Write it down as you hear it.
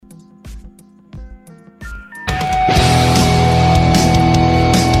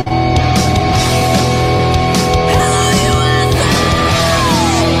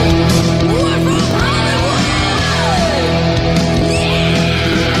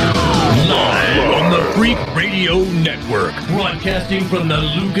Freak Radio Network, broadcasting from the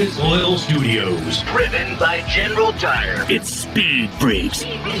Lucas Oil Studios. Driven by General Tire. It's Speed Freaks.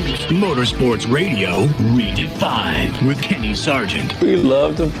 Motorsports Radio redefined with Kenny Sargent. We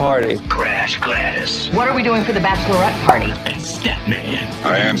love to party. Crash Gladys. What are we doing for the bachelorette party? And Statman.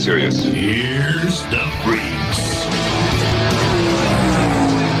 I am serious. Here's the Freaks.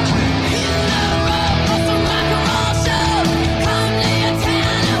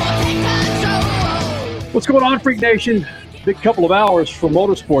 What's going on, Freak Nation? Big couple of hours for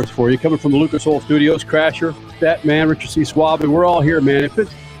motorsports for you, coming from the Lucas Oil Studios. Crasher, Statman, Richard C. Swaby, we're all here, man.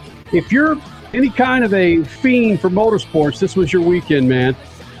 If you're any kind of a fiend for motorsports, this was your weekend, man.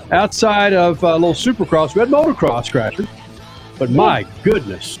 Outside of a little Supercross, we had motocross, Crasher. But my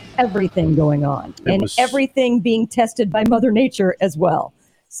goodness. Everything going on. Everything being tested by Mother Nature as well.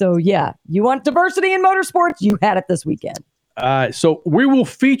 So, yeah, you want diversity in motorsports? You had it this weekend. So we will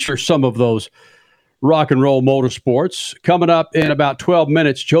feature some of those rock and roll motorsports coming up in about 12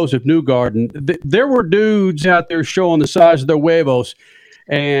 minutes. Joseph Newgarden. There were dudes out there showing the size of their huevos,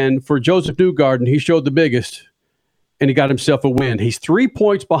 and for Joseph Newgarden, he showed the biggest, and he got himself a win. He's 3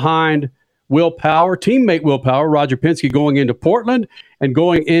 points behind Will Power, teammate Will Power, Roger Penske, going into Portland and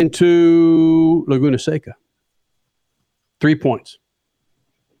going into Laguna Seca. 3 points.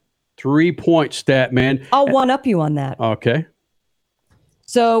 3 points, stat man. I'll one-up you on that. Okay.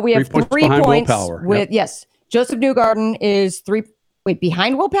 So we have 3 points with, yes, Joseph Newgarden is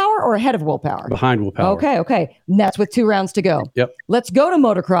behind Will Power or ahead of Will Power? Behind Will Power. Okay. And that's with 2 rounds to go. Yep. Let's go to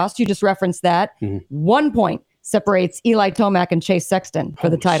motocross. You just referenced that. 1 point separates Eli Tomac and Chase Sexton for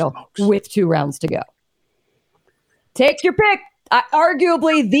the title with 2 rounds to go. Take your pick.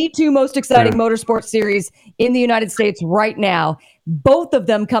 Arguably the 2 most exciting motorsport series in the United States right now. Both of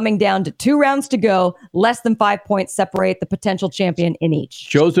them coming down to 2 rounds to go. Less than 5 points separate the potential champion in each.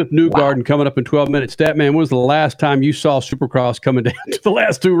 Joseph Newgarden coming up in 12 minutes. Statman, when was the last time you saw Supercross coming down to the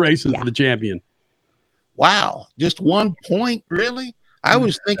last 2 races for the champion? Wow. Just 1 point, really? I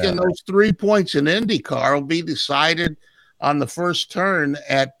was thinking those 3 points in IndyCar will be decided on the first turn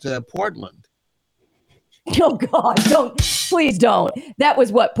at Portland. Oh, God, please don't. That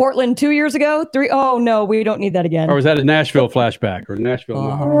was what, Portland 2 years ago? 3? Oh, no, we don't need that again. Or was that a Nashville flashback or Nashville?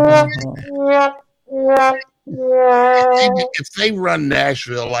 If they run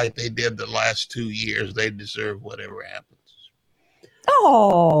Nashville like they did the last 2 years, they deserve whatever happens.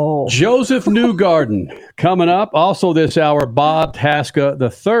 Oh. Joseph Newgarden coming up. Also this hour, Bob Tasca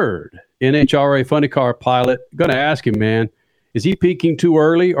III, NHRA Funny Car pilot. Going to ask him, man, is he peaking too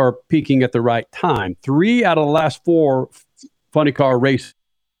early or peaking at the right time? 3 out of the last 4 funny car races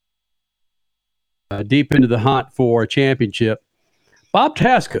deep into the hunt for a championship. Bob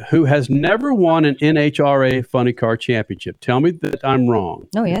Tasca, who has never won an NHRA funny car championship. Tell me that I'm wrong.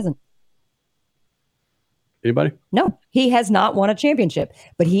 No, he hasn't. Anybody? No, he has not won a championship,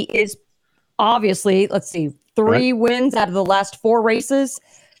 but he is obviously, 3 wins out of the last 4 races.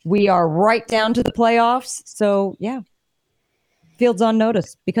 We are right down to the playoffs. So, yeah. Field's on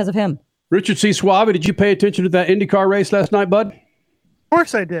notice because of him. Richard C. Swaby, did you pay attention to that IndyCar race last night, bud? Of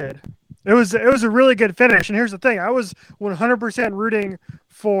course I did. It was a really good finish. And here's the thing. I was 100% rooting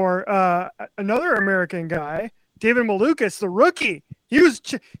for another American guy, David Malukas, the rookie. He was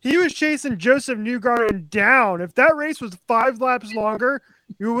chasing Joseph Newgarden down. If that race was 5 laps longer,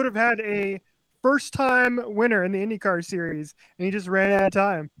 you would have had a first-time winner in the IndyCar series, and he just ran out of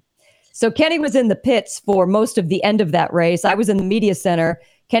time. So Kenny was in the pits for most of the end of that race. I was in the media center.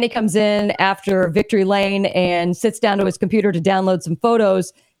 Kenny comes in after victory lane and sits down to his computer to download some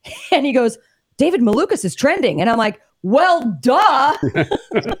photos. And he goes, David Malukas is trending. And I'm like, well, duh.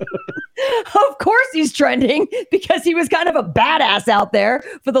 Of course he's trending because he was kind of a badass out there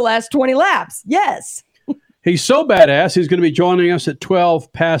for the last 20 laps. Yes. He's so badass, he's going to be joining us at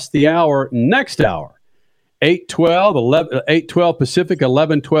 12 past the hour next hour. 8:12 Pacific,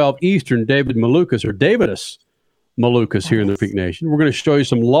 11:12 Eastern, David Malukas, or Davidus Malukas here in the Freak Nation. We're going to show you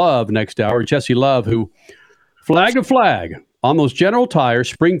some love next hour. Jesse Love, who flag to flag on those General Tires,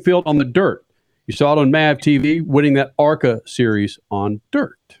 Springfield on the dirt. You saw it on MAV TV, winning that ARCA series on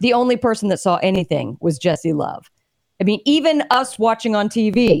dirt. The only person that saw anything was Jesse Love. I mean, even us watching on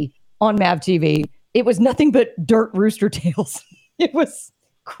TV, on MAV TV, it was nothing but dirt rooster tails. It was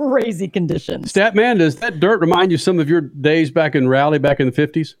crazy conditions. Statman, does that dirt remind you some of your days back in Raleigh back in the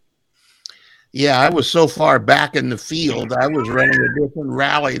 50s? Yeah, I was so far back in the field. I was running a different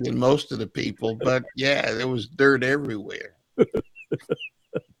rally than most of the people, but yeah, there was dirt everywhere.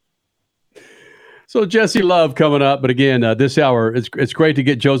 So Jesse Love coming up, but again, this hour it's great to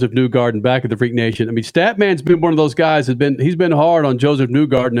get Joseph Newgarden back at the Freak Nation. I mean, Statman's been one of those guys he's been hard on Joseph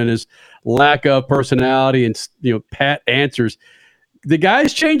Newgarden and his lack of personality and pat answers. The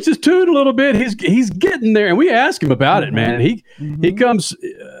guy's changed his tune a little bit. He's getting there, and we ask him about it, man. He comes.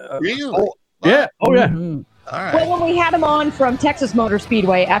 Really? Yeah. Oh yeah. All right. Well, when we had him on from Texas Motor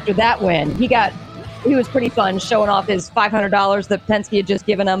Speedway after that win, he was pretty fun showing off his $500 that Penske had just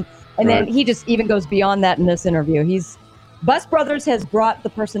given him. And then he just even goes beyond that in this interview. Bus Brothers has brought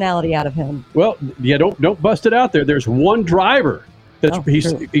the personality out of him. Well, yeah, don't bust it out there. There's one driver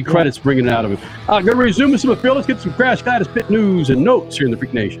he credits bringing it out of him. Going to resume with some appeal. Let's get some Crash Gladys Pit news and notes here in the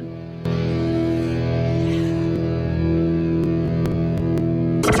Freak Nation.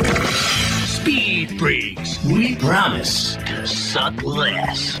 Speed Freaks, we promise to suck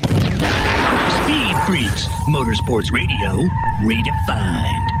less. Speed Freaks, Motorsports Radio,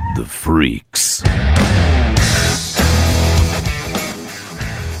 redefined. The Freaks.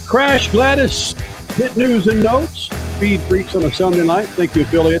 Crash Gladys Pit news and notes. Speed Freaks on a Sunday night. Thank you,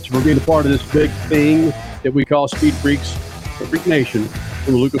 affiliates, for being a part of this big thing that we call Speed Freaks, the Freak Nation,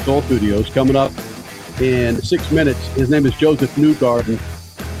 from the Lucas Oil Studios. Coming up in 6 minutes, his name is Joseph Newgarden,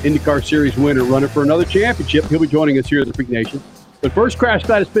 IndyCar Series winner, running for another championship. He'll be joining us here at the Freak Nation. But first, Crash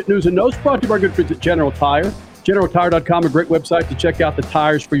Gladys Pit news and notes brought to you by our good friends at General Tire. GeneralTire.com, a great website to check out the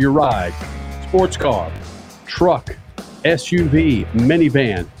tires for your ride. Sports car, truck, SUV,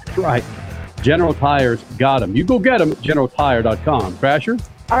 minivan. That's right. General Tire's got them. You go get them at GeneralTire.com. Crasher?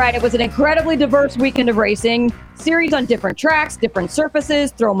 All right, it was an incredibly diverse weekend of racing. Series on different tracks, different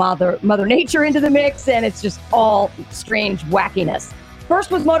surfaces, throw Mother Nature into the mix, and it's just all strange wackiness.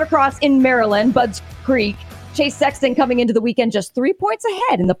 First was motocross in Maryland, Budds Creek. Chase Sexton coming into the weekend just 3 points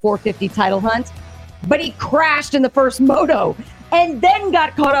ahead in the 450 title hunt. But he crashed in the first moto and then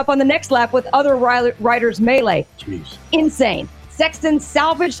got caught up on the next lap with other riders' melee. Jeez. Insane. Sexton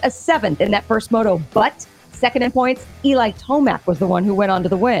salvaged a 7th in that first moto, but second in points, Eli Tomac was the one who went on to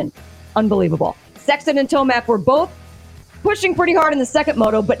the win. Unbelievable. Sexton and Tomac were both pushing pretty hard in the second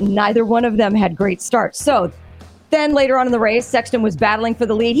moto, but neither one of them had great starts. So then later on in the race, Sexton was battling for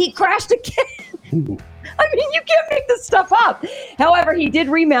the lead. He crashed again. I mean, you can't make this stuff up. However, he did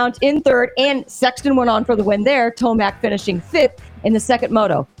remount in third, and Sexton went on for the win there, Tomac finishing 5th in the second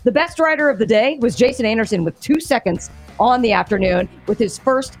moto. The best rider of the day was Jason Anderson with 2 seconds on the afternoon with his 2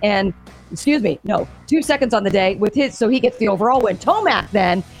 seconds on the day with his, so he gets the overall win. Tomac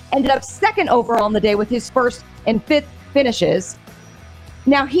then ended up 2nd overall on the day with his 1st and 5th finishes.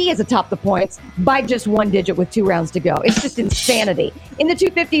 Now he is atop the points by just 1 digit with 2 rounds to go. It's just insanity. In the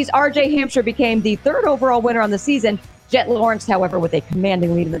 250s, RJ Hampshire became the 3rd overall winner on the season. Jet Lawrence, however, with a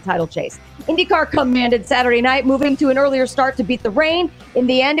commanding lead in the title chase. IndyCar commanded Saturday night, moving to an earlier start to beat the rain. In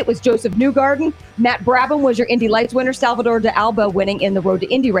the end, it was Joseph Newgarden. Matt Brabham was your Indy Lights winner. Salvador de Alba winning in the Road to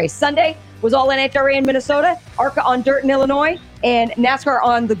Indy race. Sunday was all NHRA in Minnesota, ARCA on dirt in Illinois, and NASCAR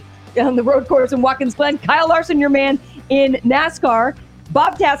on the road course in Watkins Glen. Kyle Larson, your man in NASCAR.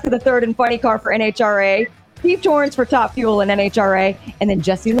 Bob Tasker, the 3rd in Funny Car for NHRA. Steve Torrance for Top Fuel in NHRA. And then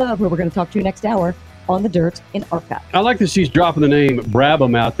Jesse Love, who we're going to talk to next hour, on the dirt in ARCA. I like that she's dropping the name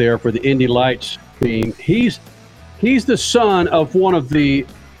Brabham out there for the Indy Lights team. He's the son of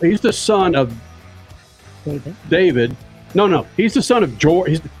he's the son of David. No, he's the son of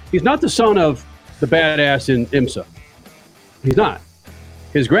George. He's not the son of the badass in IMSA. He's not.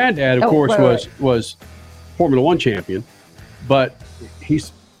 His granddad, of course, was Formula One champion, but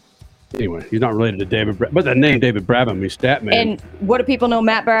he's not related to David Brabham. But the name David Brabham, he's Statman. And what do people know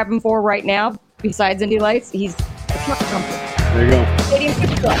Matt Brabham for right now? Besides Indy Lights, he's a truck company. There you go. Stadium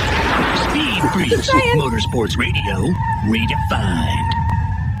Supercross. Speed Freaks, Motorsports Radio, redefined.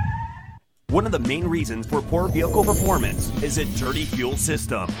 One of the main reasons for poor vehicle performance is a dirty fuel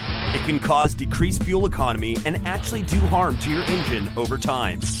system. It can cause decreased fuel economy and actually do harm to your engine over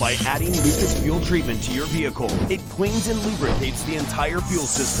time. By adding Lucas Fuel Treatment to your vehicle, it cleans and lubricates the entire fuel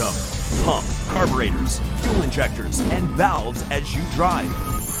system. Pump, carburetors, fuel injectors, and valves as you drive.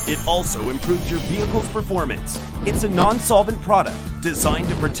 It also improves your vehicle's performance. It's a non-solvent product designed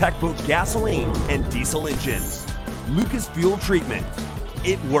to protect both gasoline and diesel engines. Lucas Fuel Treatment.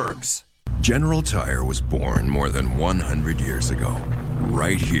 It works. General Tire was born more than 100 years ago,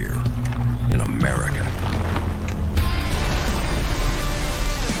 right here in America.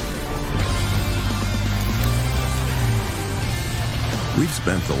 We've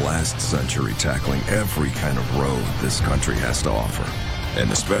spent the last century tackling every kind of road this country has to offer, and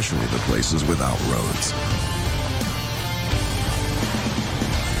especially the places without roads.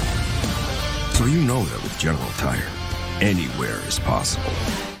 So you know that with General Tire, anywhere is possible.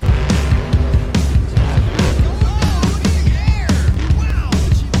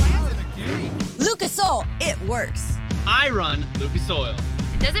 it works. I run Lucas Oil.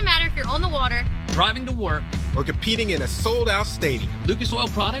 It doesn't matter if you're on the water, driving to work, or competing in a sold-out stadium. Lucas Oil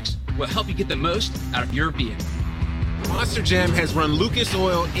products will help you get the most out of your vehicle. Monster Jam has run Lucas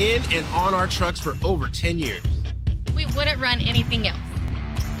Oil in and on our trucks for over 10 years. we wouldn't run anything else.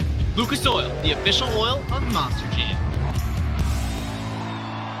 Lucas Oil, the official oil of Monster Jam.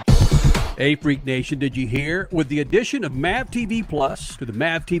 Hey, Freak Nation, did you hear? With the addition of MAV TV Plus to the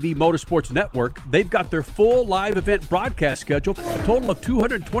MAV TV Motorsports Network, they've got their full live event broadcast schedule, a total of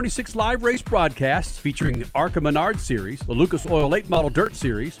 226 live race broadcasts featuring the ARCA Menard Series, the Lucas Oil Late Model Dirt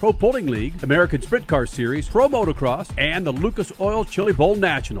Series, Pro Pulling League, American Sprint Car Series, Pro Motocross, and the Lucas Oil Chili Bowl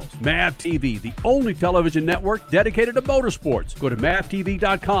Nationals. MAV TV, the only television network dedicated to motorsports. Go to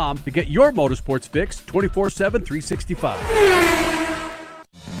mavtv.com to get your motorsports fix 24/7, 365.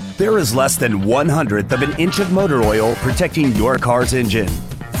 There is less than 1/100th of an inch of motor oil protecting your car's engine.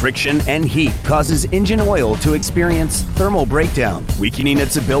 Friction and heat causes engine oil to experience thermal breakdown, weakening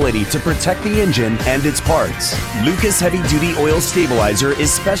its ability to protect the engine and its parts. Lucas Heavy Duty Oil Stabilizer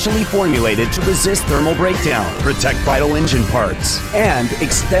is specially formulated to resist thermal breakdown, protect vital engine parts, and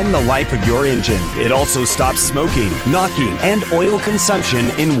extend the life of your engine. It also stops smoking, knocking, and oil consumption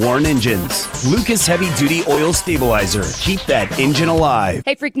in worn engines. Lucas Heavy Duty Oil Stabilizer. Keep that engine alive.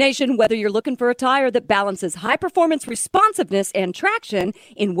 Hey, Freak Nation, whether you're looking for a tire that balances high-performance responsiveness and traction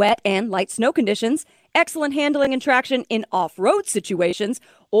in wet and light snow conditions, excellent handling and traction in off-road situations,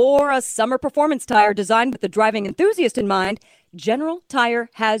 or a summer performance tire designed with the driving enthusiast in mind, General Tire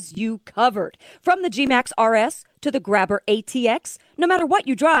has you covered. From the G-Max RS to the Grabber ATX, no matter what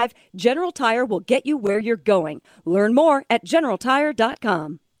you drive, General Tire will get you where you're going. Learn more at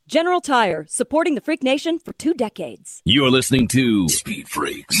GeneralTire.com. General Tire, supporting the Freak Nation for 2 decades. You're listening to Speed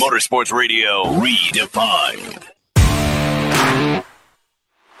Freaks Motorsports Radio Redefined.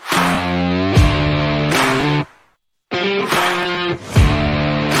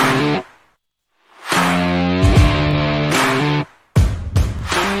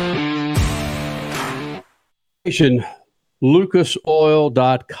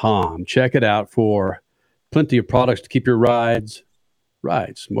 LucasOil.com. Check it out for plenty of products to keep your rides,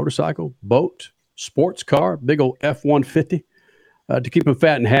 motorcycle, boat, sports car, big old F-150, to keep them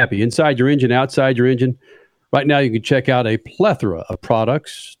fat and happy. Inside your engine, outside your engine. Right now you can check out a plethora of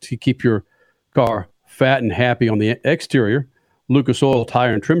products to keep your car fat and happy on the exterior. Lucas Oil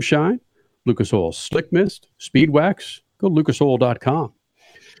Tire and Trim Shine, Lucas Oil Slick Mist, Speed Wax. Go to lucasoil.com.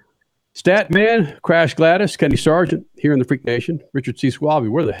 Statman, Crash Gladys, Kenny Sargent here in the Freak Nation. Richard C. Squaby,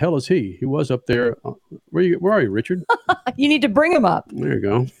 where the hell is he? He was up there. Where are you, Richard? You need to bring him up. There you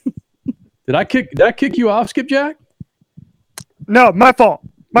go. Did I kick you off, Skipjack? No, my fault.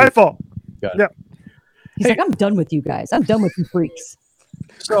 My fault. Got it. Yeah. He's like, I'm done with you guys. I'm done with you freaks.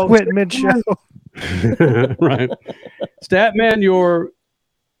 So quit mid-show. Right. Statman, your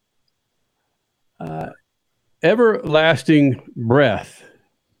everlasting breath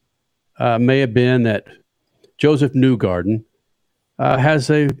may have been that Joseph Newgarden has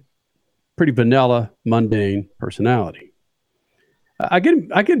a pretty vanilla, mundane personality. I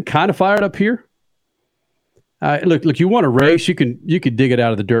get kind of fired up here. Look, you want to race, you could dig it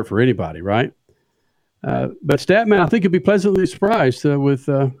out of the dirt for anybody, right? But Statman, I think you'll be pleasantly surprised with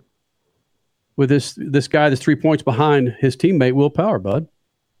this guy that's 3 points behind his teammate Will Power, bud.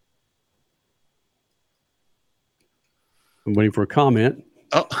 I'm waiting for a comment.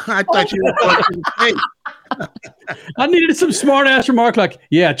 Oh, I thought you were going to the tape. I needed some smart ass remark like,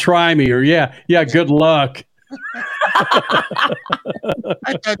 yeah, try me, or yeah, good luck. I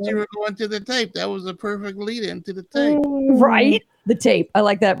thought you were going to the tape. That was a perfect lead into the tape. Right? The tape. I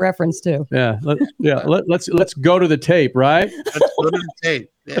like that reference too. Yeah, let's go to the tape, right? Let's go to the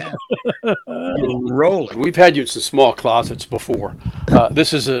tape. Yeah. Rolling. We've had you in some small closets before.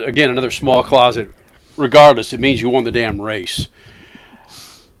 This is again another small closet. Regardless, it means you won the damn race.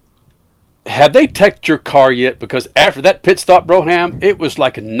 Have they teched your car yet? Because after that pit stop, Broham, it was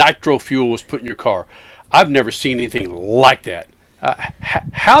like a nitro fuel was put in your car. I've never seen anything like that.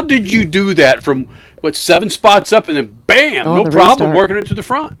 How did you do that from 7 spots up and then bam, no problem, restart. Working it to the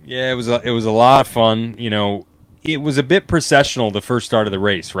front? Yeah, it was a lot of fun. You know, it was a bit processional the first start of the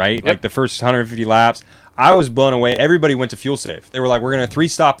race, right? Yep. Like the first 150 laps. I was blown away. Everybody went to fuel save. They were like, we're going to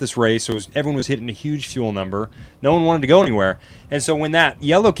 3-stop this race. So everyone was hitting a huge fuel number. No one wanted to go anywhere. And so when that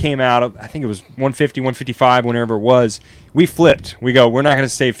yellow came out, I think it was 150, 155, whenever it was, we flipped. We go, we're not going to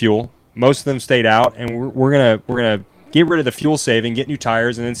save fuel. Most of them stayed out, and we're gonna get rid of the fuel saving, get new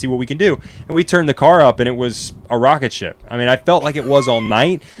tires, and then see what we can do. And we turned the car up, and it was a rocket ship. I mean, I felt like it was all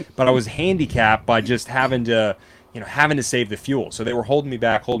night, but I was handicapped by just having to having to save the fuel. So they were holding me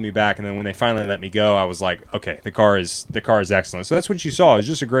back. And then when they finally let me go, I was like, okay, the car is excellent. So that's what you saw. It was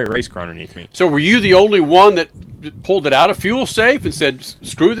just a great race car underneath me. So were you the only one that pulled it out of fuel safe and said,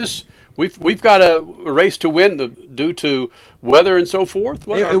 screw this? We've got a race to win due to weather and so forth?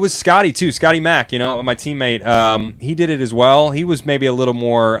 It was Scotty, too. Scotty Mack, my teammate. He did it as well. He was maybe a little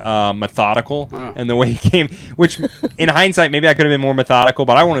more methodical in the way he came, which in hindsight, maybe I could have been more methodical,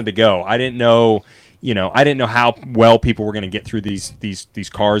 but I wanted to go. I didn't know how well people were going to get through these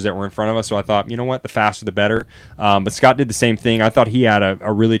cars that were in front of us. So I thought, you know what, the faster the better. But Scott did the same thing. I thought he had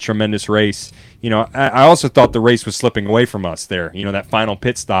a really tremendous race. I also thought the race was slipping away from us there. That final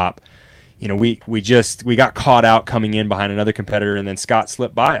pit stop. We got caught out coming in behind another competitor, and then Scott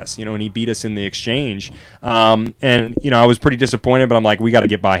slipped by us, and he beat us in the exchange. And I was pretty disappointed, but I'm like, we got to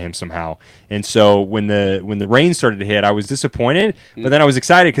get by him somehow. And so when the rain started to hit, I was disappointed, but then I was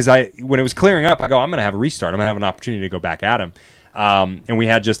excited because when it was clearing up, I go, I'm going to have a restart. I'm going to have an opportunity to go back at him. And we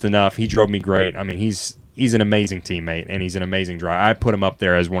had just enough. He drove me great. I mean, he's an amazing teammate, and he's an amazing driver. I put him up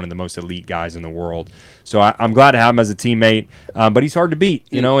there as one of the most elite guys in the world. So I'm glad to have him as a teammate, but he's hard to beat,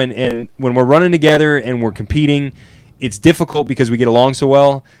 and when we're running together and we're competing, it's difficult because we get along so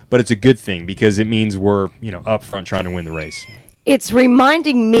well, but it's a good thing because it means we're, up front trying to win the race. It's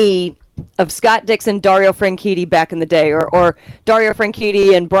reminding me of Scott Dixon, Dario Franchitti back in the day, or Dario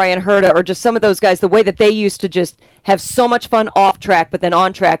Franchitti and Brian Herta, or just some of those guys, the way that they used to just have so much fun off track, but then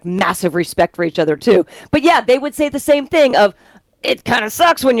on track, massive respect for each other too. But yeah, they would say the same thing of, it kind of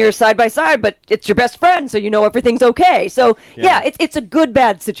sucks when you're side by side, but it's your best friend, so everything's okay. So yeah, it's a good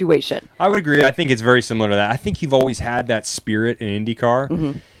bad situation. I would agree. I think it's very similar to that. I think you've always had that spirit in IndyCar.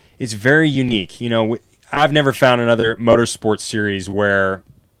 Mm-hmm. It's very unique. I've never found another motorsports series where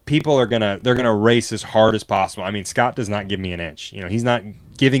people are gonna race as hard as possible. I mean, Scott does not give me an inch. He's not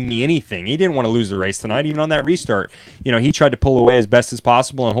giving me anything. He didn't want to lose the race tonight, even on that restart. He tried to pull away as best as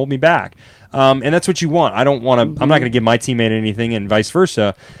possible and hold me back. And that's what you want. I don't want to. Mm-hmm. I'm not going to give my teammate anything, and vice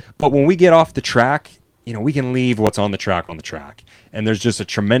versa. But when we get off the track, we can leave what's on the track. And there's just a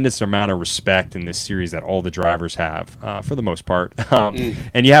tremendous amount of respect in this series that all the drivers have, for the most part.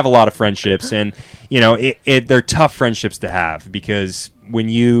 And you have a lot of friendships, and they're tough friendships to have because when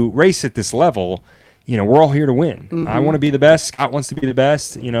you race at this level, we're all here to win. Mm-hmm. I want to be the best. Scott wants to be the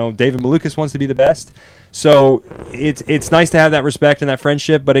best. David Malukas wants to be the best. So it's nice to have that respect and that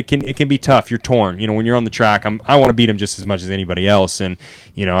friendship, but it can be tough. You're torn. When you're on the track, I want to beat him just as much as anybody else, and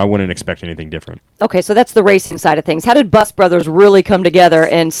I wouldn't expect anything different. Okay, so that's the racing side of things. How did Bus Brothers really come together?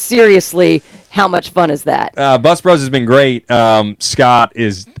 And seriously, how much fun is that? Bus Brothers has been great. Scott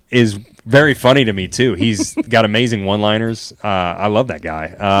is very funny to me too. He's got amazing one-liners. I love that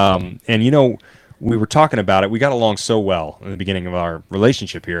guy. And we were talking about it. We got along so well in the beginning of our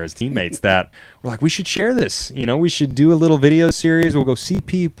relationship here as teammates that we're like, we should share this. We should do a little video series. We'll go see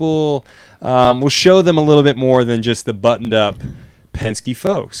people. We'll show them a little bit more than just the buttoned up Penske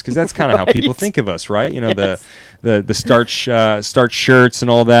folks, because that's kind of how people think of us, right? Yes. The starch shirts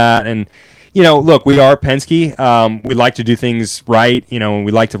and all that. And look, we are Penske. We like to do things right, and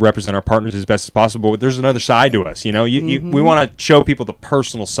we like to represent our partners as best as possible. But there's another side to us. We want to show people the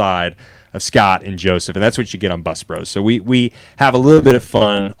personal side of Scott and Joseph, and that's what you get on Bus Bros. So we have a little bit of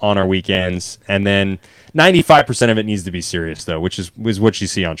fun on our weekends, and then 95% of it needs to be serious, though, which is what you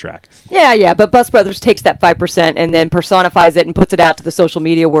see on track. Yeah, but Bus Brothers takes that 5% and then personifies it and puts it out to the social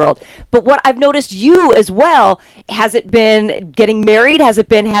media world. But what I've noticed you as well, has it been getting married? Has it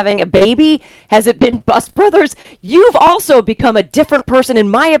been having a baby? Has it been Bus Brothers? You've also become a different person, in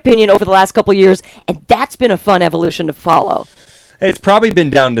my opinion, over the last couple of years, and that's been a fun evolution to follow. It's probably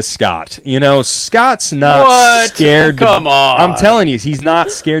been down to Scott. Scott's not scared. Come on. I'm telling you, he's not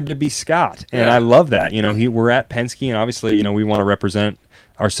scared to be Scott. And I love that. We're at Penske, and obviously, we want to represent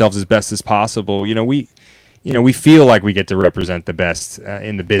ourselves as best as possible. We feel like we get to represent the best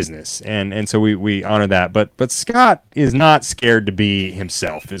in the business. And so we honor that. But Scott is not scared to be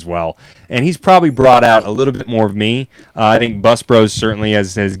himself as well. And he's probably brought out a little bit more of me. I think Bus Bros certainly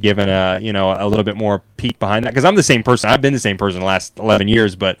has given a little bit more peek behind that, because I'm the same person. I've been the same person the last 11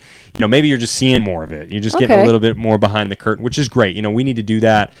 years, but maybe you're just seeing more of it. You're just getting a little bit more behind the curtain, which is great. We need to do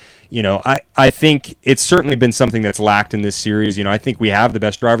that. I think it's certainly been something that's lacked in this series. I think we have the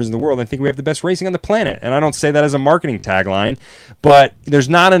best drivers in the world. I think we have the best racing on the planet. And I don't say that as a marketing tagline, but there's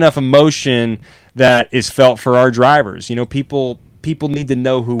not enough emotion that is felt for our drivers. People need to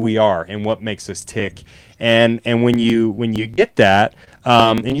know who we are and what makes us tick. And when you get that,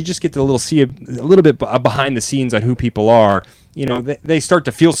 and you just get to see a little bit behind the scenes on who people are, you know, they start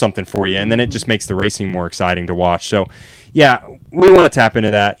to feel something for you, and then it just makes the racing more exciting to watch. So, yeah, we want to tap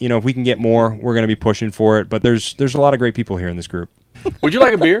into that. You know, if we can get more, we're going to be pushing for it. But there's a lot of great people here in this group. Would you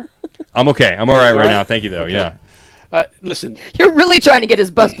like a beer? I'm okay. I'm all right now. Thank you, though. Okay. Yeah. Listen, you're really trying to get his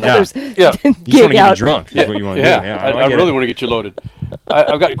Bus Brothers Yeah. You just want to get me drunk. That's what you want to do. Yeah, I really want to get you loaded.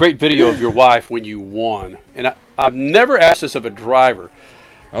 I've got a great video of your wife when you won, and I've never asked this of a driver.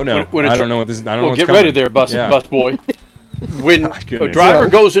 Oh no, I don't know what this is. I don't know what's get coming. ready there, bus boy. When a driver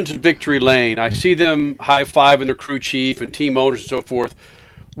goes into victory lane, I see them high-fiving their crew chief and team owners and so forth.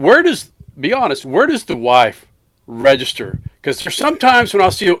 Be honest, where does the wife register? Because there's sometimes when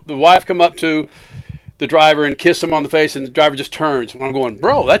I'll see the wife come up to the driver and kiss him on the face, and the driver just turns. And I'm going,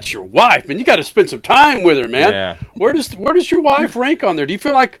 bro, that's your wife, and you got to spend some time with her, man. Yeah. Where does your wife rank on there? Do you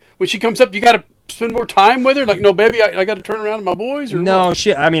feel like when she comes up, you got to spend more time with her? Like, no, baby, I got to turn around to my boys? Or no, what?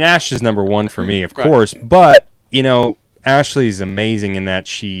 Ash is number one for me, of course. But, you know, Ashley is amazing in that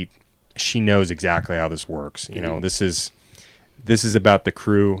she knows exactly how this works. You know, this is about the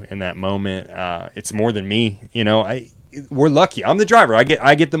crew in that moment. It's more than me. You know, we're lucky. I'm the driver. I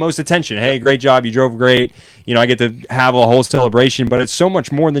get the most attention. Hey, great job. You drove great. You know, I get to have a whole celebration, but it's so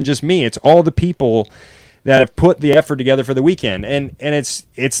much more than just me. It's all the people that have put the effort together for the weekend. And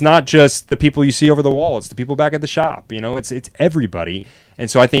it's not just the people you see over the wall. It's the people back at the shop. You know, it's everybody. And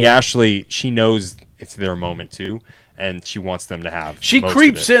so I think Ashley, she knows it's their moment too, and she wants them to have. She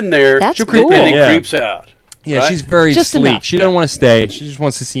creeps in there. That's she'll cool. creep in and creeps out. Yeah, right? she's very Just sleek. enough. She doesn't want to stay. She just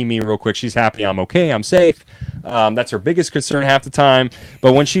wants to see me real quick. She's happy I'm okay. I'm safe. That's her biggest concern half the time.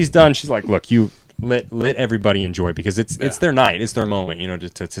 But when she's done, she's like, look, you let everybody enjoy, because it's their night. It's their moment, you know,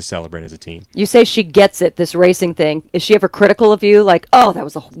 to celebrate as a team. You say she gets it, this racing thing. Is she ever critical of you? Like, oh, that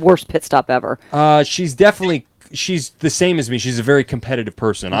was the worst pit stop ever. She's definitely... She's the same as me. She's a very competitive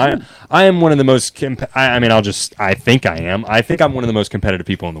person. I am one of the most. I think I am. I think I'm one of the most competitive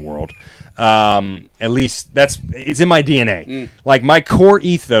people in the world. At least it's in my DNA. Like, my core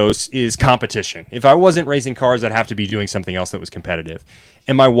ethos is competition. If I wasn't racing cars, I'd have to be doing something else that was competitive.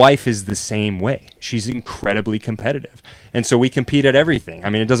 And my wife is the same way. She's incredibly competitive. And so we compete at everything.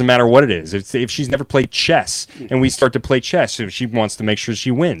 I mean, it doesn't matter what it is. If she's never played chess and we start to play chess, so she wants to make sure she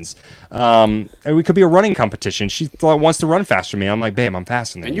wins. And we could be a running competition. She wants to run faster than me. I'm like, babe, I'm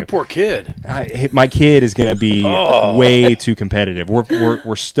faster than you. And you poor kid. My kid is going to be way too competitive.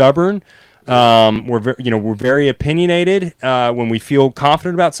 We're stubborn. We're very opinionated when we feel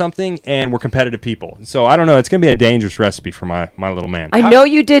confident about something, and we're competitive people. So I don't know. It's going to be a dangerous recipe for my little man. I know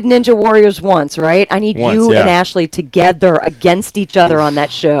you did Ninja Warriors once, right? I need you and Ashley together against each other on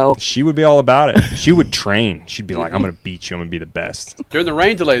that show. She would be all about it. She would train. She'd be like, I'm going to beat you. I'm going to be the best. During the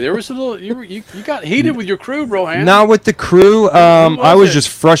rain delay, there was a little. You got heated with your crew, Brohan. Not with the crew. I was just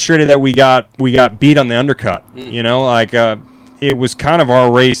frustrated that we got beat on the undercut. You know, like. It was kind of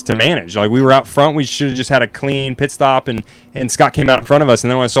our race to manage. Like, we were out front. We should have just had a clean pit stop, and Scott came out in front of us.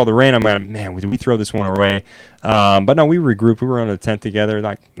 And then when I saw the rain, I'm like, man, did we throw this one away? But no, we regrouped. We were on a tent together.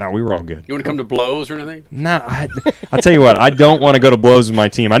 Like, no, we were all good. You want to come to blows or anything? No, I'll tell you what, I don't want to go to blows with my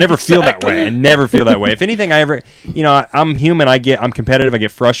team. I never feel that way. I never feel that way. If anything, I'm human. I'm competitive. I get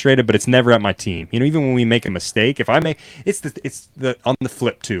frustrated, but it's never at my team. You know, even when we make a mistake, if I make, it's on the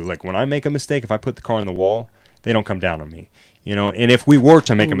flip too. Like, when I make a mistake, if I put the car on the wall, they don't come down on me. You know, and if we were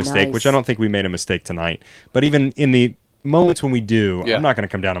to make a mistake, which I don't think we made a mistake tonight, but even in the moments when we do, I'm not going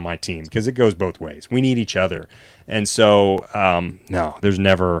to come down on my team, because it goes both ways. We need each other. And so, no, there's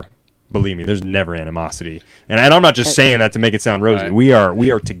never, believe me, there's never animosity. And I'm not just saying that to make it sound rosy. Right.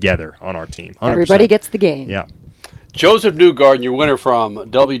 We are together on our team. 100%. Everybody gets the game. Yeah. Joseph Newgarden, your winner from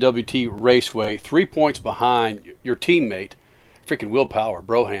WWT Raceway, 3 points behind your teammate, freaking Will Power,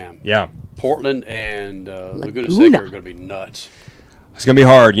 Broham. Yeah. Portland and Laguna Seca are going to be nuts. It's going to be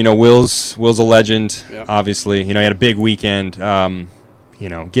hard. You know, Will's a legend, obviously. You know, he had a big weekend. You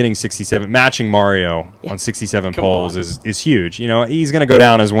know, getting 67, matching Mario on 67 poles is huge. You know, he's going to go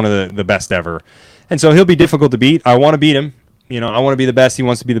down as one of the best ever. And so he'll be difficult to beat. I want to beat him. You know, I want to be the best. He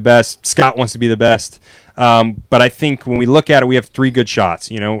wants to be the best. Scott wants to be the best. But I think when we look at it, we have three good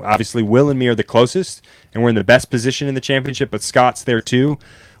shots. You know, obviously Will and me are the closest, and we're in the best position in the championship, but Scott's there too.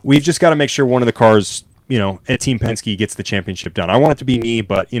 We've just got to make sure one of the cars, you know, at Team Penske gets the championship done. I want it to be me,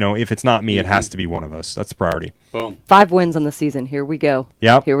 but, you know, if it's not me, it has to be one of us. That's the priority. Boom. 5 wins on the season. Here we go.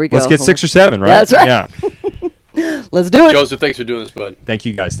 Yeah. Here we go. Let's get 6 or 7, right? That's right. Yeah. Let's do it. Joseph, thanks for doing this, bud. Thank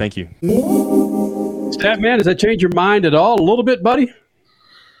you, guys. Thank you. Man, does that change your mind at all? A little bit, buddy?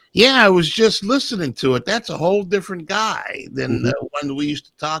 Yeah, I was just listening to it. That's a whole different guy than the one we used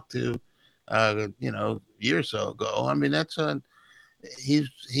to talk to, you know, a year or so ago. I mean, that's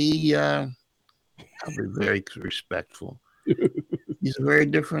I'll be very respectful. He's a very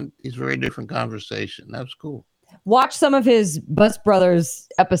different conversation. That's cool. Watch some of his Bus Brothers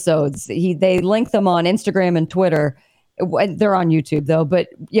episodes. They link them on Instagram and Twitter. They're on YouTube though, but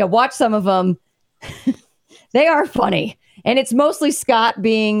yeah, watch some of them. They are funny. And it's mostly Scott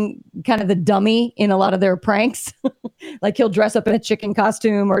being kind of the dummy in a lot of their pranks. Like he'll dress up in a chicken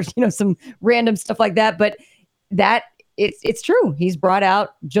costume or, some random stuff like that. But it's true. He's brought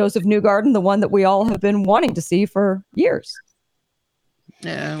out Joseph Newgarden, the one that we all have been wanting to see for years.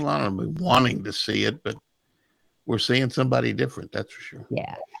 Yeah, a lot of them wanting to see it, but we're seeing somebody different. That's for sure.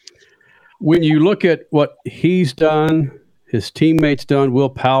 Yeah. When you look at what he's done, his teammates done, Will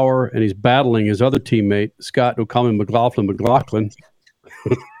Power, and he's battling his other teammate, Scott O'Connor McLaughlin.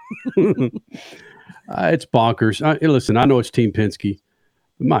 It's bonkers. Listen, I know it's Team Penske.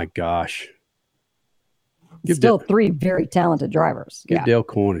 My gosh. Still three very talented drivers. Give Dale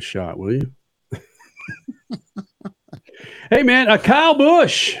Coyne a shot, will you? Hey, man, Kyle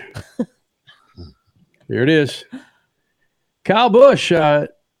Busch. Here it is. Kyle Busch. I'm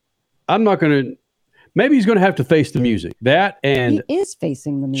not going to. Maybe he's going to have to face the music. That and he is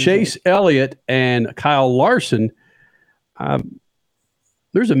facing the music. Chase Elliott and Kyle Larson.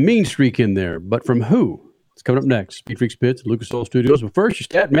 There's a mean streak in there, but from who? It's coming up next. Speed Freaks Pits, Lucas Oil Studios. But first, your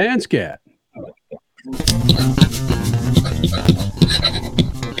Stat Man Scat.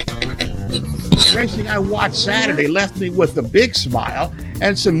 Racing I watched Saturday left me with a big smile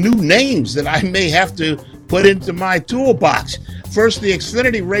and some new names that I may have to put into my toolbox. First, the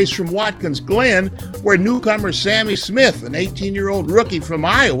Xfinity race from Watkins Glen, where newcomer Sammy Smith, an 18-year-old rookie from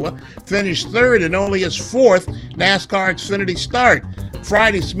Iowa, finished third in only his fourth NASCAR Xfinity start.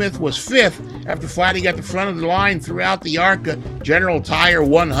 Friday, Smith was fifth after fighting at the front of the line throughout the ARCA General Tire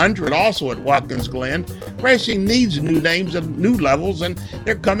 100, also at Watkins Glen. Racing needs new names and new levels, and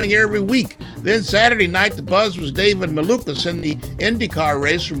they're coming every week. Then Saturday night, the buzz was David Malukas in the IndyCar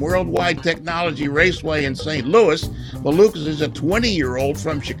race from Worldwide Technology Raceway in St. Louis. Malukas is a 20-year-old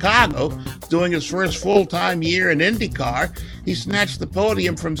from Chicago doing his first full-time year in IndyCar. He snatched the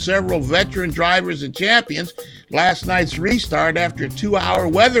podium from several veteran drivers and champions last night's restart after a 2-hour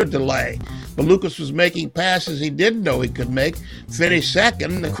weather delay. Malukas was making passes he didn't know he could make, finished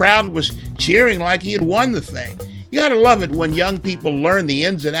second. The crowd was cheering like he had won the thing. You got to love it when young people learn the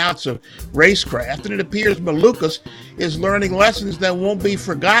ins and outs of racecraft, and it appears Malukas is learning lessons that won't be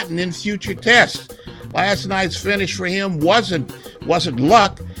forgotten in future tests. Last night's finish for him wasn't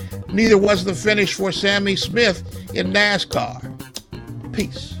luck. Neither was the finish for Sammy Smith in NASCAR.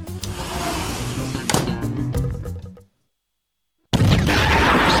 Peace.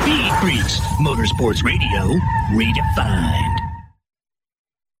 Speed Freaks, Motorsports Radio, redefined.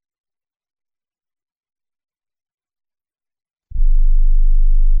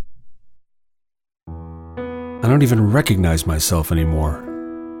 I don't even recognize myself anymore.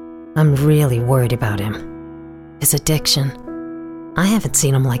 I'm really worried about him. His addiction. I haven't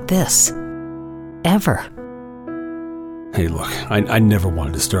seen him like this. Ever. Hey, look, I never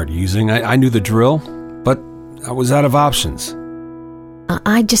wanted to start using. I knew the drill, but I was out of options.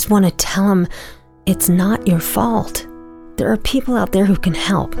 I just want to tell him it's not your fault. There are people out there who can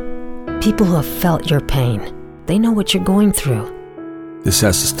help. People who have felt your pain. They know what you're going through. This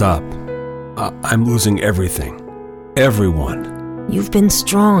has to stop. I'm losing everything. Everyone. You've been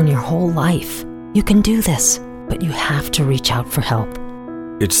strong your whole life. You can do this, but you have to reach out for help.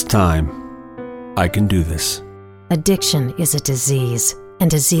 It's time. I can do this. Addiction is a disease, and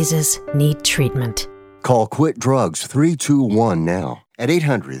diseases need treatment. Call Quit Drugs 321 now at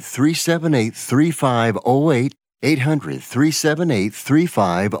 800-378-3508,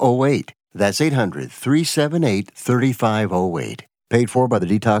 800-378-3508. That's 800-378-3508. Paid for by the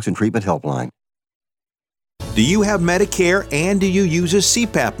Detox and Treatment Helpline. Do you have Medicare and do you use a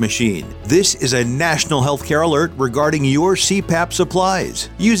CPAP machine? This is a national healthcare alert regarding your CPAP supplies.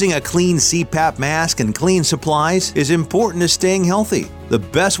 Using a clean CPAP mask and clean supplies is important to staying healthy. The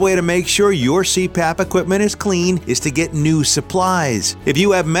best way to make sure your CPAP equipment is clean is to get new supplies. If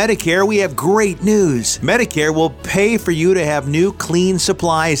you have Medicare, we have great news. Medicare will pay for you to have new clean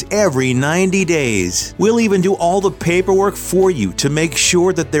supplies every 90 days. We'll even do all the paperwork for you to make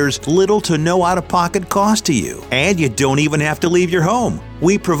sure that there's little to no out-of-pocket cost to you. And you don't even have to leave your home.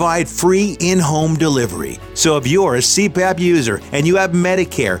 We provide free in-home delivery. So if you're a CPAP user and you have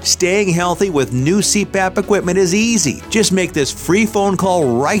Medicare, staying healthy with new CPAP equipment is easy. Just make this free phone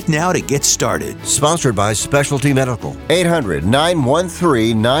call right now to get started. Sponsored by Specialty Medical.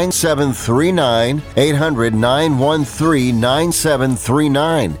 800-913-9739.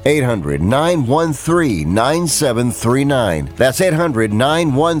 800-913-9739. 800-913-9739. That's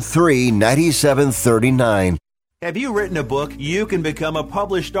 800-913-9739. Have you written a book? You can become a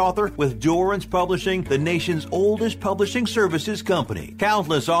published author with Dorrance Publishing, the nation's oldest publishing services company.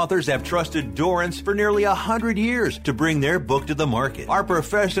 Countless authors have trusted Dorrance for nearly 100 years to bring their book to the market. Our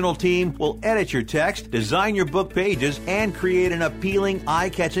professional team will edit your text, design your book pages, and create an appealing,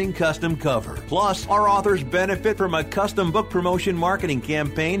 eye-catching custom cover. Plus, our authors benefit from a custom book promotion marketing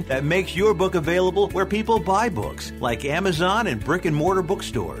campaign that makes your book available where people buy books, like Amazon and brick-and-mortar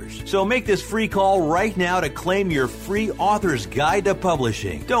bookstores. So make this free call right now to claim your free author's guide to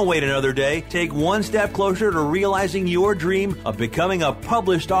publishing. Don't wait another day. Take one step closer to realizing your dream of becoming a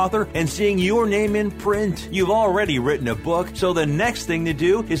published author and seeing your name in print. You've already written a book, so the next thing to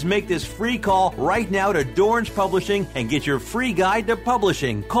do is make this free call right now to Dorrance Publishing and get your free guide to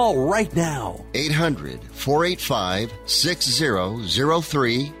publishing. Call right now.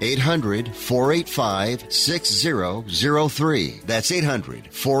 800-485-6003. 800-485-6003. That's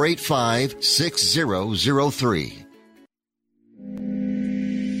 800-485-6003.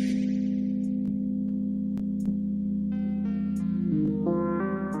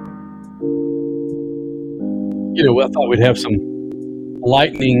 You know, I thought we'd have some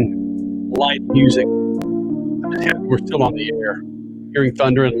light music. We're still on the air, hearing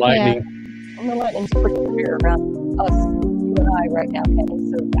thunder and lightning. Yeah. And the lightning's pretty clear around us, you and I, right now, Kenny.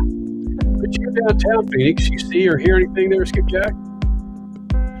 So, yeah. But you go downtown, Phoenix, you see or hear anything there, Skipjack?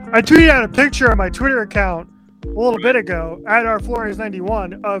 I tweeted out a picture on my Twitter account a little bit ago at our Flores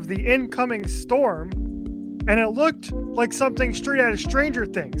 91 of the incoming storm, and it looked like something straight out of Stranger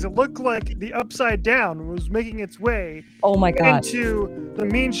Things. It looked like the Upside Down was making its way into the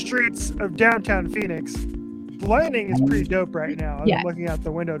mean streets of downtown Phoenix. The lightning is pretty dope right now. Yeah. I'm looking out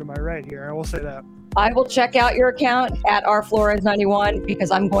the window to my right here. I will say that. I will check out your account at our Flores 91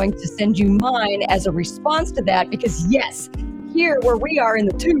 because I'm going to send you mine as a response to that. Because yes, here where we are in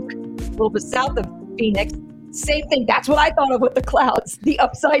the Tuque, a little bit south of Phoenix, same thing. That's what I thought of with the clouds, the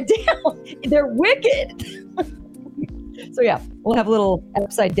upside down. They're wicked. So yeah, we'll have a little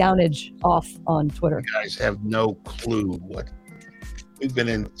upside downage off on Twitter. You guys have no clue what we've been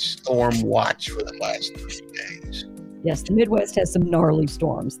in storm watch for the last 3 days. Yes, the Midwest has some gnarly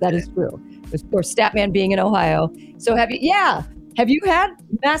storms. That is true. Of course, Statman being in Ohio. So have you had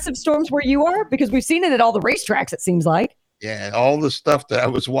massive storms where you are? Because we've seen it at all the racetracks, it seems like. Yeah, all the stuff that I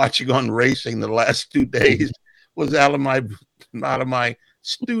was watching on racing the last 2 days was out of my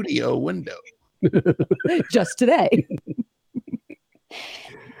studio window. Just today.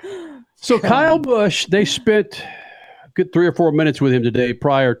 So Kyle Busch, they spent a good 3 or 4 minutes with him today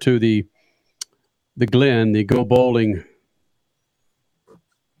prior to the Glen, the Go Bowling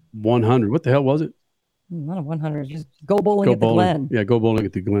 100. What the hell was it? Not a 100. Just Go Bowling at the Glen. Yeah, Go Bowling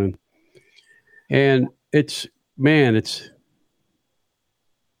at the Glen. And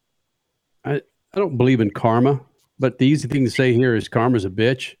I don't believe in karma, but the easy thing to say here is karma's a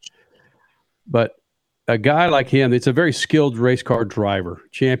bitch. But a guy like him, it's a very skilled race car driver.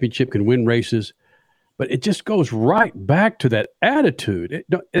 Championship, can win races. But it just goes right back to that attitude.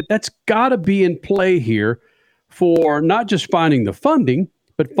 That's got to be in play here for not just finding the funding,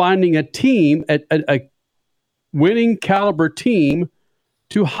 but finding a team, a winning caliber team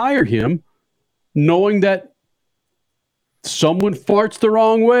to hire him, knowing that someone farts the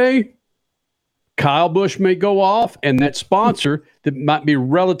wrong way, Kyle Busch may go off, and that sponsor that might be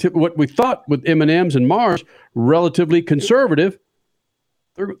relative, what we thought with M&M's and Mars, relatively conservative,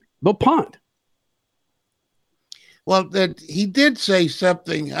 they'll punt. Well, he did say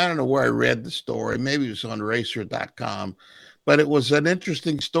something. I don't know where I read the story. Maybe it was on racer.com, but it was an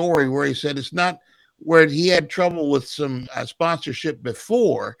interesting story where he said it's not where he had trouble with some sponsorship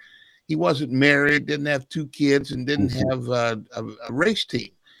before. He wasn't married, didn't have 2 kids, and didn't have a race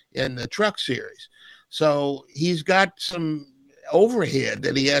team in the truck series. So he's got some overhead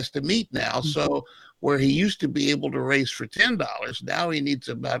that he has to meet now. So where he used to be able to race for $10, now he needs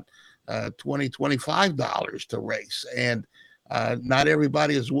about $20, $25 to race. And not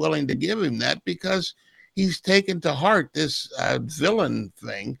everybody is willing to give him that because he's taken to heart this villain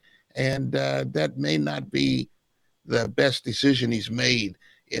thing. And that may not be the best decision he's made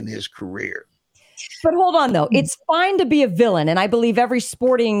in his career. But hold on, though. It's fine to be a villain. And I believe every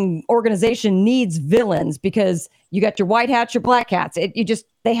sporting organization needs villains because you got your white hats, your black hats.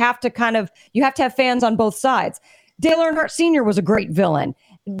 You have to have fans on both sides. Dale Earnhardt Sr. was a great villain.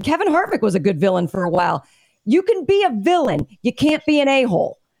 Kevin Harvick was a good villain for a while. You can be a villain. You can't be an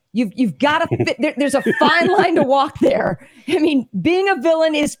a-hole. You've got to fit. There's a fine line to walk there. I mean, being a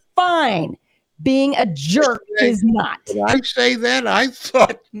villain is fine. Being a jerk is not. Did I say that? I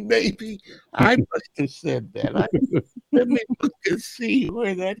thought maybe I must have said that. Let me look and see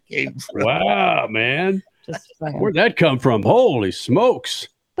where that came from. Wow, man. Just saying. Where'd that come from? Holy smokes.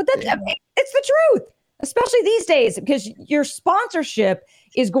 But that's, I mean, it's the truth, especially these days, because your sponsorship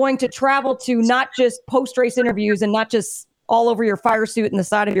is going to travel to not just post-race interviews and not just all over your fire suit and the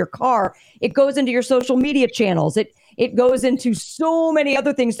side of your car. It goes into your social media channels. It goes into so many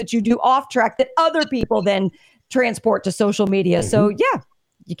other things that you do off track that other people then transport to social media. So yeah,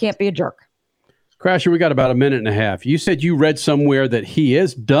 you can't be a jerk. Crasher, we got about a minute and a half. You said you read somewhere that he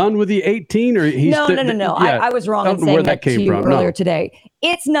is done with the 18, or he's No. Yeah, I was wrong I in don't know saying where that came to you from. earlier No. today.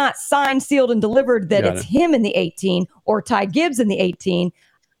 It's not signed, sealed, and delivered that Got it's it. him in the 18 or Ty Gibbs in the 18.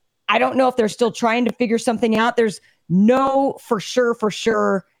 I don't know if they're still trying to figure something out. There's no for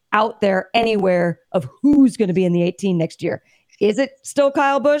sure out there anywhere of who's going to be in the 18 next year. Is it still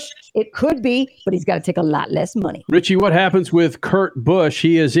Kyle Busch? It could be, but he's got to take a lot less money. Richie, what happens with Kurt Busch?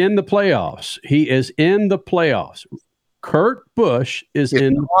 He is in the playoffs. Kurt Busch is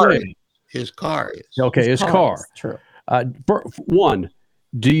in the playoffs. His car is. Okay, his car. Is true. One,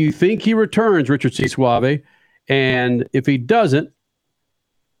 do you think he returns, Richard C. Suave? And if he doesn't,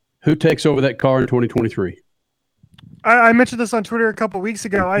 who takes over that car in 2023? I mentioned this on Twitter a couple of weeks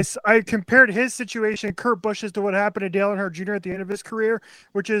ago. I compared his situation, Kurt Busch's, to what happened to Dale Earnhardt Jr. at the end of his career,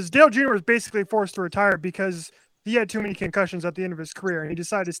 which is Dale Jr. was basically forced to retire because he had too many concussions at the end of his career, and he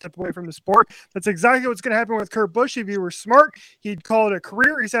decided to step away from the sport. That's exactly what's going to happen with Kurt Busch. If he were smart, he'd call it a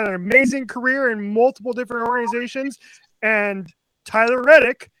career. He's had an amazing career in multiple different organizations, and Tyler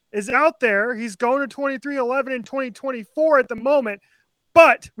Reddick is out there. He's going to 23-11 in 2024 at the moment,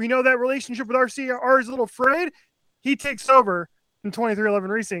 but we know that relationship with RCR is a little frayed. He takes over in 23-11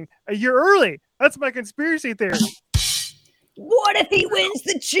 Racing a year early. That's my conspiracy theory. What if he wins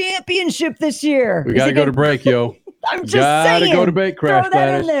the championship this year? We got to go to break, yo. I'm just saying. Got to go to break, Crash Throw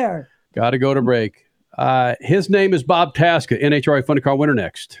that Gladys. in there. Got to go to break. His name is Bob Tasca, NHRA Funny Car winner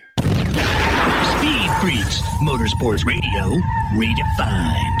next. Speed Freaks, Motorsports Radio,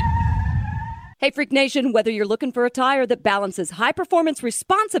 redefined. Hey, Freak Nation, whether you're looking for a tire that balances high performance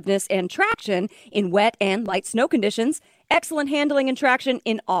responsiveness and traction in wet and light snow conditions, excellent handling and traction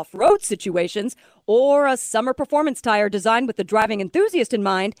in off-road situations, or a summer performance tire designed with the driving enthusiast in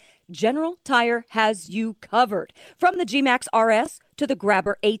mind, General Tire has you covered. From the G-Max RS to the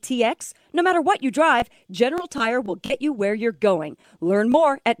Grabber ATX, no matter what you drive, General Tire will get you where you're going. Learn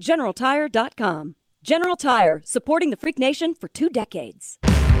more at GeneralTire.com. General Tire, supporting the Freak Nation for 2 decades.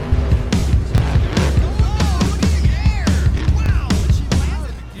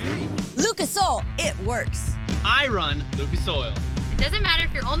 Lucas Oil, it works. I run Lucas Oil. It doesn't matter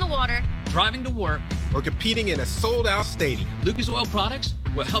if you're on the water, Driving to work, or competing in a sold-out stadium. Lucas Oil products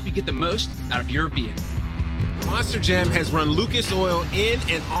will help you get the most out of your vehicle. Monster Jam has run Lucas Oil in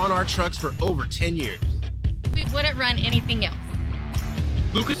and on our trucks for over 10 years. we wouldn't run anything else.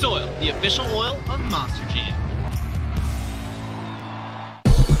 Lucas Oil, the official oil of Monster Jam.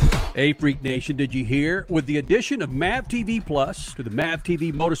 Hey, Freak Nation, did you hear? With the addition of MAV TV Plus to the MAV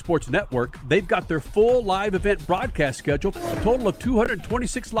TV Motorsports Network, they've got their full live event broadcast schedule, a total of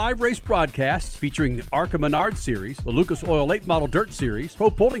 226 live race broadcasts featuring the ARCA Menard Series, the Lucas Oil Late Model Dirt Series, Pro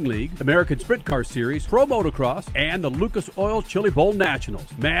Pulling League, American Sprint Car Series, Pro Motocross, and the Lucas Oil Chili Bowl Nationals.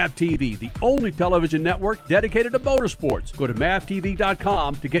 MAV TV, the only television network dedicated to motorsports. Go to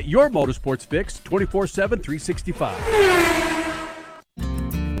mavtv.com to get your motorsports fix 24/7, 365.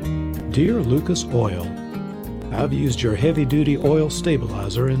 Dear Lucas Oil, I've used your heavy-duty oil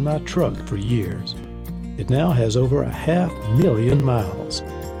stabilizer in my truck for years. It now has over 500,000 miles.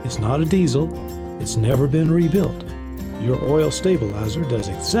 It's not a diesel. It's never been rebuilt. Your oil stabilizer does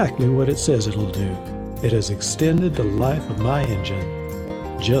exactly what it says it'll do. It has extended the life of my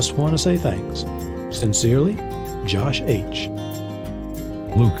engine. Just want to say thanks. Sincerely, Josh H.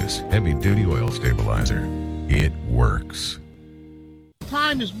 Lucas Heavy Duty Oil Stabilizer. It works.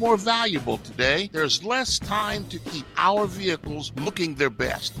 Time is more valuable today. There's less time to keep our vehicles looking their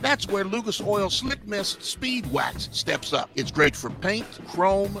best. That's where Lucas Oil Slick Mist Speed Wax steps up. It's great for paint,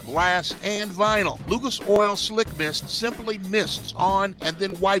 chrome, glass, and vinyl. Lucas Oil Slick Mist simply mists on and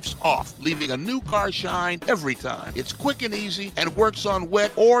then wipes off, leaving a new car shine every time. It's quick and easy and works on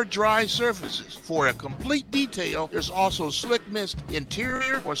wet or dry surfaces. For a complete detail, there's also Slick Mist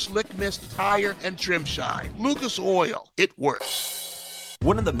Interior or Slick Mist Tire and Trim Shine. Lucas Oil, it works.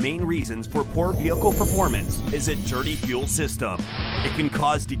 One of the main reasons for poor vehicle performance is a dirty fuel system. It can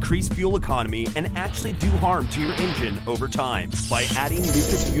cause decreased fuel economy and actually do harm to your engine over time. By adding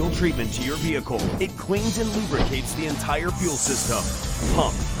Lucas fuel treatment to your vehicle, it cleans and lubricates the entire fuel system,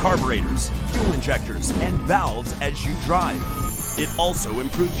 pump, carburetors, fuel injectors, and valves as you drive. It also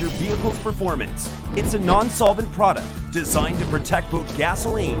improves your vehicle's performance. It's a non-solvent product designed to protect both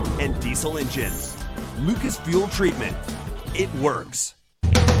gasoline and diesel engines. Lucas Fuel Treatment. It works.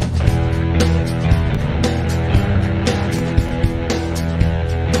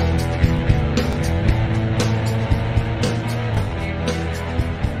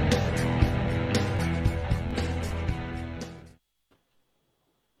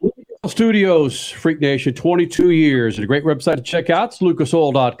 Studios, Freak Nation, 22 years, and a great website to check out. It's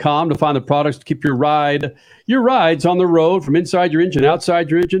lucasoil.com to find the products to keep your rides on the road, from inside your engine,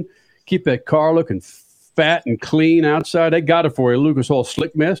 outside your engine. Keep that car looking fat and clean outside. They got it for you. Lucas Oil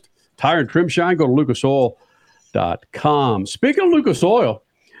Slick Mist, tire and trim shine. Go to lucasoil.com. Speaking of Lucas Oil,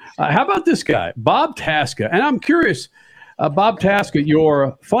 how about this guy, Bob Tasca? And I'm curious, Bob Tasca,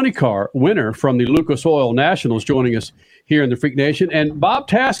 your funny car winner from the Lucas Oil Nationals, joining us here in the Freak Nation. And Bob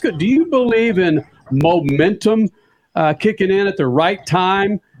Tasca, do you believe in momentum kicking in at the right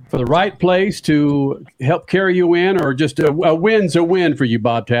time for the right place to help carry you in, or just a win's a win for you,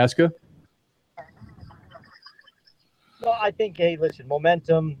 Bob Tasca? Well, I think, hey, listen,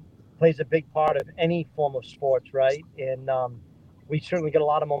 momentum plays a big part of any form of sports, right? And we certainly get a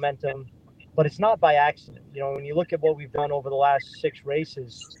lot of momentum, but it's not by accident. You know, when you look at what we've done over the last 6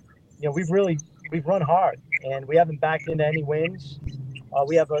 races, you know, we've run hard, and we haven't backed into any wins.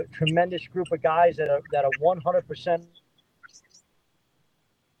 We have a tremendous group of guys that are 100%.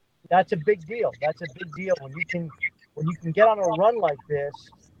 That's a big deal. That's a big deal when you can get on a run like this,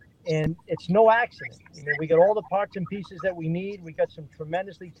 and it's no accident. I mean, we got all the parts and pieces that we need. We got some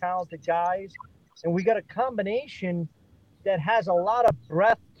tremendously talented guys, and we got a combination that has a lot of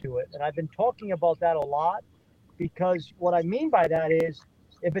breadth to it. And I've been talking about that a lot, because what I mean by that is,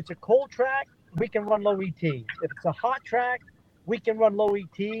 if it's a cold track, we can run low ET. If it's a hot track, we can run low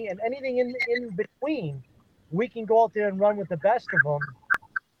ET, and anything in between, we can go out there and run with the best of them.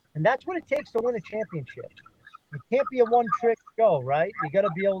 And that's what it takes to win a championship. You can't be a one-trick show, right? You got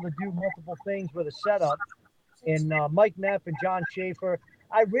to be able to do multiple things with a setup. And Mike Neff and John Schaefer,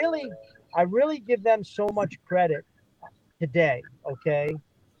 I really give them so much credit today, okay?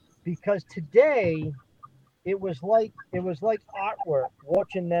 Because today it was like artwork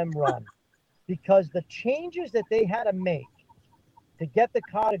watching them run. Because the changes that they had to make to get the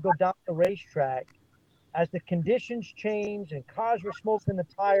car to go down the racetrack, as the conditions changed and cars were smoking the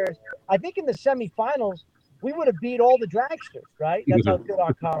tires, I think in the semifinals, we would have beat all the dragsters, right? That's how good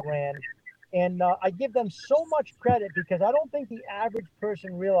our car ran. And I give them so much credit, because I don't think the average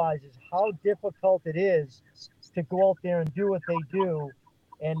person realizes how difficult it is to go out there and do what they do.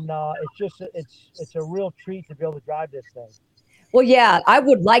 And it's a real treat to be able to drive this thing. Well, yeah, I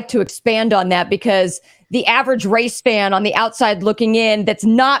would like to expand on that, because the average race fan on the outside looking in that's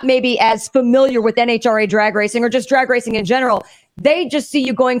not maybe as familiar with NHRA drag racing or just drag racing in general, they just see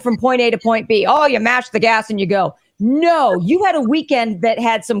you going from point A to point B. Oh, you mash the gas and you go. No, you had a weekend that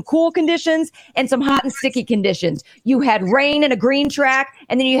had some cool conditions and some hot and sticky conditions. You had rain and a green track,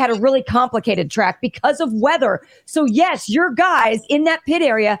 and then you had a really complicated track because of weather. So yes, your guys in that pit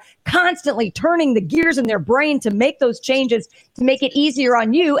area constantly turning the gears in their brain to make those changes to make it easier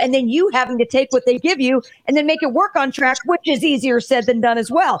on you, and then you having to take what they give you and then make it work on track, which is easier said than done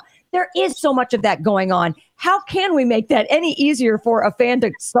as well. There is so much of that going on. How can we make that any easier for a fan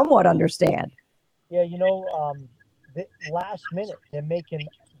to somewhat understand? Yeah, you know, the last minute, they're making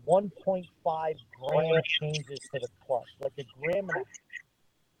 1.5 gram changes to the clutch, like a gram and a half.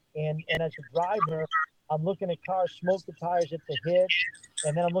 And as a driver, I'm looking at cars smoke the tires at the hit,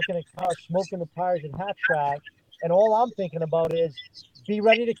 and then I'm looking at cars smoking the tires at half track, and all I'm thinking about is be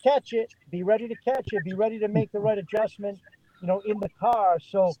ready to catch it, be ready to catch it, be ready to make the right adjustment, you know, in the car.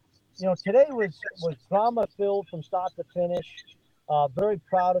 So, you know, today was drama-filled from start to finish. Very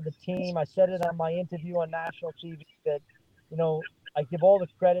proud of the team. I said it on my interview on national TV that, you know, I give all the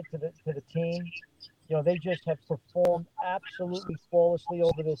credit to the team. You know, they just have performed absolutely flawlessly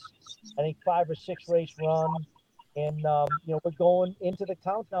over this, I think, 5 or 6 race run. And, you know, we're going into the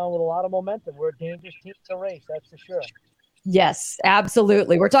countdown with a lot of momentum. We're a dangerous team to race, that's for sure. Yes,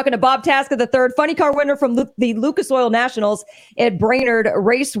 absolutely. We're talking to Bob Tasca, the third funny car winner from the Lucas Oil Nationals at Brainerd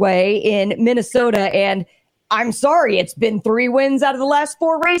Raceway in Minnesota. And I'm sorry, it's been 3 wins out of the last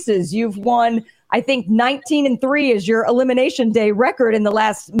 4 races. You've won, I think, 19-3 is your elimination day record in the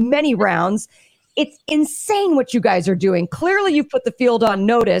last many rounds. It's insane what you guys are doing. Clearly, you've put the field on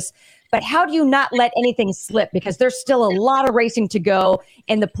notice, but how do you not let anything slip? Because there's still a lot of racing to go,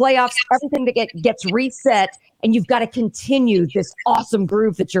 and the playoffs, everything that gets reset, and you've got to continue this awesome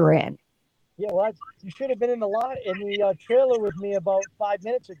groove that you're in. Yeah, well, you should have been in the trailer with me about 5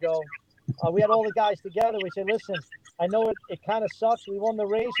 minutes ago. We had all the guys together. We said, listen, I know it kind of sucks. We won the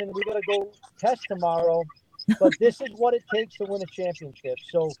race, and we got to go test tomorrow. but this is what it takes to win a championship.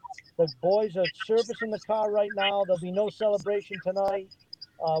 So the boys are servicing the car right now. There'll be no celebration tonight.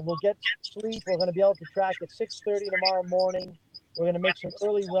 We'll get sleep. We're going to be out to track at 6:30 tomorrow morning. We're going to make some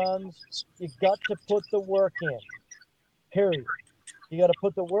early runs. You've got to put the work in, period. You got to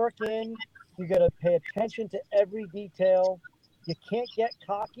put the work in. You got to pay attention to every detail. You can't get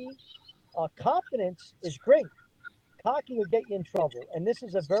cocky. Confidence is great. Cocky will get you in trouble. And this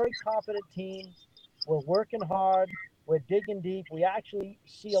is a very confident team. We're working hard. We're digging deep. We actually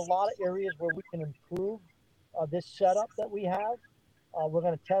see a lot of areas where we can improve this setup that we have. We're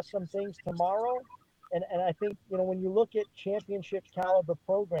going to test some things tomorrow. And I think, when you look at championship caliber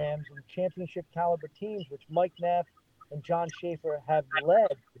programs and championship caliber teams, which Mike Neff and John Schaefer have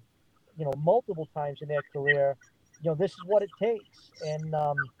led, multiple times in their career, this is what it takes. And,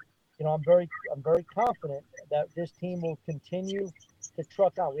 I'm very confident that this team will continue to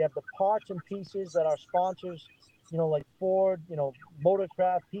truck out. We have the parts and pieces that our sponsors, like Ford,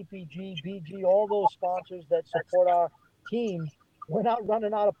 Motorcraft, PPG, BG, all those sponsors that support our team. We're not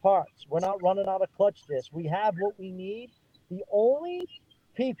running out of parts. We're not running out of clutch discs. We have what we need. The only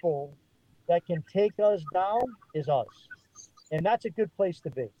people that can take us down is us. And that's a good place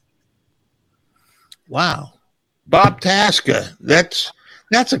to be. Wow. Bob Tasca, that's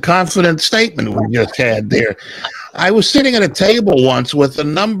a confident statement we just had there. I was sitting at a table once with a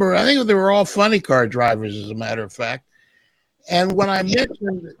number, I think they were all funny car drivers, as a matter of fact. And when I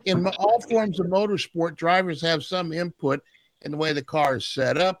mentioned in all forms of motorsport, drivers have some input in the way the car is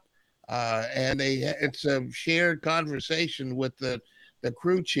set up, and it's a shared conversation with the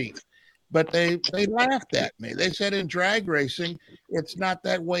crew chief. But they laughed at me. They said in drag racing, it's not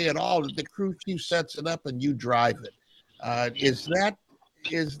that way at all. The crew chief sets it up and you drive it.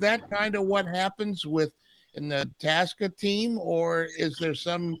 Is that kind of what happens in the Tasca team, or is there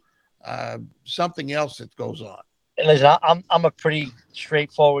something else that goes on? Listen, I'm a pretty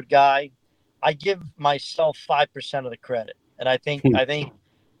straightforward guy. I give myself 5% of the credit. And I think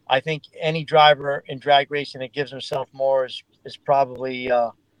any driver in drag racing that gives himself more is probably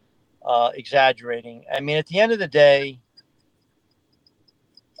exaggerating. I mean, at the end of the day,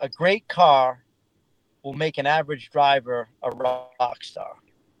 a great car will make an average driver a rock star.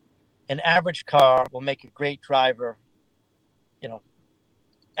 An average car will make a great driver,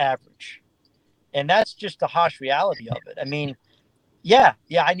 average. And that's just the harsh reality of it. I mean, yeah,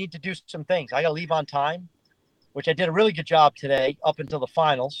 I need to do some things. I got to leave on time, which I did a really good job today up until the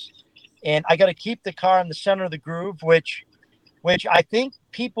finals. And I got to keep the car in the center of the groove, which I think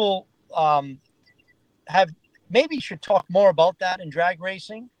people should talk more about that in drag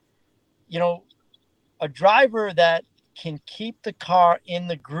racing. A driver that can keep the car in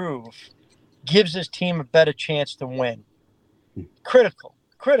the groove gives his team a better chance to win. Critical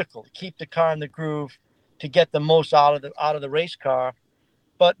to keep the car in the groove to get the most out of the race car.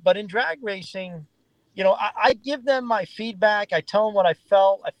 But in drag racing, I give them my feedback. I tell them what I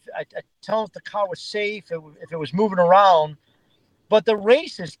felt. I tell them if the car was safe, if it was moving around. But the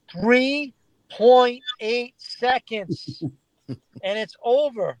race is 3.8 seconds, and it's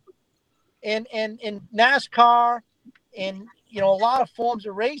over. And in NASCAR, in a lot of forms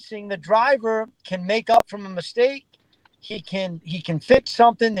of racing, the driver can make up from a mistake. He can fix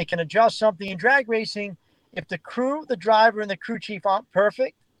something. They can adjust something. In drag racing, if the crew, the driver, and the crew chief aren't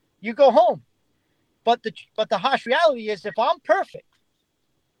perfect, you go home. But the harsh reality is, if I'm perfect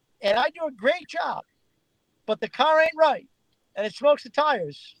and I do a great job, but the car ain't right and it smokes the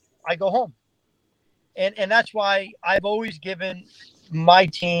tires, I go home. And that's why I've always given my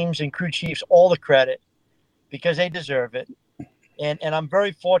teams and crew chiefs all the credit, because they deserve it. And I'm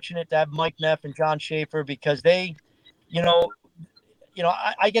very fortunate to have Mike Neff and John Schaefer, because they,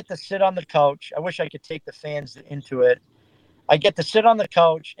 I get to sit on the couch. I wish I could take the fans into it. I get to sit on the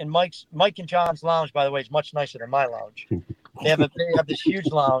couch, and Mike and John's lounge, by the way, is much nicer than my lounge. They have this huge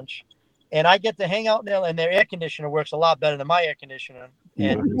lounge, and I get to hang out in there, and their air conditioner works a lot better than my air conditioner.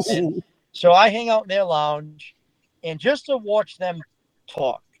 And so I hang out in their lounge, and just to watch them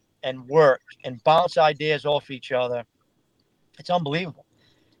talk and work and bounce ideas off each other, it's unbelievable.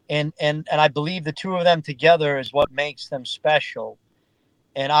 And I believe the two of them together is what makes them special.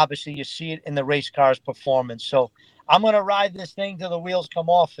 And obviously you see it in the race car's performance. So I'm going to ride this thing till the wheels come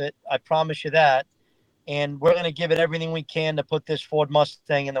off it. I promise you that. And we're going to give it everything we can to put this Ford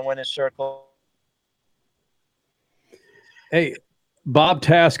Mustang in the winner's circle. Hey, Bob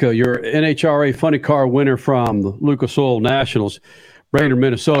Tasca, your NHRA Funny Car winner from the Lucas Oil Nationals, Brainerd,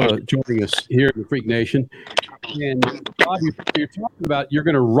 Minnesota, joining us here in the Freak Nation. And Bob, you're talking about you're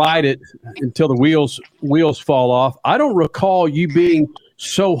going to ride it until the wheels fall off. I don't recall you being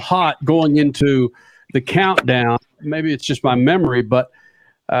so hot going into the countdown. Maybe it's just my memory, but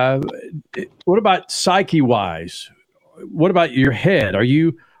what about psyche-wise? What about your head? Are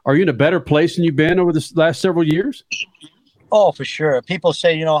you in a better place than you've been over the last several years? Oh, for sure. People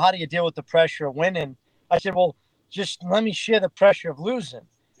say, how do you deal with the pressure of winning? I said, well, just let me share the pressure of losing.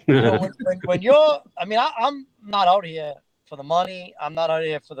 When you're, I'm not out here for the money. I'm not out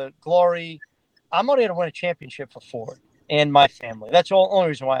here for the glory. I'm out here to win a championship for Ford and my family. That's the only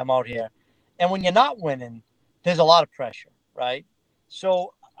reason why I'm out here. And when you're not winning, there's a lot of pressure, right?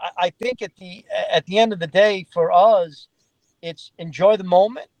 So I think at the end of the day, for us, it's enjoy the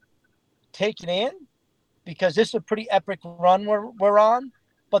moment, take it in, because this is a pretty epic run we're on,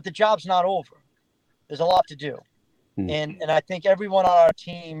 but the job's not over. There's a lot to do. And I think everyone on our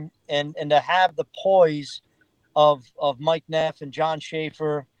team and to have the poise of Mike Neff and John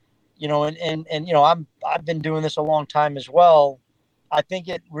Schaefer, I've been doing this a long time as well. I think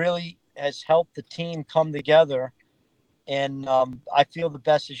it really has helped the team come together, and I feel the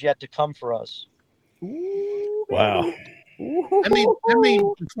best is yet to come for us. Wow. I mean,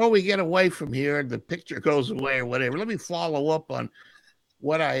 before we get away from here, the picture goes away or whatever. Let me follow up on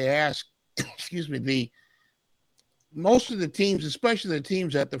what I asked. Excuse me. Most of the teams, especially the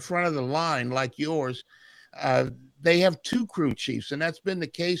teams at the front of the line like yours, they have two crew chiefs, and that's been the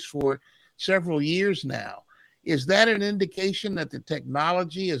case for several years now. Is that an indication that the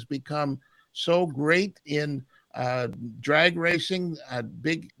technology has become so great in drag racing,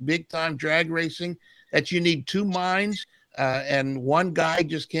 big time drag racing, that you need two minds and one guy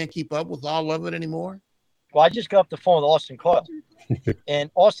just can't keep up with all of it anymore? Well, I just got off the phone with Austin Coyle,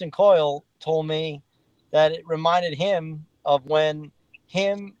 and Austin Coyle told me that it reminded him of when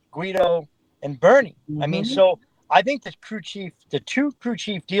him, Guido, and Bernie. I mean, so I think the two crew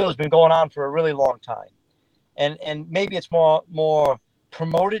chief deal has been going on for a really long time, and maybe it's more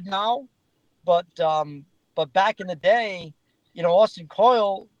promoted now, but back in the day, Austin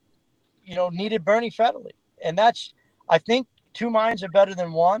Coyle, needed Bernie Federle, and I think two minds are better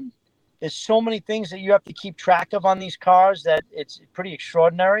than one. There's so many things that you have to keep track of on these cars that it's pretty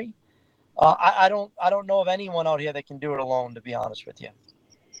extraordinary. I don't know of anyone out here that can do it alone, to be honest with you.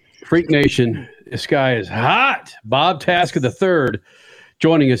 Freak Nation, this guy is hot. Bob Tasca III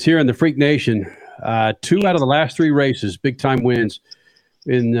joining us here in the Freak Nation. 2 out of the last 3 races, big-time wins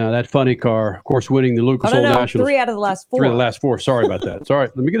in that funny car. Of course, winning the Lucas Oil Nationals. 3 out of the last 4. 3 out of the last 4. Sorry about that. Sorry.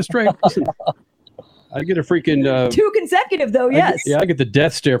 Let me get it straight. Listen, I'd get a freaking... 2 consecutive, though, yes. I get the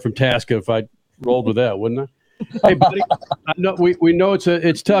death stare from Tasca if I rolled with that, wouldn't I? Hey, buddy, I know, we know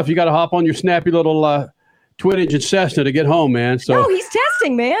it's tough. You got to hop on your snappy little twin-engine Cessna to get home, man. So no, he's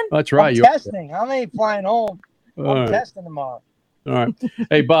testing, man. That's right. I'm testing. I ain't flying home. I'm testing tomorrow. All right.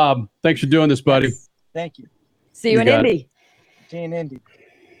 Hey, Bob, thanks for doing this, buddy. Thank you. See you in Indy. See you in Indy.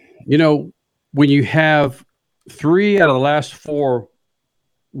 When you have 3 out of the last 4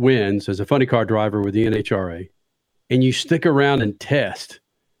 wins as a funny car driver with the NHRA, and you stick around and test,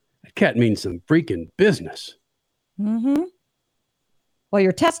 that cat means some freaking business. Mm-hmm. Well,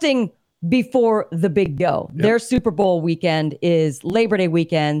 you're testing before the big go. Yep. Their Super Bowl weekend is Labor Day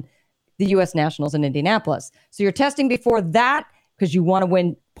weekend, the U.S. Nationals in Indianapolis. So you're testing before that because you want to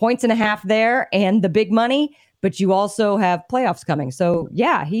win 1.5 points there and the big money, but you also have playoffs coming. So,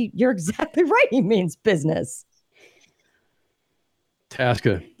 yeah, you're exactly right. He means business.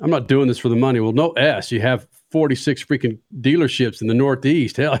 Tasca, I'm not doing this for the money. Well, no S. You have 46 freaking dealerships in the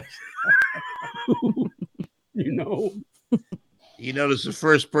Northeast. Hell. You notice the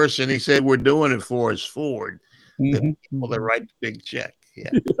first person he said we're doing it for is Ford. The people that write the big check. Yeah.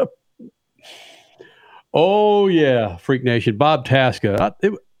 Yep. Oh, yeah, Freak Nation. Bob Tasca.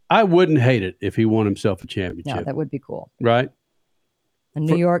 I wouldn't hate it if he won himself a championship. No, that would be cool. Right? A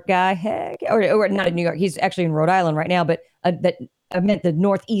New York guy. Heck, or not in New York. He's actually in Rhode Island right now, but I meant the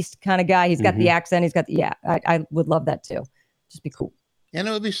Northeast kind of guy. He's got the accent. He's got I would love that too. Just be cool. And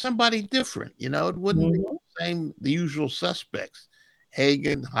it would be somebody different. It wouldn't be the usual suspects.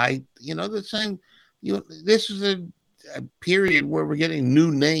 Hagen, Height, the same. This is a period where we're getting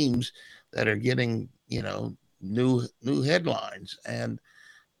new names that are getting, new headlines. And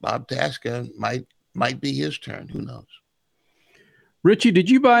Bob Tasca might be his turn. Who knows? Richie, did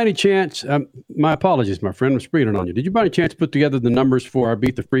you by any chance, my apologies, my friend, I'm springing on you. Did you by any chance put together the numbers for our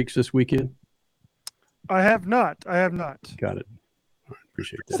Beat the Freaks this weekend? I have not. Got it. All right,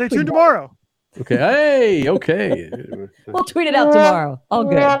 appreciate that. Stay tuned tomorrow. Okay. Hey, okay. We'll tweet it out tomorrow. All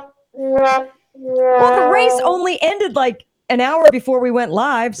good. Well, the race only ended like an hour before we went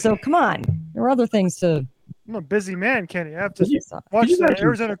live, so come on. There were other things to... I'm a busy man, Kenny. I have to watch the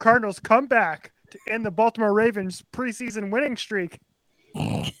Arizona Cardinals come back to end the Baltimore Ravens preseason winning streak.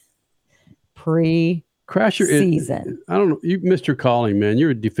 season. I don't know. You missed your calling, man.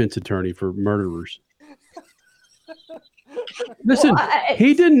 You're a defense attorney for murderers. Listen,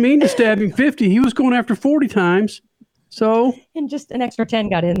 he didn't mean to stab him 50. He was going after 40 times. So, and just an extra 10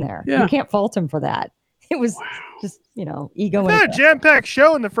 got in there. Yeah. You can't fault him for that. It was just, ego. We had a jam-packed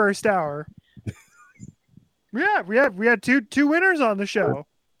show in the first hour. Yeah, we had two winners on the show.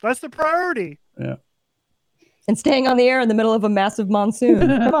 That's the priority. Yeah. And staying on the air in the middle of a massive monsoon.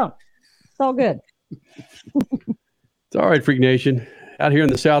 Come on. It's all good. It's all right, Freak Nation. Out here in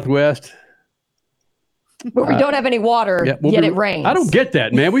the Southwest. But we don't have any water, yet it rains. I don't get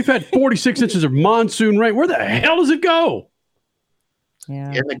that, man. We've had 46 inches of monsoon rain. Where the hell does it go?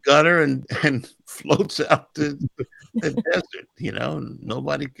 Yeah. In the gutter and floats out to the desert, and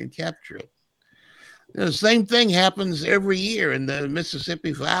nobody can capture it. The same thing happens every year in the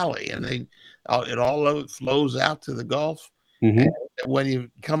Mississippi Valley, and it all of it flows out to the Gulf. Mm-hmm. And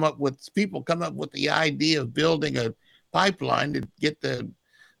when people come up with the idea of building a pipeline to get the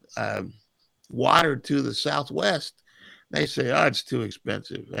water to the Southwest, they say, "Oh, it's too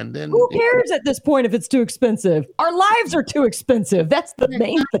expensive." And then who cares at this point if it's too expensive? Our lives are too expensive. That's the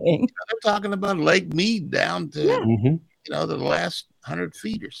main thing. They're talking about Lake Mead down to the last 100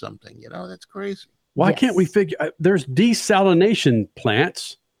 feet or something. That's crazy. Why can't we figure? There's desalination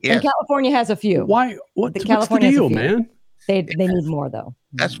plants. Yes. And California has a few. Why? What's the California deal, has a few. man? They need more though.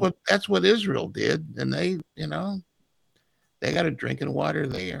 That's what Israel did, and they got a drinking water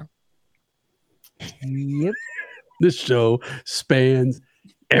there. Yep. This show spans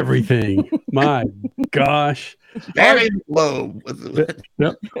everything. My gosh. Spanning the globe.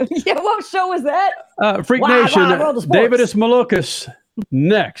 Yep. Yeah, what show was that? Freak Nation. Davidus Malukas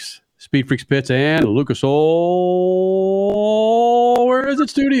next. Speed Freaks Pits and Lucas Oil. Where is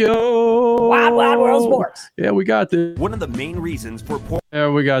it? Studio. Wild World Sports. Yeah, we got this. One of the main reasons for Yeah,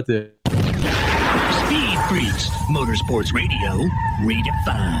 we got this. Speed Freaks, Motorsports Radio,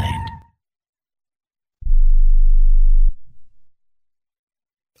 redefined.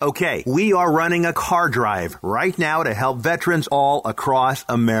 Okay, we are running a car drive right now to help veterans all across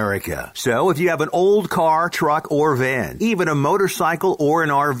America. So if you have an old car, truck, or van, even a motorcycle or an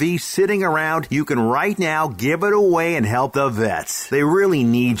RV sitting around, you can right now give it away and help the vets. They really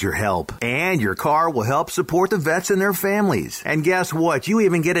need your help. And your car will help support the vets and their families. And guess what? You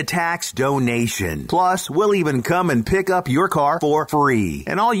even get a tax donation. Plus, we'll even come and pick up your car for free.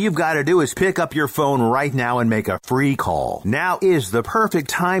 And all you've got to do is pick up your phone right now and make a free call. Now is the perfect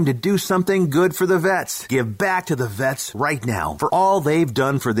time to do something good for the vets. Give back to the vets right now for all they've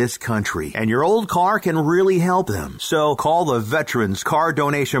done for this country. And your old car can really help them. So call the Veterans Car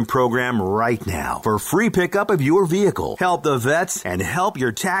Donation Program right now for free pickup of your vehicle. Help the vets and help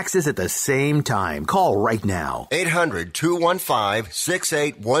your taxes at the same time. Call right now.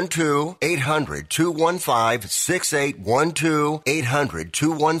 800-215-6812. 800-215-6812.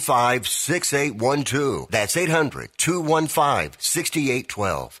 800-215-6812. That's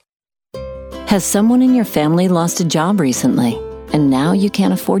 800-215-6812. Has someone in your family lost a job recently, and now you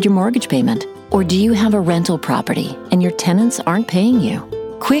can't afford your mortgage payment? Or do you have a rental property and your tenants aren't paying you?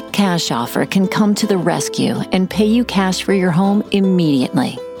 Quick Cash Offer can come to the rescue and pay you cash for your home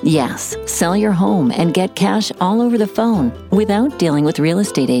immediately. Yes, sell your home and get cash all over the phone without dealing with real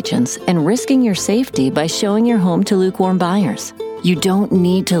estate agents and risking your safety by showing your home to lukewarm buyers. You don't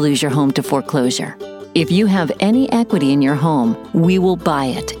need to lose your home to foreclosure. If you have any equity in your home, we will buy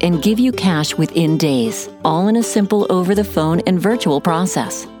it and give you cash within days, all in a simple over-the-phone and virtual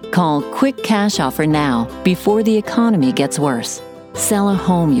process. Call Quick Cash Offer now before the economy gets worse. Sell a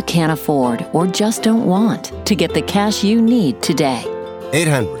home you can't afford or just don't want to get the cash you need today.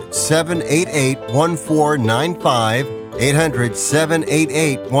 800-788-1495.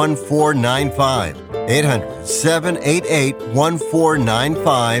 800-788-1495.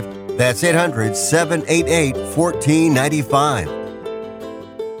 800-788-1495. That's 800-788-1495.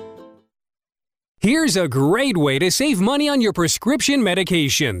 Here's a great way to save money on your prescription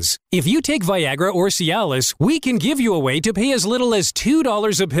medications. If you take Viagra or Cialis, we can give you a way to pay as little as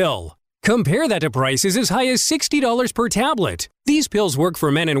 $2 a pill. Compare that to prices as high as $60 per tablet. These pills work for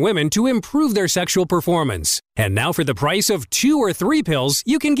men and women to improve their sexual performance. And now for the price of 2 or 3 pills,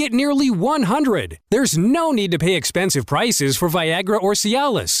 you can get nearly 100. There's no need to pay expensive prices for Viagra or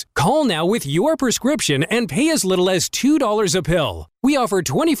Cialis. Call now with your prescription and pay as little as $2 a pill. We offer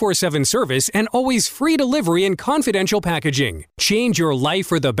 24/7 service and always free delivery and confidential packaging. Change your life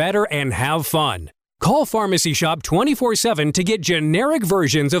for the better and have fun. Call Pharmacy Shop 24/7 to get generic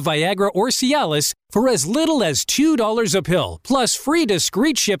versions of Viagra or Cialis for as little as $2 a pill, plus free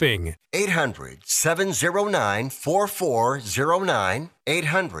discreet shipping. 800-709-4409.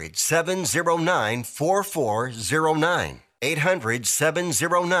 800-709-4409.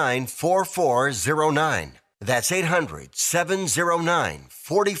 800-709-4409. That's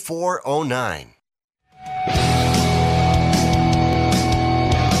 800-709-4409.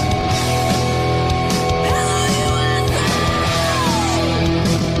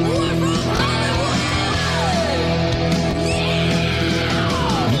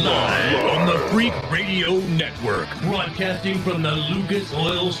 Freak Radio Network, broadcasting from the Lucas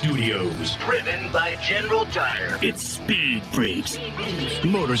Oil Studios. Driven by General Tire. It's Speed Freaks.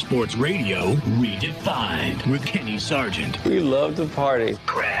 Motorsports Radio redefined with Kenny Sargent. We love to party.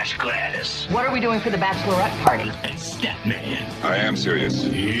 Crash Gladys. What are we doing for the bachelorette party? And Statman. I am serious.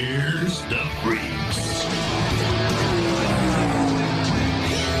 Here's the Freaks.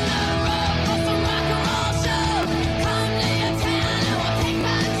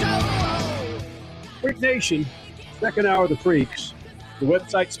 Freak Nation, second hour of the Freaks. The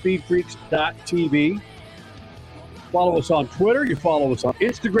website speedfreaks.tv. Follow us on Twitter. You follow us on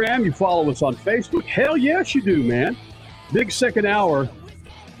Instagram. You follow us on Facebook. Hell yes, you do, man. Big second hour.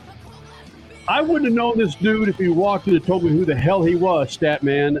 I wouldn't have known this dude if he walked in and told me who the hell he was,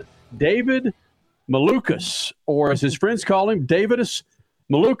 Statman. David Malukas, or as his friends call him, Davidus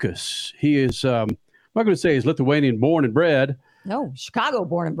Malukas. He is, I'm not going to say he's Lithuanian born and bred. No, Chicago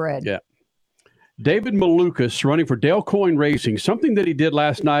born and bred. Yeah. David Malukas running for Dale Coyne Racing, something that he did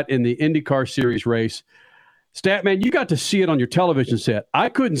last night in the IndyCar Series race. Statman, you got to see it on your television set. I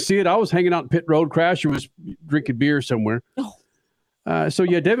couldn't see it. I was hanging out in pit road. Crasher was drinking beer somewhere. So,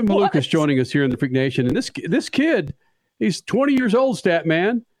 David Malukas joining us here in the Freak Nation. And this kid, he's 20 years old,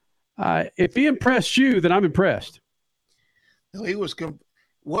 Statman. If he impressed you, then I'm impressed. No, he was.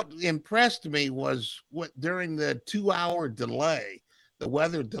 What impressed me was what during the 2-hour delay, the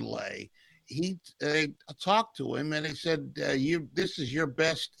weather delay, he talked to him and he said, this is your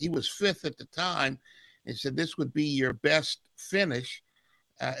best. He was fifth at the time. He said, this would be your best finish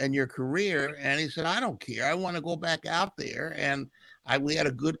in your career. And he said, I don't care. I want to go back out there. And we had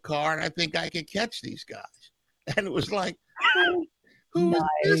a good car and I think I could catch these guys. And it was like, who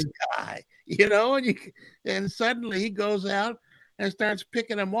is this guy? And suddenly he goes out and starts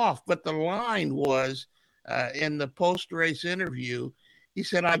picking them off. But the line was in the post-race interview, he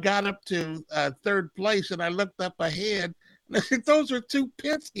said, I got up to third place and I looked up ahead and I said, those are two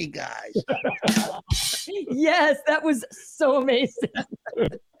Penske guys. Yes, that was so amazing.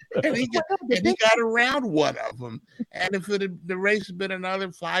 and he got around one of them. And if the race had been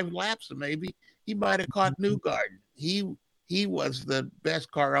another 5 laps, maybe he might have caught Newgarden. He was the best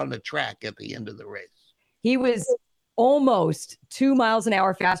car on the track at the end of the race. He was almost 2 miles an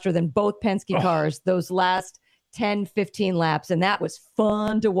hour faster than both Penske cars those last 10, 15 laps. And that was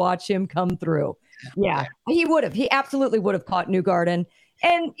fun to watch him come through. Yeah, he would have. He absolutely would have caught Newgarden.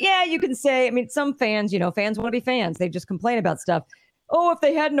 And yeah, you can say, some fans, fans want to be fans. They just complain about stuff. Oh, if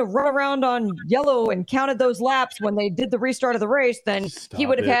they hadn't have run around on yellow and counted those laps when they did the restart of the race, then he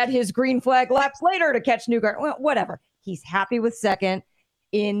would have had his green flag laps later to catch Newgarden. Well, whatever. He's happy with second.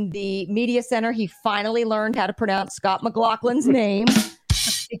 In the media center, he finally learned how to pronounce Scott McLaughlin's name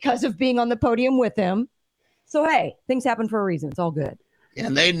because of being on the podium with him. So, hey, things happen for a reason. It's all good.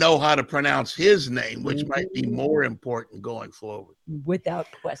 And they know how to pronounce his name, which might be more important going forward. Without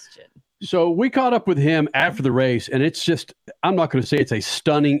question. So we caught up with him after the race, and it's just, I'm not going to say it's a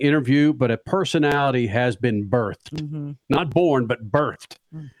stunning interview, but a personality has been birthed. Mm-hmm. Not born, but birthed.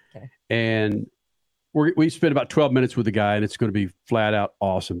 Okay. And we spent about 12 minutes with the guy, and it's going to be flat out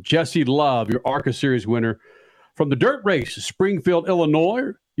awesome. Jesse Love, your ARCA Series winner from the dirt race, Springfield,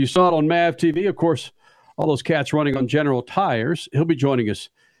 Illinois. You saw it on MAV TV. Of course, all those cats running on General Tires. He'll be joining us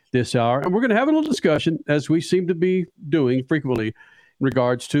this hour. And we're going to have a little discussion, as we seem to be doing frequently, in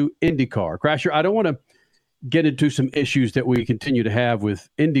regards to IndyCar. Crasher, I don't want to get into some issues that we continue to have with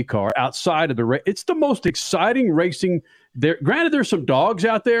IndyCar outside of the race. It's the most exciting racing there. Granted, there's some dogs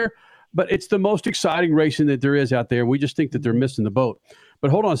out there, but it's the most exciting racing that there is out there. We just think that they're missing the boat.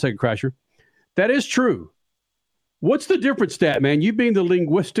 But hold on a second, Crasher. That is true. What's the difference, Statman? You being the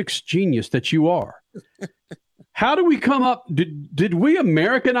linguistics genius that you are. How do we come up? Did we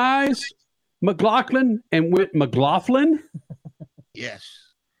Americanize McLaughlin and went McLaughlin? Yes.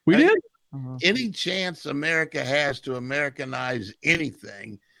 We did? Any chance America has to Americanize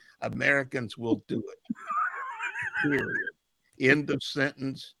anything, Americans will do it. Period. End of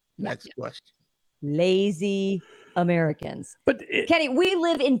sentence. Next question. Lazy, Americans. But Kenny, we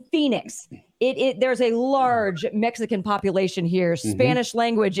live in Phoenix. There's a large Mexican population here. Spanish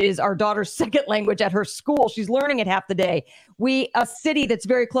language is our daughter's second language at her school. She's learning it half the day. A city that's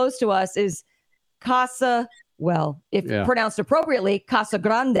very close to us is Casa, pronounced appropriately, Casa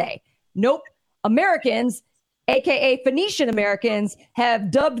Grande. Nope. Americans, aka Phoenician Americans,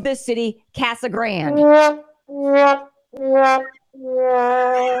 have dubbed this city Casa Grande.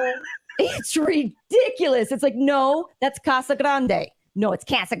 It's ridiculous. It's like, no, that's Casa Grande. No, it's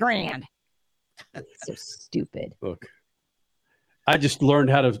Casa Grande. It's so stupid. Look, I just learned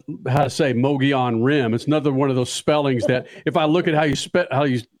how to say Mogollon Rim. It's another one of those spellings that if I look at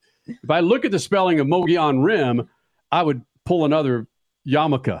if I look at the spelling of Mogollon Rim, I would pull another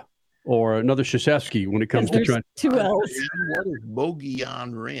yarmulke or another Krzyzewski when it comes to trying. 2 L's. What is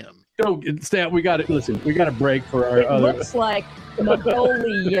Mogollon Rim? Stan, we got to listen. We got to break for our other. It looks like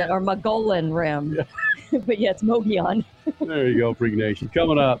Magoli or Mogollon Rim, but yeah, it's Mogollon. There you go, Freak Nation.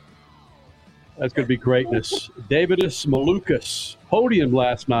 Coming up, that's going to be greatness. Davidus Malukas, podium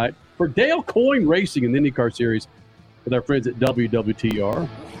last night for Dale Coyne Racing in the IndyCar Series with our friends at WWTR.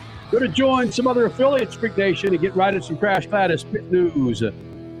 Going to join some other affiliates, Freak Nation, and get right into some Crash Gladys pit news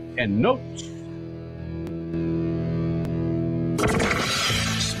and notes.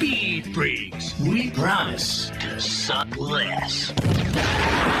 Speed Freaks, we promise to suck less.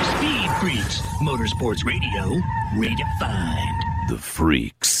 Speed Freaks, Motorsports Radio, redefined. The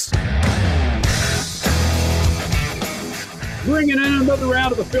Freaks. Bringing in another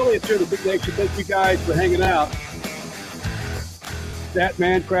round of affiliates here to Big Nation. Thank you guys for hanging out.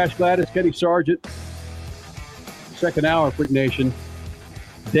 Statman, Crash Gladys, Kenny Sargent. Second hour, Freak Nation.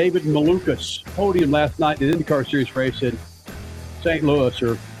 David Malukas, podium last night in the IndyCar Series race in St. Louis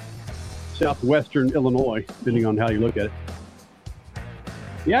or southwestern Illinois, depending on how you look at it.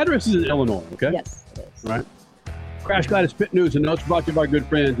 The address is in Illinois, okay? Yes, it is. All right. Crash Gladys pit news and notes brought to you by our good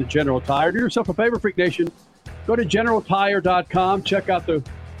friends at General Tire. Do yourself a favor, Freak Nation. Go to GeneralTire.com. Check out the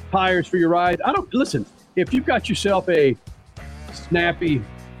tires for your ride. Listen, if you've got yourself a snappy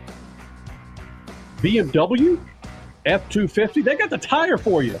BMW F-250, they got the tire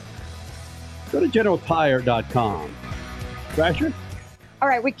for you. Go to GeneralTire.com. Crasher? All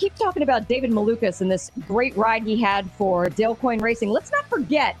right, we keep talking about David Malukas and this great ride he had for Dale Coyne Racing. Let's not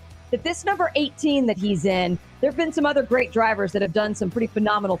forget that this number 18 that he's in, there have been some other great drivers that have done some pretty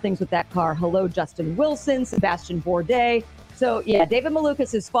phenomenal things with that car. Hello, Justin Wilson, Sebastian Bourdais. So, yeah, David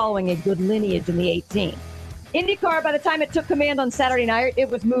Malukas is following a good lineage in the 18. IndyCar, by the time it took command on Saturday night, it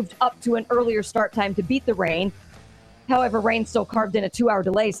was moved up to an earlier start time to beat the rain. However, rain still carved in a 2-hour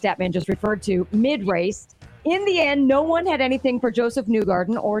delay, Statman just referred to, mid-race. In the end, no one had anything for Joseph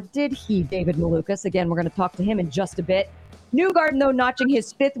Newgarden, or did he, David Malukas? Again, we're going to talk to him in just a bit. Newgarden, though, notching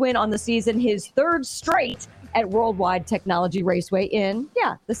his 5th win on the season, his 3rd straight at Worldwide Technology Raceway in,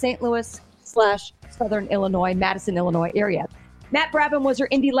 the St. Louis/Southern Illinois, Madison, Illinois area. Matt Brabham was your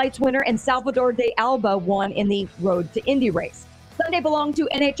Indy Lights winner, and Salvador de Alba won in the Road to Indy race. Sunday belonged to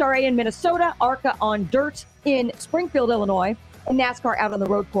NHRA in Minnesota, ARCA on dirt in Springfield, Illinois, and NASCAR out on the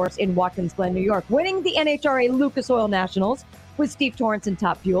road course in Watkins Glen, New York. Winning the NHRA Lucas Oil Nationals with Steve Torrence in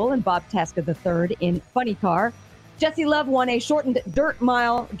Top Fuel and Bob Tasca III in Funny Car. Jesse Love won a shortened 1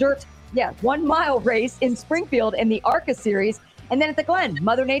 mile race in Springfield in the ARCA series. And then at the Glen,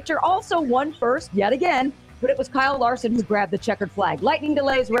 Mother Nature also won first yet again, but it was Kyle Larson who grabbed the checkered flag. Lightning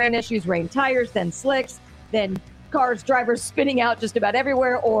delays, rain issues, rain tires, then slicks, then cars, drivers spinning out just about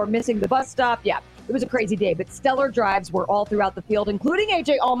everywhere or missing the bus stop. Yeah, it was a crazy day, but stellar drives were all throughout the field, including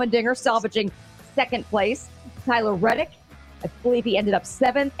AJ Allmendinger salvaging 2nd place. Tyler Reddick, I believe he ended up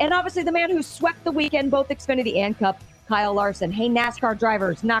 7th. And obviously the man who swept the weekend, both Xfinity and Cup, Kyle Larson. Hey, NASCAR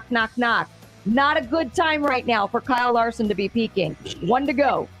drivers, knock, knock, knock. Not a good time right now for Kyle Larson to be peaking. 1 to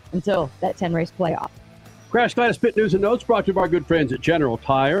go until that 10-race playoff. Crash Gladys pit news and notes brought to you by our good friends at General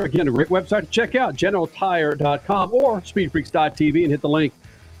Tire. Again, a great website to check out, GeneralTire.com or SpeedFreaks.tv, and hit the link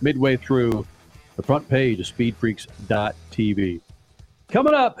midway through the front page of SpeedFreaks.tv.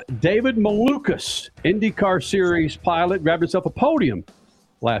 Coming up, David Malukas, IndyCar Series pilot, grabbed himself a podium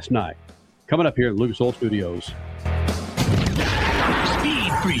last night. Coming up here in Lucas Oil Studios.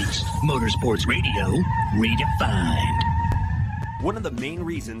 Speed Freaks, Motorsports Radio, redefined. One of the main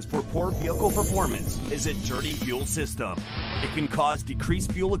reasons for poor vehicle performance is a dirty fuel system. It can cause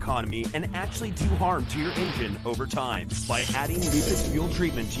decreased fuel economy and actually do harm to your engine over time. By adding Lucas fuel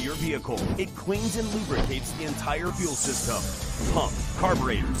treatment to your vehicle, it cleans and lubricates the entire fuel system. Pump,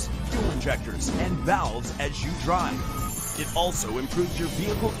 carburetors, fuel injectors, and valves as you drive. It also improves your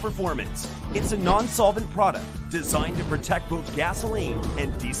vehicle's performance. It's a non-solvent product designed to protect both gasoline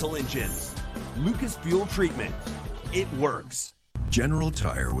and diesel engines. Lucas Fuel Treatment. it works. General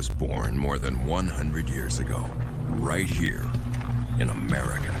Tire was born more than 100 years ago, right here in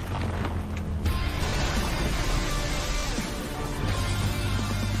America.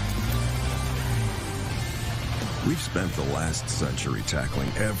 We've spent the last century tackling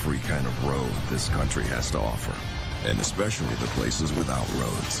every kind of road this country has to offer, and especially the places without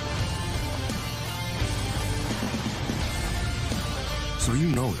roads. So you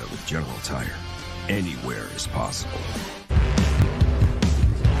know that with General Tire, anywhere is possible.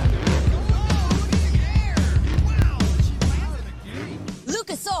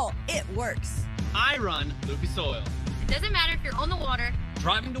 Lucas Oil, it works. I run Lucas Oil. It doesn't matter if you're on the water,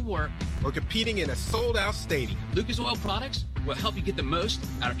 Driving to work, or competing in a sold-out stadium. Lucas Oil products will help you get the most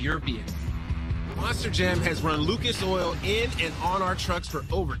out of your vehicle. Monster Jam has run Lucas Oil in and on our trucks for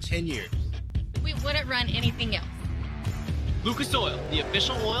over 10 years. we wouldn't run anything else. Lucas Oil, the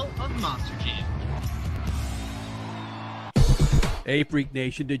official oil of Monster Jam. Hey, Freak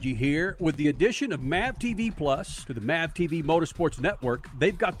Nation, did you hear? With the addition of MAV TV Plus to the MAV TV Motorsports Network,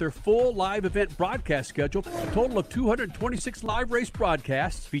 they've got their full live event broadcast schedule, a total of 226 live race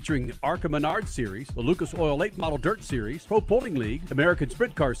broadcasts featuring the ARCA Menard Series, the Lucas Oil Late Model Dirt Series, Pro Pulling League, American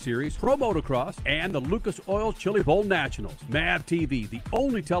Sprint Car Series, Pro Motocross, and the Lucas Oil Chili Bowl Nationals. MAV TV, the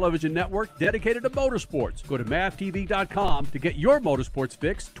only television network dedicated to motorsports. Go to mavtv.com to get your motorsports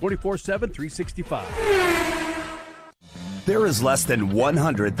fix 24/7, 365. There is less than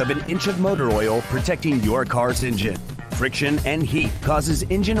 1/100th of an inch of motor oil protecting your car's engine. Friction and heat causes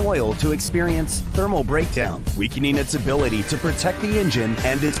engine oil to experience thermal breakdown, weakening its ability to protect the engine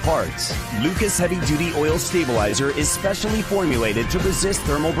and its parts. Lucas Heavy Duty Oil Stabilizer is specially formulated to resist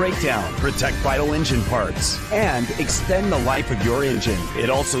thermal breakdown, protect vital engine parts, and extend the life of your engine. It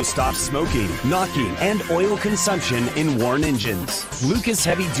also stops smoking, knocking, and oil consumption in worn engines. Lucas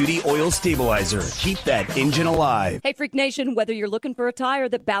Heavy Duty Oil Stabilizer. Keep that engine alive. Hey, Freak Nation, whether you're looking for a tire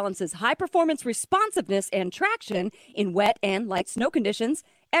that balances high-performance responsiveness and traction in wet and light snow conditions,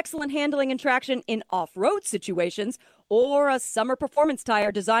 excellent handling and traction in off-road situations, or a summer performance tire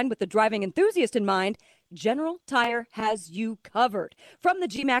designed with the driving enthusiast in mind, General Tire has you covered. From the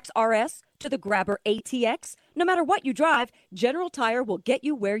G-Max RS to the Grabber ATX, no matter what you drive, General Tire will get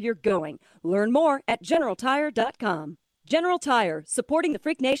you where you're going. Learn more at GeneralTire.com. General Tire, supporting the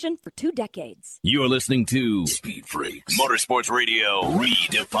Freak Nation for 2 decades. You're listening to Speed Freaks Motorsports Radio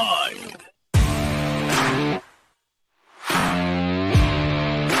Redefined.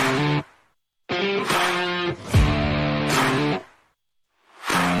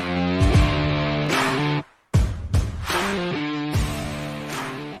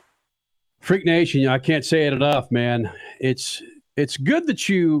 Freak Nation, I can't say it enough, man. It's good that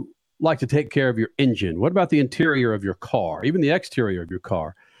you like to take care of your engine. What about the interior of your car, even the exterior of your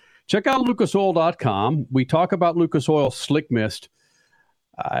car? Check out lucasoil.com. We talk about Lucas Oil Slick Mist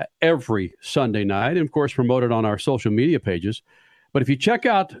every Sunday night, and of course promoted on our social media pages. But if you check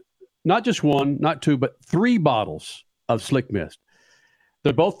out not just one, not two, but 3 bottles of Slick Mist,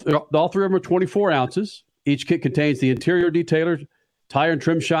 all 3 of them are 24 ounces. Each kit contains the interior detailer, tire and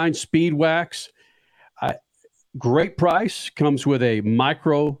trim shine, speed wax. Great price. Comes with a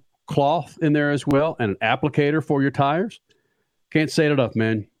micro cloth in there as well and an applicator for your tires. Can't say it enough,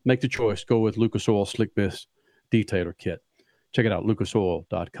 man. Make the choice. Go with Lucas Oil Slick Mist Detailer Kit. Check it out,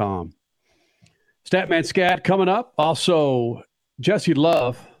 lucasoil.com. Statman Scat coming up. Also, Jesse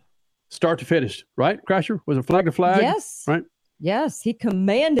Love, start to finish, right, Crasher? Was it flag to flag? Yes. Right? Yes, he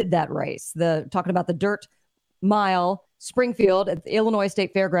commanded that race. Talking about the Dirt Mile Springfield at the Illinois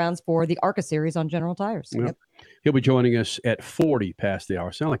State Fairgrounds for the ARCA Series on General Tires. Yep. He'll be joining us at 40 past the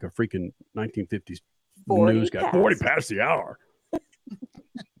hour. Sound like a freaking 1950s news guy. 40 past the hour.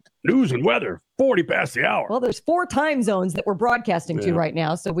 News and weather, 40 past the hour. Well, there's 4 time zones that we're broadcasting to right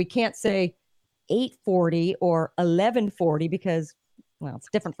now, so we can't say 8:40 or 11:40 because, well, it's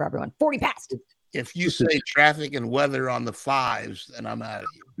different for everyone. 40 past. If you say traffic and weather on the 5s, then I'm out of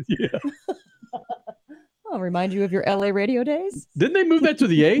here. Yeah. I'll remind you of your LA radio days. Didn't they move that to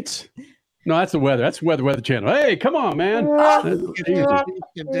the 8s? No, that's the weather. That's Weather Channel. Hey, come on, man. The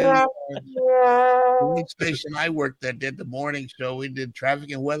station I worked at did the morning show. We did traffic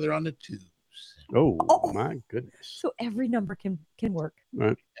and weather on the 2s. Oh, my goodness. So every number can work. All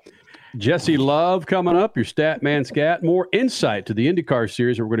right. Jesse Love coming up, your Statman Scat. More insight to the IndyCar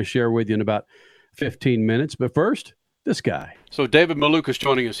series that we're going to share with you in about 15 minutes. But first, this guy. So David Malukas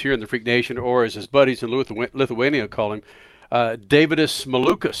joining us here in the Freak Nation, or as his buddies in Lithuania call him, Davidus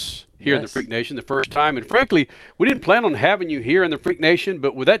Malukas here in the Freak Nation, the first time. And frankly, we didn't plan on having you here in the Freak Nation,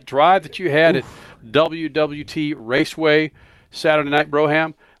 but with that drive that you had at WWT Raceway Saturday night,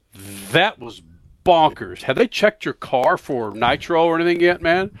 Broham, that was bonkers. Have they checked your car for nitro or anything yet,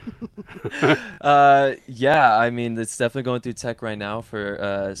 man? Yeah, I mean, it's definitely going through tech right now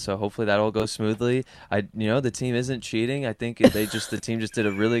for so hopefully that'll go smoothly. The team isn't cheating. I think the team just did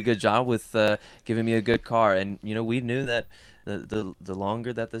a really good job with giving me a good car, and we knew that the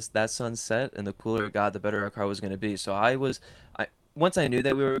longer that sun set and the cooler it got, the better our car was going to be. So once I knew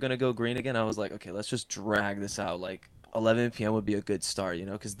that we were going to go green again, I was like, okay, let's just drag this out. Like 11 p.m. would be a good start,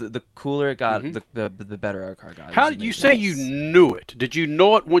 because the cooler it got, the better our car got. How did you say you knew it? Did you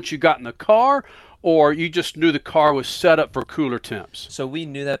know it once you got in the car, or you just knew the car was set up for cooler temps? So we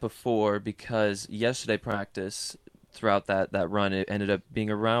knew that before because yesterday practice, throughout that run, it ended up being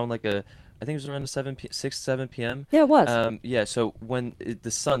around I think it was around 7 p.m. Yeah, it was. Yeah, so when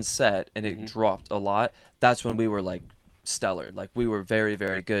the sun set and it dropped a lot, that's when we were like stellar. Like we were very,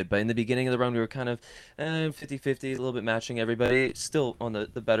 very good. But in the beginning of the run, we were kind of 50-50, a little bit matching everybody, still on the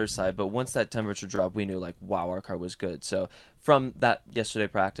better side. But once that temperature dropped, we knew like, wow, our car was good. So from that yesterday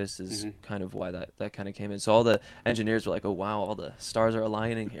practice is kind of why that kind of came in. So all the engineers were like, oh, wow, all the stars are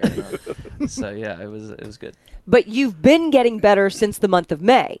aligning here. So yeah, it was good. But you've been getting better since the month of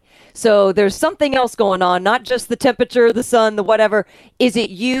May. So there's something else going on, not just the temperature, the sun, the whatever. Is it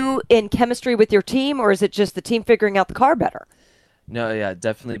you in chemistry with your team, or is it just the team figuring out the car better? No, yeah,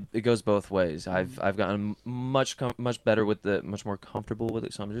 definitely. It goes both ways. I've gotten much better with much more comfortable with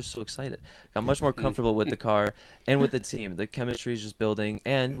it. So I'm just so excited. Got much more comfortable with the car and with the team. The chemistry is just building.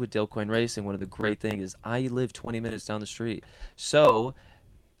 And with Dale Coyne Racing, one of the great things is I live 20 minutes down the street. So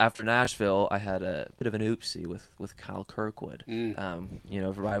after Nashville, I had a bit of an oopsie with Kyle Kirkwood,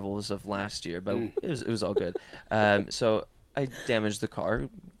 rivals of last year, but it was all good. So I damaged the car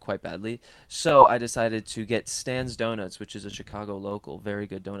quite badly. So I decided to get Stan's Donuts, which is a Chicago local, very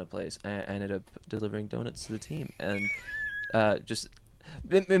good donut place. I ended up delivering donuts to the team, and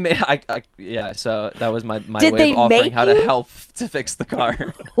so that was my way of offering how to help to fix the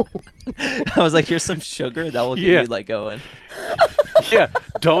car. I was like, here's some sugar that will get you going. Yeah,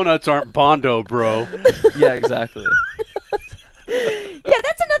 donuts aren't Bondo, bro. Yeah, exactly. Yeah,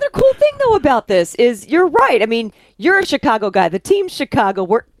 that's another cool thing, though, about this is you're right. I mean, you're a Chicago guy. The team's Chicago.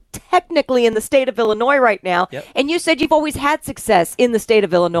 We're technically in the state of Illinois right now. Yep. And you said you've always had success in the state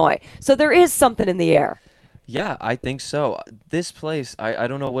of Illinois. So there is something in the air. Yeah, I think so. This place, I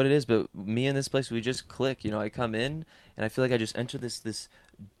don't know what it is, but me and this place, we just click. I come in, and I feel like I just enter this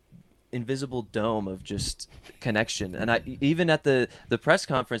invisible dome of just connection. And I even at the press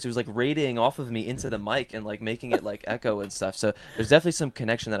conference, it was like radiating off of me into the mic and like making it like echo and stuff. So there's definitely some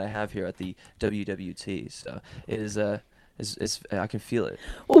connection that I have here at the WWT. So it is I can feel it.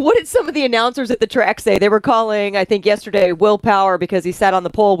 Well, what did some of the announcers at the track say? They were calling, I think yesterday, Will Power, because he sat on the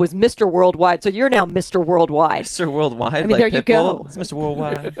pole, was Mr. Worldwide. So you're now Mr. Worldwide. Mr. Worldwide? I mean, there you go. It's Mr.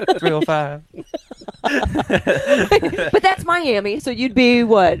 Worldwide, 305. But that's Miami, so you'd be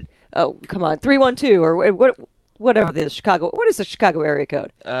what? Oh, come on, 312 or whatever the Chicago. What is the Chicago area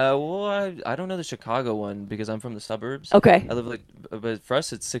code? Well, I don't know the Chicago one because I'm from the suburbs. Okay. I live but for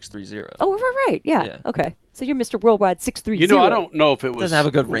us it's 630. Oh, right. Yeah. Okay. So you're Mr. Worldwide 630. I don't know if it was. Doesn't have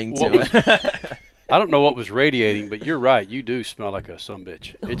a good ring to it. I don't know what was radiating, but you're right. You do smell like a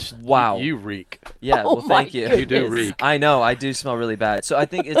sumbitch. It's wow. You reek. Yeah. Well, thank you. You do reek. I know. I do smell really bad. So I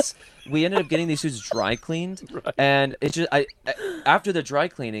think we ended up getting these suits dry cleaned, right. And it just after the dry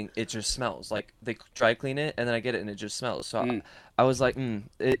cleaning, it just smells like they dry clean it, and then I get it and it just smells. So I was like,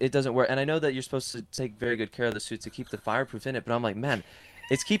 it doesn't work. And I know that you're supposed to take very good care of the suit to keep the fireproof in it, but I'm like, man,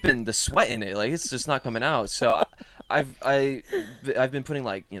 it's keeping the sweat in it. Like it's just not coming out. So I've been putting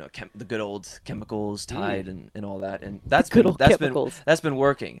like the good old chemicals, Tide and all that, and that's been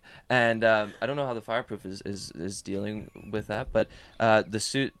working. And I don't know how the fireproof is dealing with that, but the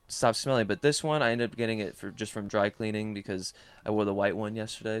suit stopped smelling. But this one I ended up getting it just from dry cleaning because I wore the white one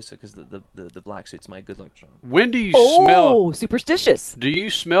yesterday. So because the black suit's my good luck charm. When do you smell? Oh, superstitious! Do you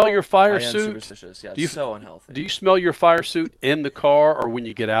smell your fire suit? I am superstitious. Yeah, it's so unhealthy. Do you smell your fire suit in the car or when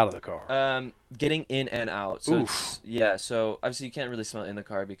you get out of the car? Getting in and out. So so obviously you can't really smell it in the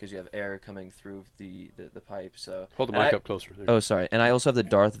car because you have air coming through the pipe. So hold the mic up closer. Oh, sorry. And I also have the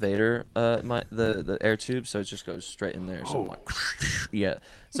Darth Vader the air tube, so it just goes straight in there. So I'm like, yeah.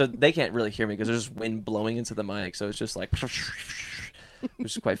 So they can't really hear me because there's just wind blowing into the mic. So it's just like,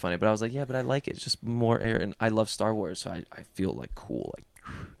 which is quite funny. But I was like, yeah, but I like it. It's just more air, and I love Star Wars, so I feel like cool. Like.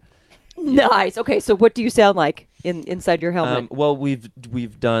 Nice. Okay, so what do you sound like inside your helmet? Well,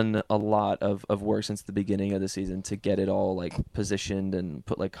 we've done a lot of work since the beginning of the season to get it all like positioned and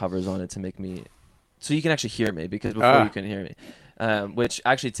put like covers on it to make me, so you can actually hear me because before you couldn't hear me. Which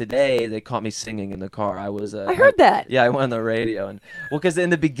actually today they caught me singing in the car. I was. I heard that. Yeah, I went on the radio, and because in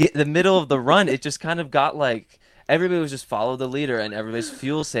the middle of the run, it just kind of got like. Everybody was just follow the leader, and everybody's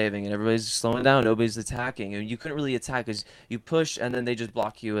fuel saving, and everybody's slowing down. Nobody's attacking, and you couldn't really attack because you push, and then they just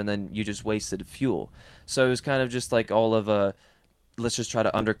block you, and then you just wasted fuel. So it was kind of just like all of a, let's just try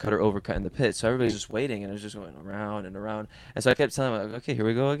to undercut or overcut in the pit. So everybody's just waiting, and it was just going around and around. And so I kept telling them, okay, here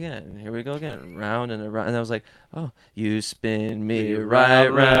we go again, round and around. And I was like, oh, you spin me right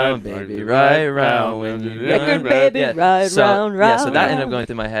round, baby, right round. When you Record, baby, right round, Yeah, so that round. ended up going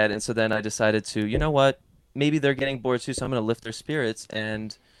through my head, and so then I decided to, you know what? Maybe they're getting bored too, so I'm gonna lift their spirits,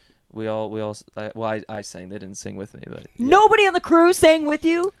 and I sang. They didn't sing with me, but Nobody on the crew sang with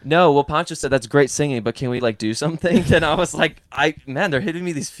you? no. Well, Pancho said that's great singing, but can we like do something? And I was like, they're hitting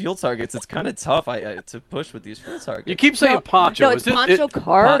me these fuel targets. It's kind of tough to push with these fuel targets. You keep saying Pancho. No, it's Pancho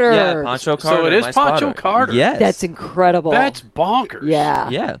Carter. Yeah, Pancho Carter. So it is my Pancho spotter. Carter. Yes. That's incredible. That's bonkers. Yeah.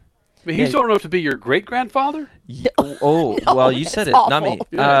 Yeah. But he's old enough to be your great grandfather. Oh, No, well, you said it, that's not me.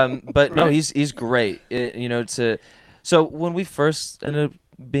 awful. But no, Right. he's great. So when we first ended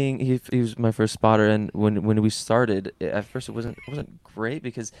up being, he was my first spotter, and when we started, at first it wasn't great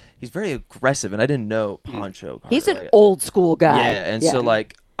because he's very aggressive, and I didn't know Pancho Carter. He's an old school guy. Yeah, and so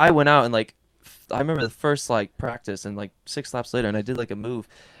like I went out and like I remember the first like practice, and like 6 laps later, and I did like a move,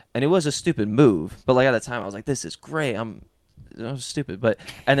 and it was a stupid move, but like at the time I was like, this is great. That was stupid,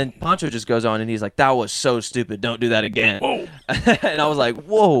 and then Pancho just goes on and he's like, that was so stupid, don't do that again. Whoa. And I was like,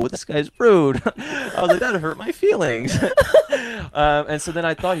 whoa, this guy's rude. I was like, that hurt my feelings. And so then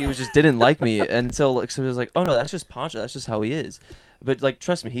I thought he just didn't like me until like, so he was like, oh no, that's just Pancho, that's just how he is. But like,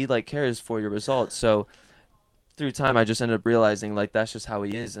 trust me, he like cares for your results. So through time I just ended up realizing like that's just how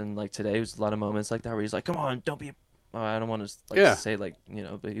he is. And like today was a lot of moments like that where he's like, come on, don't be I don't want to say like,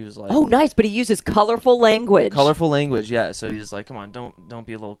 but he was like, Oh, nice, but he uses colorful language. Colorful language, yeah. So he's like, come on, don't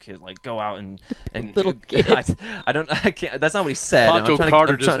be a little kid. Like, go out and little kid. I can't. That's not what he said. Pancho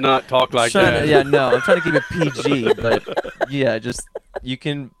Carter does not talk like that. Yeah, no, I'm trying to keep it PG, but yeah, just you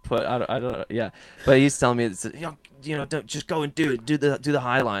can put. I don't know. Yeah, but he's telling me, don't just go and do it. Do the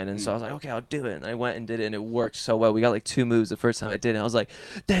high line. And so I was like, okay, I'll do it. And I went and did it, and it worked so well. We got like 2 moves the first time I did it. I was like,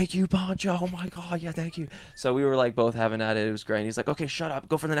 thank you, Pancho. Oh my god, yeah, thank you. So we were like both having at it. It was great. And he's like, okay, shut up.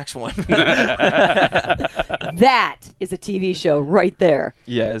 Go for the next one. That is a TV show right there.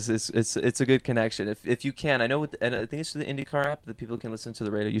 Yeah, it's a good connection. If you can, I know and I think it's through the IndyCar app that people can listen to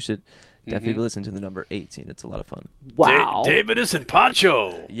the radio. You should definitely listen to the number 18. It's a lot of fun. Wow. Davidus and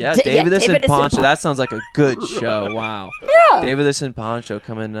Pancho. Yeah, Davidus and Davidus Pancho. That sounds like a good show. Wow. Yeah. Davidus and Pancho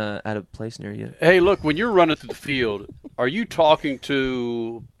coming at a place near you. Hey, look, when you're running through the field, are you talking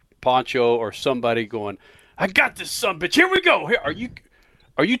to Pancho or somebody going, I got this sumbitch. Here we go. Here,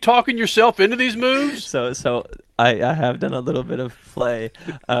 are you talking yourself into these moves? So I have done a little bit of play.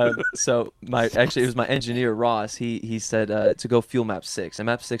 So it was my engineer Ross. He said to go fuel map 6, and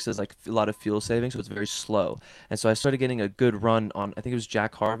map 6 is like a lot of fuel saving, so it's very slow. And so I started getting a good run on, I think it was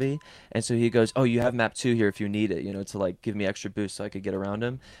Jack Harvey. And so he goes, oh, you have map 2 here if you need it, to like give me extra boost so I could get around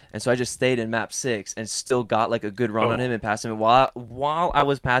him. And so I just stayed in map 6 and still got like a good run on him and passed him. While I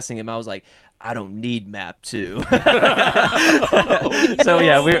was passing him, I was like, I don't need map 2. So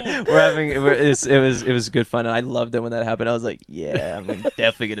yeah, it was good fun, and I loved it when that happened. I was like, yeah, I'm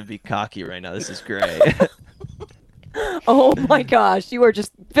definitely gonna be cocky right now. This is great. Oh my gosh, you are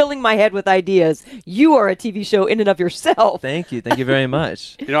just filling my head with ideas. You are a TV show in and of yourself. Thank you very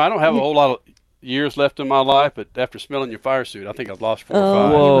much. I don't have a whole lot of years left in my life, but after smelling your fire suit, I think I've lost 4 or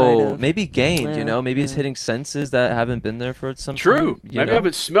 5. Whoa, maybe gained, maybe it's hitting senses that haven't been there for some True. time. Maybe I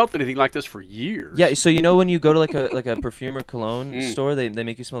haven't smelt anything like this for years. Yeah, so when you go to like a perfume or cologne store, they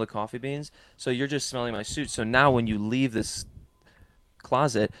make you smell the coffee beans. So you're just smelling my suit. So now when you leave this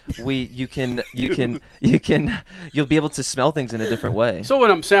closet, you'll be able to smell things in a different way. So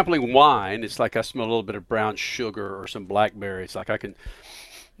when I'm sampling wine, it's like I smell a little bit of brown sugar or some blackberry. It's like I can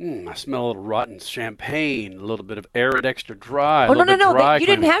I smell a little rotten champagne, a little bit of arid extra dry. Oh, no. You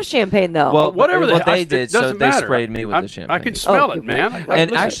didn't have champagne, though. Well, whatever they did, so they sprayed me with the champagne. I can smell it, man.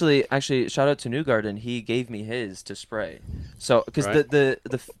 And actually, shout out to Newgarden. He gave me his to spray. So, because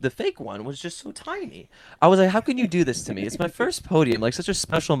the fake one was just so tiny. I was like, how can you do this to me? It's my first podium, like such a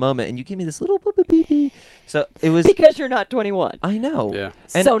special moment, and you give me this little bee. So it was because you're not 21. I know. Yeah.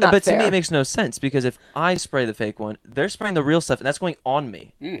 So not but fair. to me, it makes no sense because if I spray the fake one, they're spraying the real stuff, and that's going on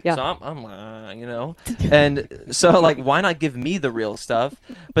me. Yeah. So I'm and so like, why not give me the real stuff?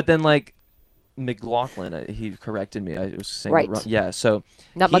 But then like, McLaughlin. He corrected me. I was saying Right. it wrong. Yeah. So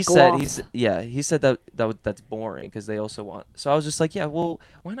Not he said McLaughlin. he said that's boring because they also want. So I was just like, yeah, well,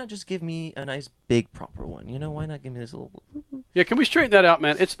 why not just give me a nice big proper one? You know, why not give me this little? Yeah, can we straighten that out,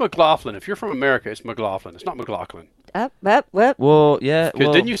 man? It's McLaughlin. If you're from America, it's McLaughlin. It's not McLaughlin. Well, yeah.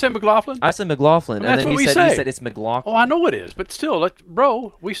 Because didn't you say McLaughlin? I said McLaughlin, Well, and that's then what we he say. said it's McLaughlin. Oh, I know it is, but still,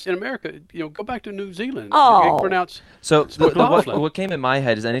 bro, we in America, go back to New Zealand. Oh. You pronounce. So it's McLaughlin. what came in my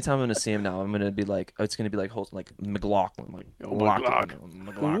head is anytime I'm going to see him now, I'm going to be like, it's going to be like McLaughlin, like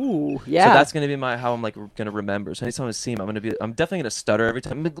McLaughlin. Ooh, yeah. So that's going to be how I'm going to remember. So anytime I see him, I'm definitely going to stutter every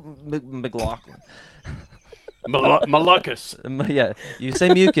time. McLaughlin. Malucas. Yeah, you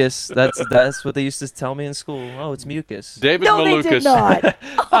say mucus. That's what they used to tell me in school. Oh, it's mucus. David No, Malukas. they did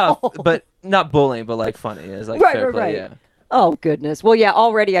not. But not bullying, but like funny. It's like Right, fair right, play. right. Yeah. Oh, goodness. Well, yeah,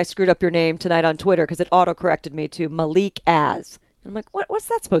 already I screwed up your name tonight on Twitter because it auto-corrected me to Malik Az. I'm like, what's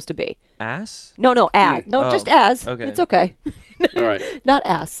that supposed to be? Ass? No, Az. No, just Az. Okay. It's okay. All right. Not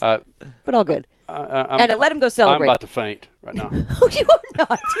ass, but all good. And let him go celebrate. I'm about to faint right now. Oh, you are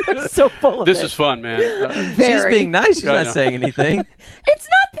not. You're so full of This it. is fun, man. She's being nice. She's I not know. saying anything. It's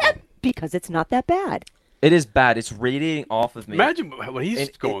not that because it's not that bad. It is bad. It's radiating off of me. Imagine what he's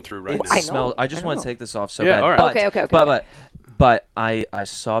going through right It now. smells. I just want to take this off so Yeah, bad. all right. But, Okay. But I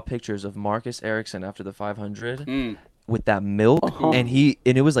saw pictures of Marcus Ericsson after the 500 with that milk, and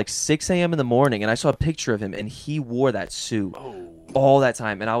it was like 6 a.m. in the morning, and I saw a picture of him, and he wore that suit all that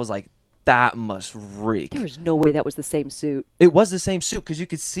time, and I was like, that must reek. There was no way that was the same suit. It was the same suit because you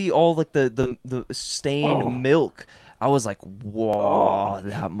could see all like the stained milk. I was like, whoa,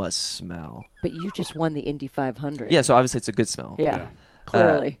 that must smell. But you just won the Indy 500. Yeah, so obviously it's a good smell. Yeah,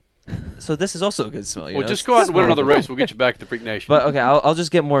 clearly. So this is also a good smell. Well, just go out and win another race. We'll get you back to Freak Nation. But okay, I'll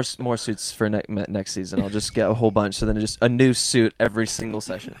just get more suits for next season. I'll just get a whole bunch. So then just a new suit every single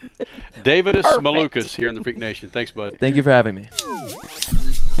session. Davidus Malukas here in the Freak Nation. Thanks, bud. Thank you for having me.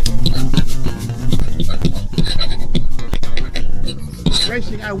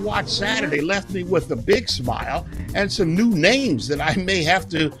 Racing I watched Saturday left me with a big smile and some new names that I may have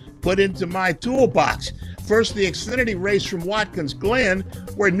to put into my toolbox. First, the Xfinity race from Watkins Glen,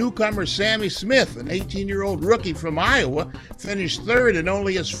 where newcomer Sammy Smith, an 18-year-old rookie from Iowa, finished third in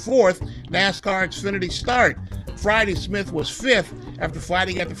only his fourth NASCAR Xfinity start. Friday, Smith was fifth after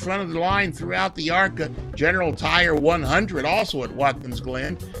fighting at the front of the line throughout the ARCA General Tire 100, also at Watkins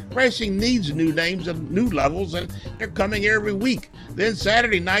Glen. Racing needs new names and new levels, and they're coming every week. Then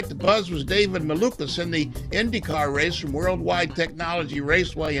Saturday night, the buzz was David Malukas in the IndyCar race from Worldwide Technology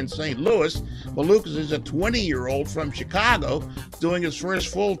Raceway in St. Louis. Malukas is a 20-year-old from Chicago doing his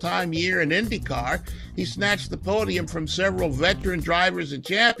first full-time year in IndyCar. He snatched the podium from several veteran drivers and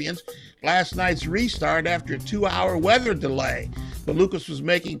champions last night's restart after a 2-hour weather delay. Malukas was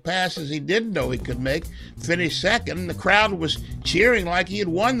making passes he didn't know he could make, finished second, and the crowd was cheering like he had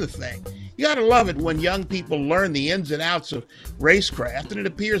won the thing. You gotta love it when young people learn the ins and outs of racecraft, and it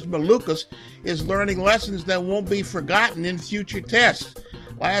appears Malukas is learning lessons that won't be forgotten in future tests.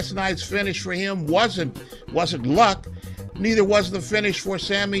 Last night's finish for him wasn't luck, neither was the finish for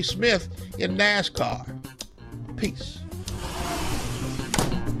Sammy Smith in NASCAR. Peace.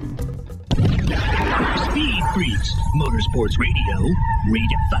 Speed Freaks, Motorsports Radio,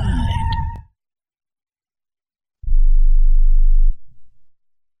 redefined.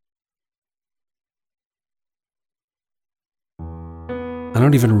 I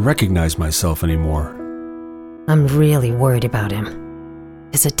don't even recognize myself anymore. I'm really worried about him.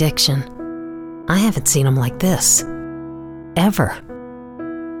 His addiction. I haven't seen him like this. Ever.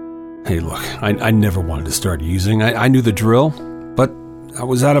 Hey, look, I never wanted to start using. I knew the drill, but I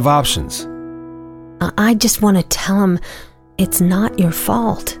was out of options. I just want to tell him it's not your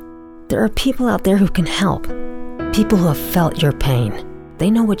fault. There are people out there who can help. People who have felt your pain.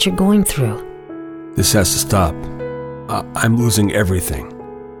 They know what you're going through. This has to stop. I'm losing everything.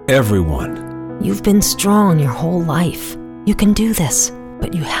 Everyone. You've been strong your whole life. You can do this,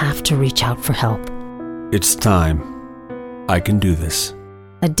 but you have to reach out for help. It's time. I can do this.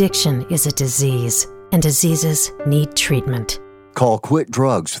 Addiction is a disease, and diseases need treatment. Call Quit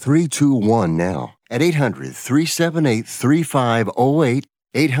Drugs 321 now at 800-378-3508,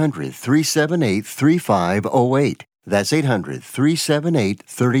 800-378-3508. That's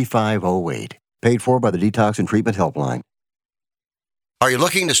 800-378-3508. Paid for by the Detox and Treatment Helpline. Are you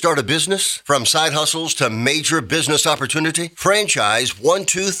looking to start a business? From side hustles to major business opportunity? Franchise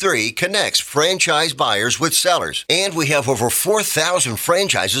 123 connects franchise buyers with sellers. And we have over 4,000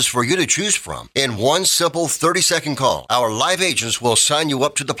 franchises for you to choose from. In one simple 30-second call, our live agents will sign you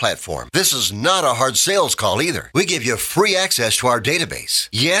up to the platform. This is not a hard sales call either. We give you free access to our database.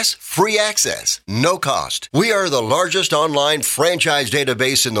 Yes, free access. No cost. We are the largest online franchise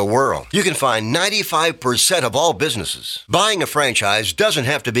database in the world. You can find 95% of all businesses. Buying a franchise doesn't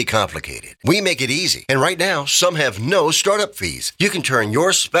have to be complicated. We make it easy. And right now, some have no startup fees. You can turn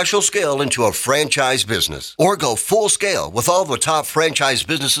your special skill into a franchise business or go full scale with all the top franchise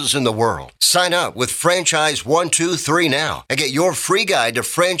businesses in the world. Sign up with Franchise 123 now and get your free guide to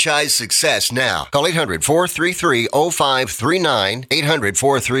franchise success now. Call 800-433-0539,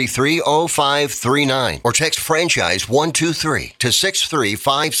 800-433-0539, or text Franchise 123 to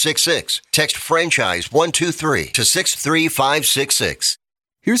 63566. Text Franchise 123 to 63566.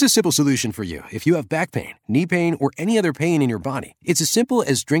 Here's a simple solution for you if you have back pain, knee pain, or any other pain in your body. It's as simple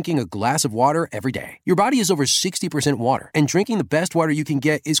as drinking a glass of water every day. Your body is over 60% water, and drinking the best water you can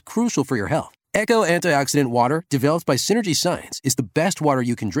get is crucial for your health. Echo Antioxidant Water, developed by Synergy Science, is the best water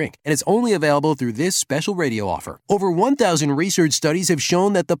you can drink, and it's only available through this special radio offer. Over 1,000 research studies have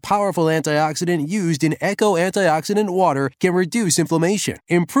shown that the powerful antioxidant used in Echo Antioxidant Water can reduce inflammation,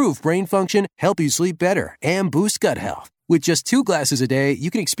 improve brain function, help you sleep better, and boost gut health. With just 2 glasses a day, you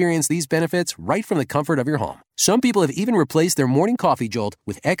can experience these benefits right from the comfort of your home. Some people have even replaced their morning coffee jolt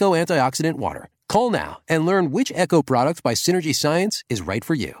with Echo Antioxidant Water. Call now and learn which Echo product by Synergy Science is right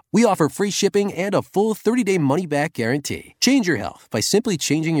for you. We offer free shipping and a full 30-day money-back guarantee. Change your health by simply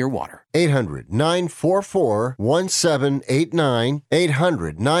changing your water. 800-944-1789.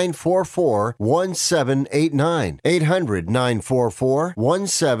 800-944-1789.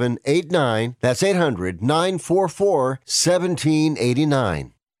 800-944-1789. That's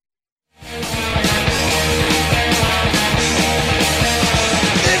 800-944-1789.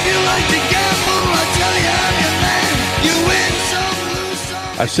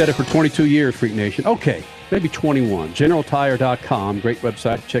 I've said it for 22 years, Freak Nation. Okay, maybe 21. GeneralTire.com, great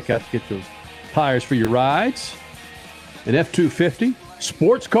website to check out to get those tires for your rides. An F-250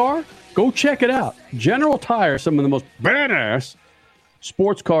 sports car, go check it out. General Tire, some of the most badass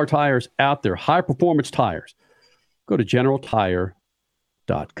sports car tires out there, high-performance tires. Go to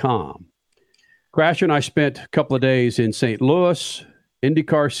GeneralTire.com. Crasher and I spent a couple of days in St. Louis.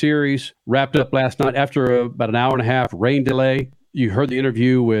 IndyCar Series wrapped up last night after about an hour and a half rain delay. You heard the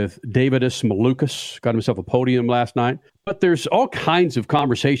interview with Davidus Malukas, got himself a podium last night. But there's all kinds of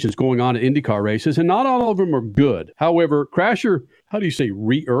conversations going on in IndyCar races, and not all of them are good. However, Crasher, how do you say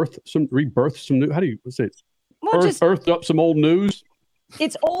rebirth some new? How do you say it? Well, earthed up some old news.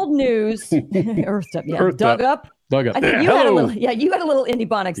 It's old news. Earthed up, yeah. Earthed Dug up. Dug up. I think you had a little. Yeah, you had a little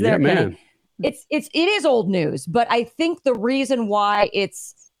Indybonics there, man. Kenny. It is old news, but I think the reason why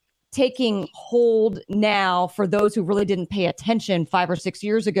it's taking hold now for those who really didn't pay attention 5 or 6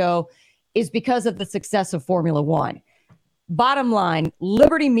 years ago is because of the success of Formula One. Bottom line,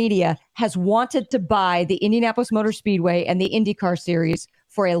 Liberty Media has wanted to buy the Indianapolis Motor Speedway and the IndyCar Series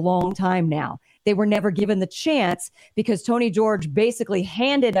for a long time now. They were never given the chance because Tony George basically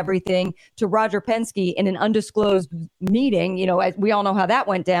handed everything to Roger Penske in an undisclosed meeting. You know, we all know how that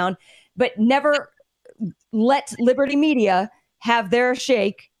went down, but never let Liberty Media have their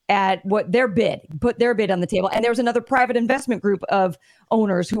shake at what their bid, put their bid on the table. And there was another private investment group of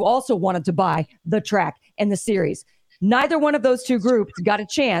owners who also wanted to buy the track and the series. Neither one of those two groups got a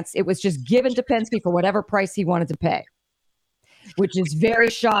chance. It was just given to Penske for whatever price he wanted to pay, which is very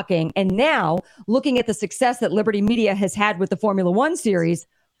shocking. And now, looking at the success that Liberty Media has had with the Formula One series,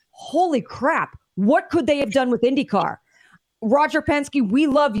 holy crap, what could they have done with IndyCar? Roger Penske, we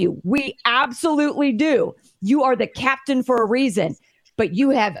love you. We absolutely do. You are the captain for a reason. But you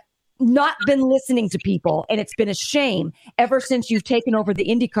have not been listening to people, and it's been a shame ever since you've taken over the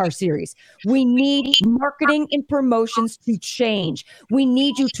IndyCar series. We need marketing and promotions to change. We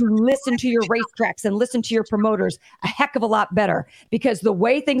need you to listen to your racetracks and listen to your promoters a heck of a lot better, because the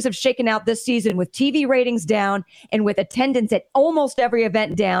way things have shaken out this season with TV ratings down and with attendance at almost every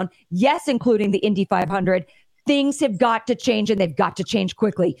event down, yes, including the Indy 500, things have got to change, and they've got to change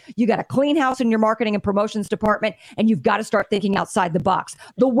quickly. You got to clean house in your marketing and promotions department, and you've got to start thinking outside the box.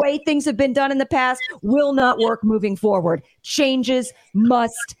 The way things have been done in the past will not work moving forward. Changes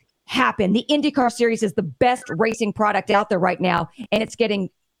must happen. The IndyCar series is the best racing product out there right now, and it's getting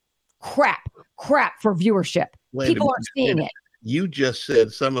crap for viewership. People aren't seeing it. You just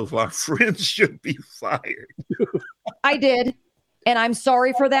said some of our friends should be fired. I did, and I'm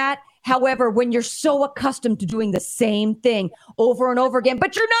sorry for that. However, when you're so accustomed to doing the same thing over and over again,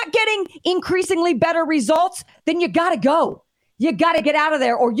 but you're not getting increasingly better results, then you got to go. You got to get out of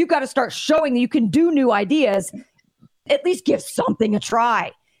there, or you got to start showing that you can do new ideas. At least give something a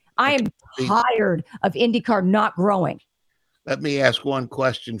try. I am tired of IndyCar not growing. Let me ask one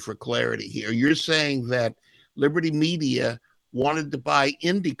question for clarity here. You're saying that Liberty Media wanted to buy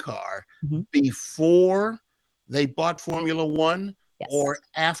IndyCar before they bought Formula One, or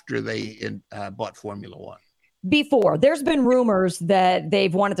after they bought Formula One? Before. There's been rumors that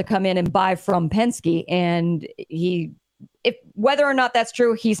they've wanted to come in and buy from Penske, and whether or not that's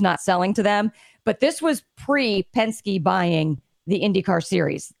true, he's not selling to them. But this was pre-Penske buying the IndyCar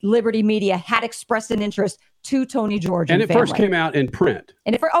series. Liberty Media had expressed an interest to Tony George and it first came out in print.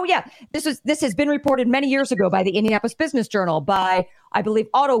 And this has been reported many years ago by the Indianapolis Business Journal, by, I believe,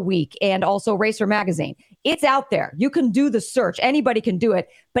 Auto Week, and also Racer Magazine. It's out there. You can do the search. Anybody can do it.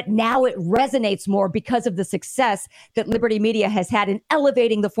 But now it resonates more because of the success that Liberty Media has had in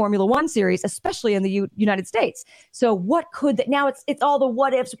elevating the Formula One series, especially in the United States. So now it's all the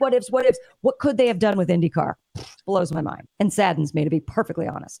what ifs. What could they have done with IndyCar? Blows my mind and saddens me, to be perfectly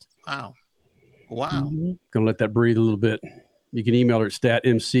honest. Wow. Gonna let that breathe a little bit. You can email her at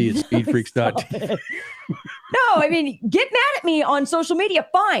statmc@speedfreaks.tv. No, I mean, get mad at me on social media,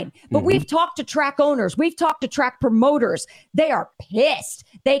 fine. But we've talked to track owners. We've talked to track promoters. They are pissed.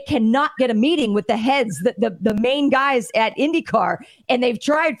 They cannot get a meeting with the heads, the main guys at IndyCar. And they've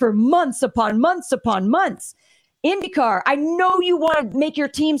tried for months upon months upon months. IndyCar, I know you want to make your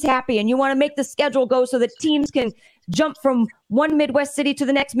teams happy and you want to make the schedule go so that teams can jump from one Midwest city to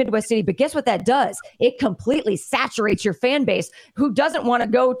the next Midwest city. But guess what that does? It completely saturates your fan base, who doesn't want to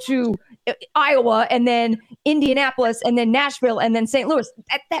go to Iowa and then Indianapolis and then Nashville and then St. Louis.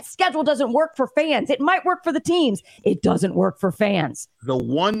 That schedule doesn't work for fans. It might work for the teams. It doesn't work for fans. The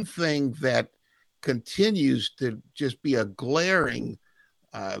one thing that continues to just be a glaring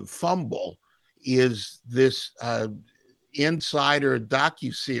fumble is this insider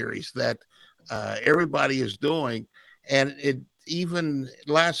docuseries that everybody is doing. And it even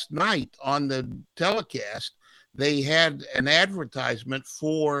last night on the telecast, they had an advertisement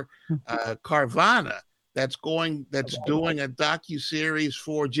for Carvana that's doing a docuseries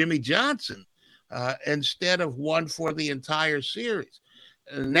for Jimmy Johnson instead of one for the entire series.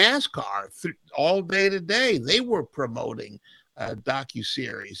 NASCAR all day today, they were promoting a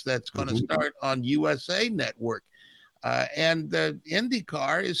docuseries that's going to start on USA Network. And the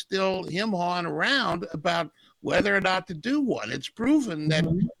IndyCar is still him-hawing around about whether or not to do one. It's proven that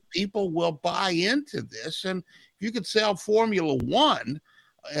people will buy into this. And if you could sell Formula One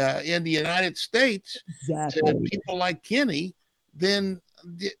in the United States to people like Kenny, then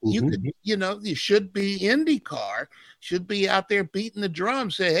you could, you should be IndyCar, should be out there beating the drum,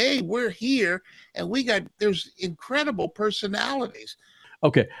 say, hey, we're here. And there's incredible personalities.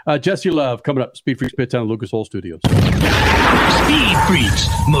 Okay, Jesse Love coming up. Speed Freaks Pit Town, Lucas Oil Studios. Speed Freaks,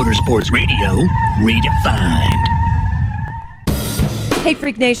 Motorsports Radio, redefined. Hey,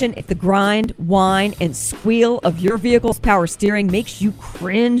 Freak Nation, if the grind, whine, and squeal of your vehicle's power steering makes you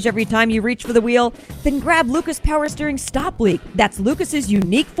cringe every time you reach for the wheel, then grab Lucas Power Steering Stop Leak. That's Lucas's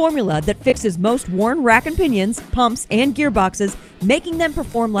unique formula that fixes most worn rack and pinions, pumps, and gearboxes, making them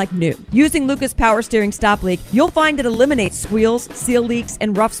perform like new. Using Lucas Power Steering Stop Leak, you'll find it eliminates squeals, seal leaks,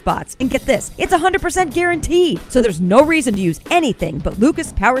 and rough spots. And get this, it's 100% guaranteed, so there's no reason to use anything but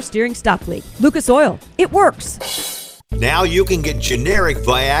Lucas Power Steering Stop Leak. Lucas Oil, it works. Now you can get generic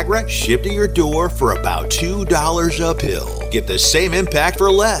Viagra shipped to your door for about $2 a pill. Get the same impact for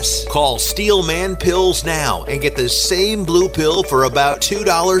less. Call Steelman Pills now and get the same blue pill for about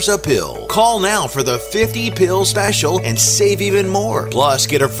 $2 a pill. Call now for the 50-pill special and save even more. Plus,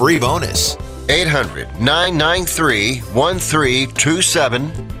 get a free bonus.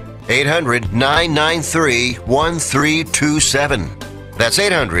 800-993-1327. 800-993-1327. That's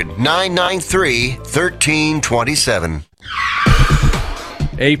 800-993-1327.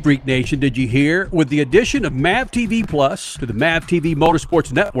 Hey, Freak Nation, did you hear? With the addition of MAV TV Plus to the MAV TV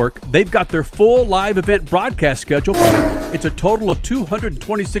Motorsports Network, they've got their full live event broadcast schedule. It's a total of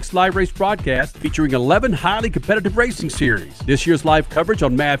 226 live race broadcasts featuring 11 highly competitive racing series. This year's live coverage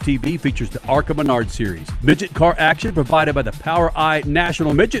on MAV TV features the ARCA Menard Series, midget car action provided by the Power Eye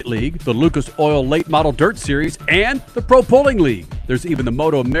National Midget League, the Lucas Oil Late Model Dirt Series, and the Pro Pulling League. There's even the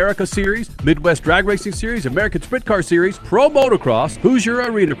Moto America Series, Midwest Drag Racing Series, American Sprint Car Series, Pro Motocross,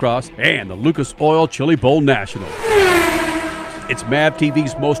 Hoosier Arena Cross, and the Lucas Oil Chili Bowl National. It's MAV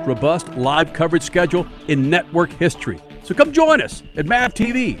TV's most robust live coverage schedule in network history. So come join us at MAV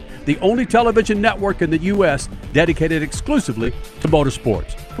TV, the only television network in the U.S. dedicated exclusively to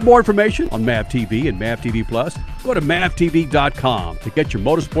motorsports. For more information on MAV TV and MAV TV Plus, go to mavtv.com to get your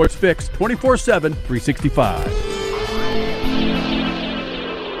motorsports fix 24/7, 365.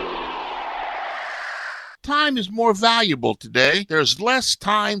 Time is more valuable today. There's less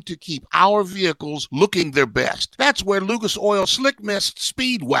time to keep our vehicles looking their best. That's where Lucas Oil Slick Mist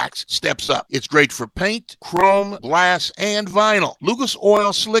Speed Wax steps up. It's great for paint, chrome, glass, and vinyl. Lucas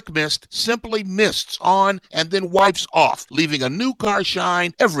Oil Slick Mist simply mists on and then wipes off, leaving a new car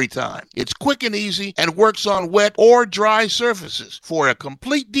shine every time. It's quick and easy and works on wet or dry surfaces. For a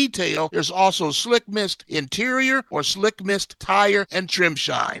complete detail, there's also Slick Mist Interior or Slick Mist Tire and Trim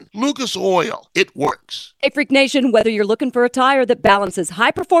Shine. Lucas Oil, it works. Hey, Freak Nation, whether you're looking for a tire that balances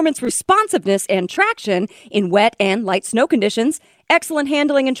high-performance responsiveness and traction in wet and light snow conditions, excellent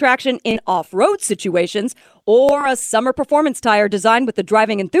handling and traction in off-road situations, or a summer performance tire designed with the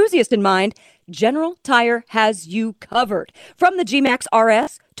driving enthusiast in mind, General Tire has you covered. From the G-Max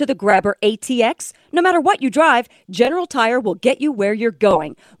RS to the Grabber ATX, no matter what you drive, General Tire will get you where you're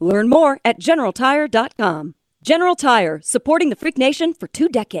going. Learn more at GeneralTire.com. General Tire, supporting the Freak Nation for 2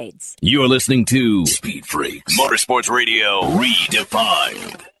 decades. You're listening to Speed Freaks Motorsports Radio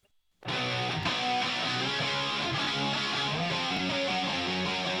Redefined.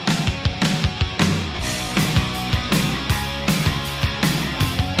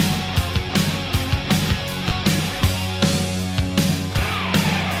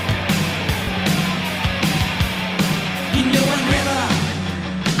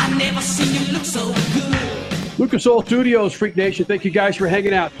 I never seen you look so good. Lucas Oil Studios, Freak Nation, thank you guys for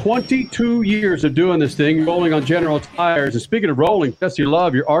hanging out. 22 years of doing this thing, rolling on General Tires. And speaking of rolling, Jesse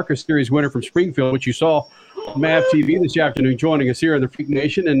Love, your ARCA Series winner from Springfield, which you saw on MAV TV this afternoon, joining us here in the Freak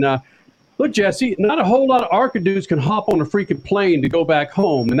Nation. And look, Jesse, not a whole lot of ARCA dudes can hop on a freaking plane to go back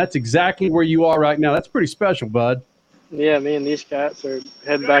home. And that's exactly where you are right now. That's pretty special, bud. Yeah, me and these cats are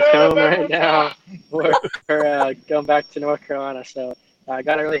heading back home right now. We're going back to North Carolina. So I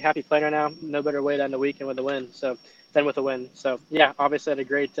got a really happy plane right now. No better way than the weekend with a win. So, yeah, obviously had a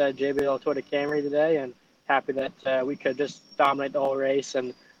great JBL Toyota Camry today, and happy that we could just dominate the whole race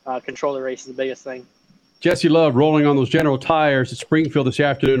and control the race is the biggest thing. Jesse Love rolling on those General Tires at Springfield this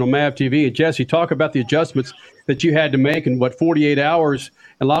afternoon on MAV TV. And Jesse, talk about the adjustments that you had to make in 48 hours.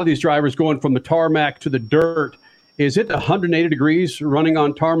 And a lot of these drivers going from the tarmac to the dirt. Is it 180 degrees running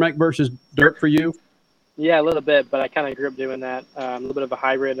on tarmac versus dirt for you? Yeah, a little bit, but I kind of grew up doing that. A little bit of a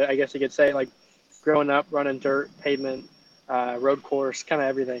hybrid, I guess you could say, like growing up, running dirt, pavement, road course, kind of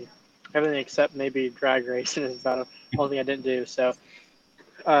everything. Everything except maybe drag racing is about the only thing I didn't do. So,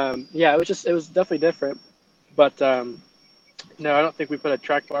 yeah, it was definitely different. But, no, I don't think we put a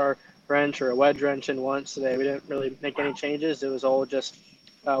track bar wrench or a wedge wrench in once today. We didn't really make any changes. It was all just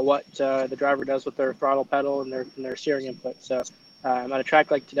what the driver does with their throttle pedal and their steering input. So on a track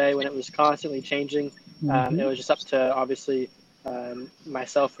like today, when it was constantly changing, it was just up to obviously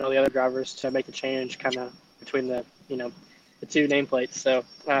myself and all the other drivers to make the change kind of between the two nameplates. So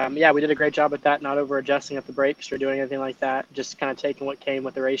yeah, we did a great job at that, not over adjusting at the brakes or doing anything like that, just kind of taking what came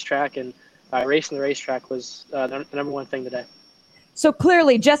with the racetrack, and racing the racetrack was the number one thing today. So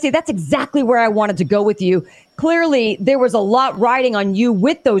clearly, Jesse, that's exactly where I wanted to go with you. Clearly, there was a lot riding on you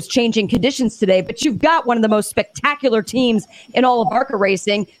with those changing conditions today, but you've got one of the most spectacular teams in all of ARCA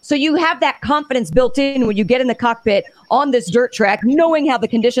racing. So you have that confidence built in when you get in the cockpit on this dirt track, knowing how the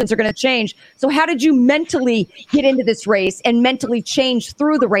conditions are going to change. So how did you mentally get into this race and mentally change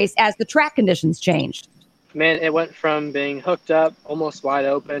through the race as the track conditions changed? Man, it went from being hooked up, almost wide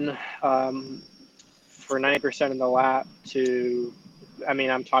open for 90% of the lap to, I mean,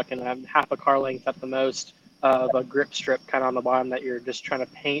 I'm talking half a car length at the most of a grip strip kind of on the bottom that you're just trying to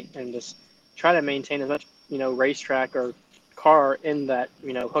paint and just try to maintain as much, racetrack or car in that,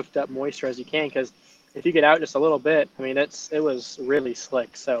 hooked up moisture as you can. Because if you get out just a little bit, I mean, it was really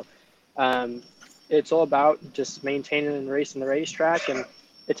slick. So it's all about just maintaining and racing the racetrack, and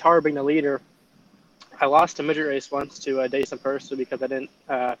it's hard being the leader. I lost a midget race once to Dason Purser because I didn't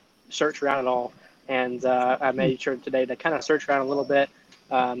search around at all. And I made sure today to kind of search around a little bit,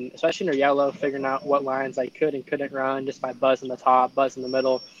 especially in their yellow, figuring out what lines I could and couldn't run just by buzzing the top, buzzing the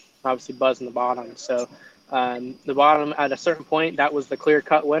middle, obviously buzzing the bottom. So the bottom, at a certain point, that was the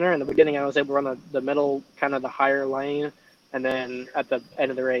clear-cut winner. In the beginning, I was able to run the middle, kind of the higher lane. And then at the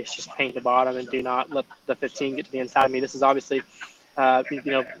end of the race, just paint the bottom and do not let the 15 get to the inside of me. This is obviously,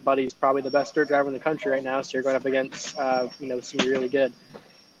 Buddy's probably the best dirt driver in the country right now. So you're going up against, somebody really good.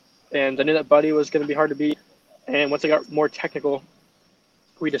 And I knew that Buddy was going to be hard to beat. And once I got more technical,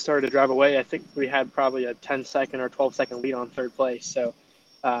 we just started to drive away. I think we had probably a 10-second or 12-second lead on third place. So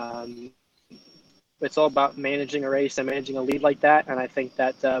it's all about managing a race and managing a lead like that. And I think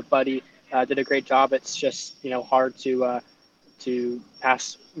that Buddy did a great job. It's just hard to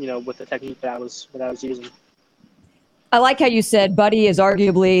pass with the technique that I was using. I like how you said Buddy is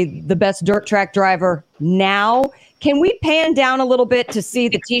arguably the best dirt track driver now. Can we pan down a little bit to see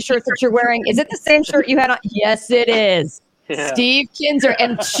the T-shirt that you're wearing? Is it the same shirt you had on? Yes, it is. Yeah. Steve Kinser.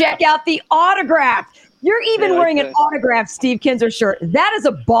 And check out the autograph. You're even wearing an autographed Steve Kinser shirt. That is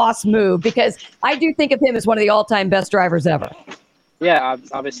a boss move, because I do think of him as one of the all-time best drivers ever. Yeah,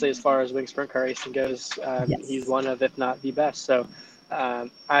 obviously, as far as wing sprint car racing goes, he's one of, if not the best. So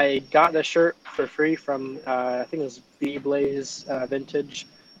I got the shirt for free from, I think it was B-Blaze Vintage,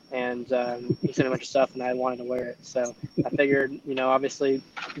 and he sent a bunch of stuff, and I wanted to wear it. So I figured, obviously,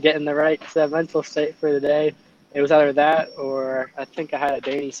 getting the right mental state for the day, it was either that or I think I had a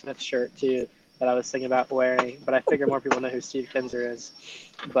Danny Smith shirt, too, that I was thinking about wearing. But I figured more people know who Steve Kinser is.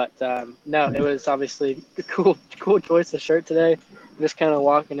 But, no, it was obviously a cool choice of shirt today. Just kind of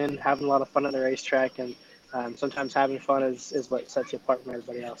walking in, having a lot of fun at the racetrack, and sometimes having fun is what sets you apart from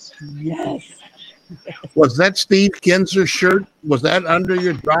everybody else. Yes. Was that Steve Kinser shirt? Was that under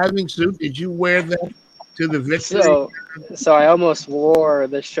your driving suit? Did you wear that to the victory? So I almost wore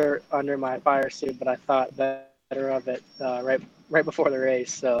the shirt under my fire suit, but I thought better of it right before the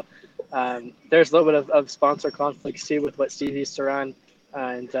race. So there's a little bit of sponsor conflicts too with what Steve used to run.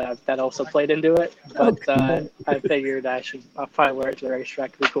 And that also played into it. But I figured I'll probably wear it to the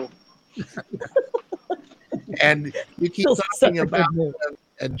racetrack. It'd be cool. And you keep talking about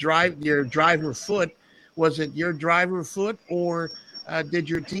your driver foot. Was it your driver foot, or did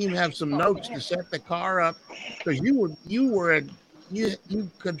your team have some notes to set the car up? Because you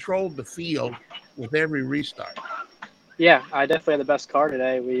controlled the field with every restart. Yeah, I definitely had the best car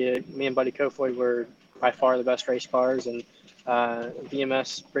today. Me and Buddy Kofoid were by far the best race cars, and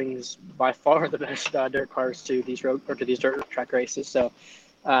BMS brings by far the best dirt cars to these dirt track races. So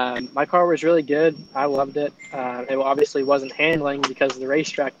my car was really good. I loved it. It obviously wasn't handling because the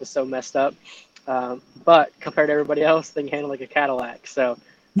racetrack was so messed up. But compared to everybody else, they can handle like a Cadillac. So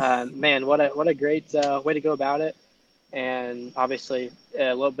man, what a great way to go about it. And obviously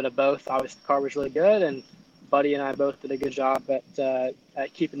a little bit of both. Obviously the car was really good, and Buddy and I both did a good job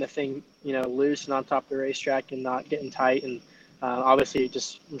at keeping the thing, loose and on top of the racetrack and not getting tight, and obviously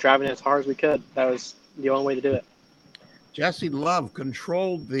just driving it as hard as we could. That was the only way to do it. Jesse Love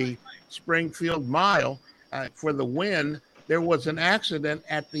controlled the Springfield Mile for the win. There was an accident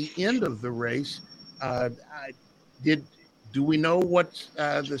at the end of the race. Do we know what's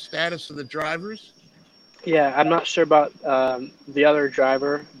the status of the drivers? Yeah, I'm not sure about the other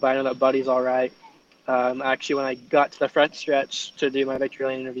driver, but I know that Buddy's all right. Actually, when I got to the front stretch to do my victory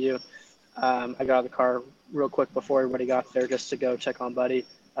lane interview, I got out of the car real quick before everybody got there just to go check on Buddy.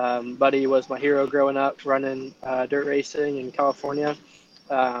 Buddy was my hero growing up running dirt racing in California.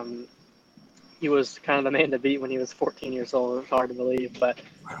 He was kind of the man to beat when he was 14 years old. It was hard to believe, but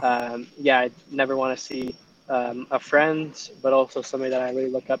I never want to see a friend, but also somebody that I really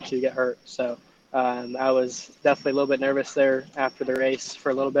look up to get hurt. So I was definitely a little bit nervous there after the race for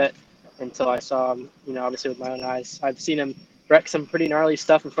a little bit until I saw him, obviously with my own eyes. I've seen him wreck some pretty gnarly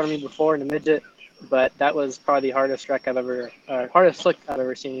stuff in front of me before in a midget, but that was probably the hardest slick I've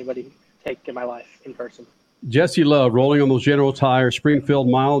ever seen anybody take in my life in person. Jesse Love rolling on those General Tires Springfield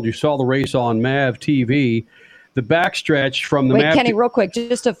Mile. You saw the race on MAV TV. The backstretch from the MAV. Kenny, real quick,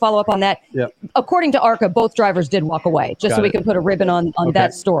 just to follow up on that. Yeah. According to ARCA, both drivers did walk away, just so we can put a ribbon on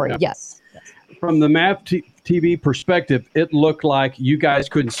that story. Yeah. Yes. From the MAV TV perspective, it looked like you guys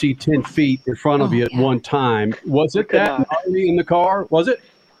couldn't see 10 feet in front of you at one time. Was it that gnarly in the car? Was it?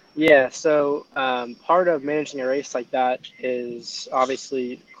 Yeah, so part of managing a race like that is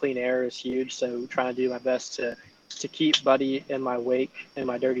obviously clean air is huge. So trying to do my best to keep Buddy in my wake in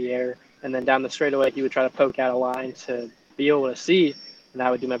my dirty air. And then down the straightaway, he would try to poke out a line to be able to see. And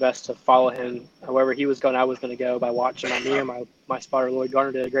I would do my best to follow him. Wherever he was going, I was going to go by watching my mirror. My spotter, Lloyd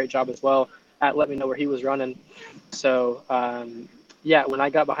Garner, did a great job as well at letting me know where he was running. So, when I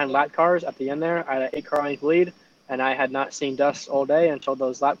got behind lap cars at the end there, I had an 8-car length lead. And I had not seen dust all day until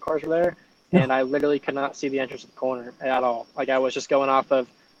those lap cars were there. And I literally could not see the entrance of the corner at all. Like I was just going off of,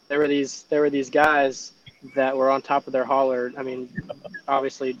 there were these guys that were on top of their hauler. I mean,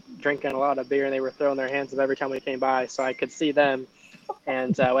 obviously drinking a lot of beer, and they were throwing their hands up every time we came by. So I could see them.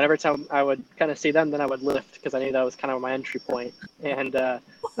 And whenever time I would kind of see them, then I would lift because I knew that was kind of my entry point. And other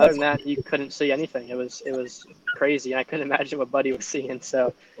than that, you couldn't see anything. It was crazy. I couldn't imagine what Buddy was seeing.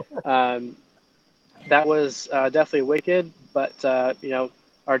 So, that was definitely wicked, but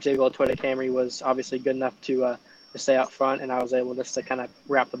our JBL Toyota Camry was obviously good enough to stay out front, and I was able just to kind of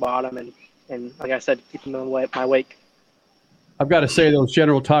wrap the bottom and like I said, keep them in my wake. I've got to say those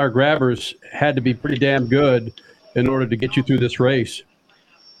General Tire grabbers had to be pretty damn good in order to get you through this race.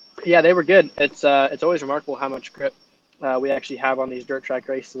 Yeah, they were good. It's always remarkable how much grip we actually have on these dirt track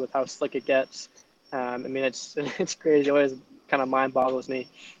races with how slick it gets. I mean, it's crazy. It always kind of mind boggles me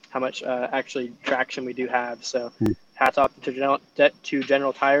how much actually traction we do have. So hats off to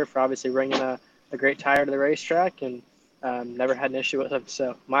General Tire for obviously bringing a great tire to the racetrack, and never had an issue with them.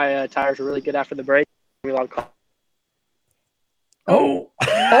 So my tires were really good after the break. Oh,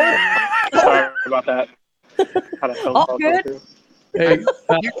 sorry about that. Had a phone call go through. Hey,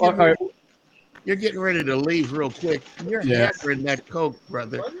 all right. You're getting ready to leave real quick. You're hammering that Coke,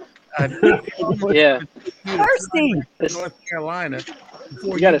 brother. Yeah. Thirsty. North Carolina.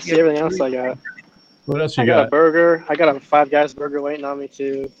 You got to see everything else I got. What else you I got a burger. I got a Five Guys burger waiting on me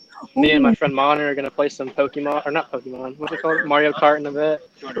too. Me and my friend Monitor are gonna play some Pokemon, or not Pokemon. What's it called? Mario Kart in a bit.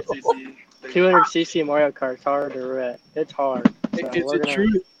 200cc Mario Kart. It's hard to rip. It's hard. So Is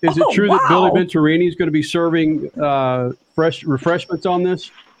it true that Billy Venturini is going to be serving fresh refreshments on this?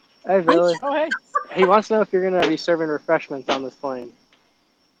 Hey, Billy. Oh, hey. He wants to know if you're going to be serving refreshments on this plane.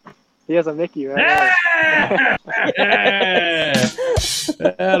 He has a Mickey, right?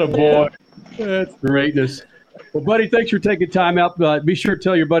 Attaboy. That's greatness. Well, buddy, thanks for taking time out. Be sure to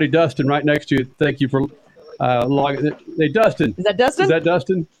tell your buddy Dustin right next to you. Thank you for logging. Hey, Dustin. Is that Dustin? Is that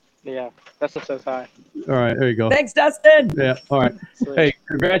Dustin? Yeah, Dustin says hi. All right, there you go. Thanks, Dustin. Yeah, all right. Sweet. Hey,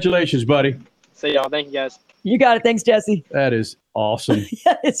 congratulations, buddy. See y'all. Thank you, guys. You got it. Thanks, Jesse. That is awesome.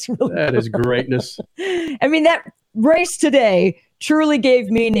 It's really that is greatness. I mean, that race today truly gave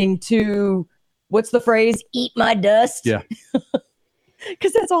meaning to, what's the phrase? Eat my dust. Yeah.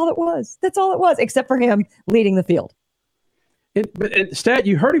 Because that's all it was. That's all it was, except for him leading the field. But Stat,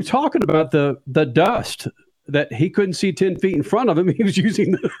 you heard him talking about the dust, that he couldn't see 10 feet in front of him. He was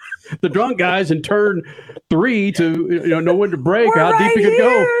using the drunk guys in turn 3 to know when to brake, how deep he could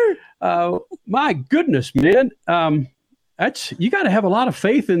go. My goodness, man. You got to have a lot of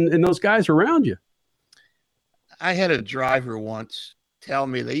faith in those guys around you. I had a driver once tell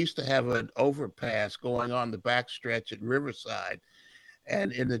me they used to have an overpass going on the backstretch at Riverside.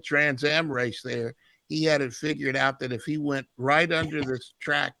 And in the Trans Am race there, he had it figured out that if he went right under this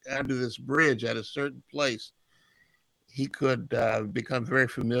track, under this bridge at a certain place, he could become very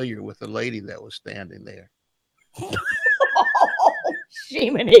familiar with the lady that was standing there.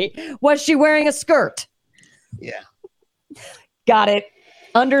 Jiminy. Was she wearing a skirt? Yeah. Got it.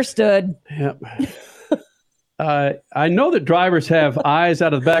 Understood. Yep. I know that drivers have eyes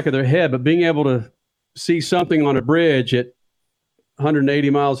out of the back of their head, but being able to see something on a bridge at 180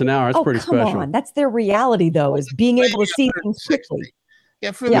 miles an hour, that's pretty special. Come on. That's their reality, though, is being able to see things quickly.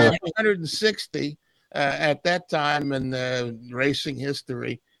 Yeah, for them, 160 at that time in the racing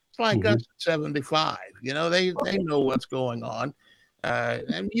history, it's like us at 75. They know what's going on.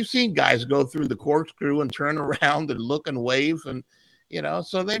 And you've seen guys go through the corkscrew and turn around and look and wave, and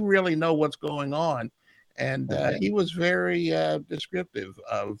so they really know what's going on. And he was very descriptive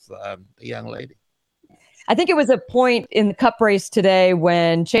of the young lady. I think it was a point in the Cup race today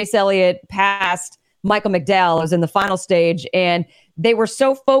when Chase Elliott passed Michael McDowell. It was in the final stage, and they were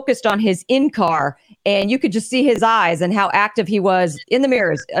so focused on his in-car, and you could just see his eyes and how active he was in the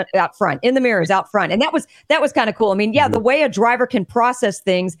mirrors out front, and that was kind of cool. I mean, the way a driver can process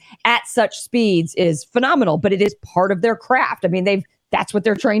things at such speeds is phenomenal, but it is part of their craft. I mean, that's what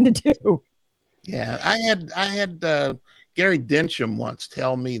they're trained to do. Yeah, I had Gary Densham once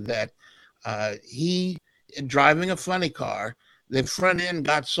tell me that he, driving a funny car, the front end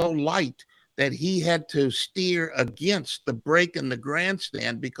got so light that he had to steer against the brake in the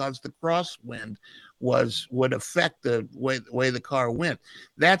grandstand because the crosswind would affect the way the car went.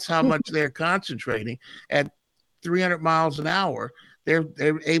 That's how much they're concentrating. At 300 miles an hour, they're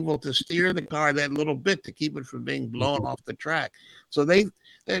able to steer the car that little bit to keep it from being blown off the track. So the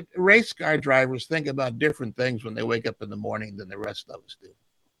race car drivers think about different things when they wake up in the morning than the rest of us do.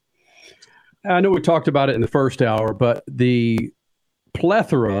 I know we talked about it in the first hour, but the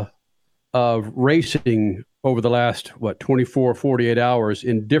plethora of racing over the last, 24, 48 hours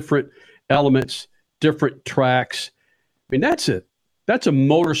in different elements, different tracks. I mean, that's a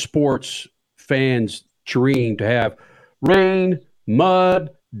motorsports fan's dream to have rain, mud,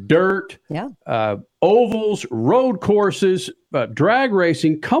 dirt, ovals, road courses, drag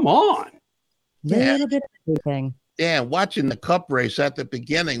racing. Come on. A little bit of everything. Yeah, watching the Cup race at the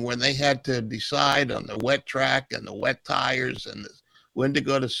beginning when they had to decide on the wet track and the wet tires and when to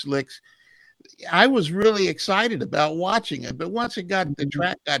go to slicks, I was really excited about watching it. But once the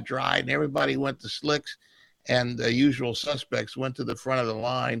track got dry and everybody went to slicks and the usual suspects went to the front of the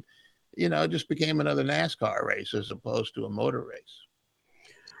line, it just became another NASCAR race as opposed to a motor race.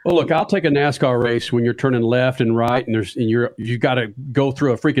 Well, look, I'll take a NASCAR race when you're turning left and right, and you got to go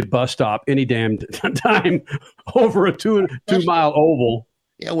through a freaking bus stop any damn time over a two mile oval.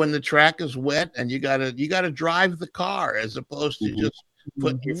 Yeah, when the track is wet and you gotta drive the car as opposed to just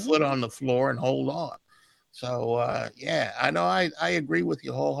put your foot on the floor and hold on. So I know I agree with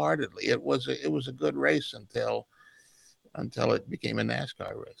you wholeheartedly. It was a good race until it became a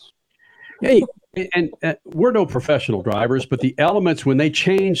NASCAR race. Hey, and we're no professional drivers, but the elements, when they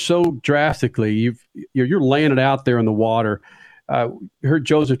change so drastically, you're laying it out there in the water. Heard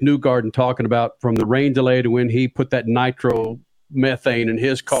Joseph Newgarden talking about from the rain delay to when he put that nitro methane in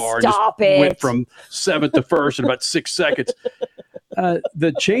his car. Went from 7th to 1st in about 6 seconds.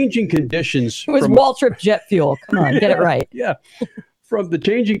 The changing conditions. It was Waltrip jet fuel. Come on, get it right. Yeah. From the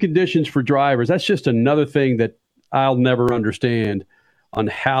changing conditions for drivers, that's just another thing that I'll never understand on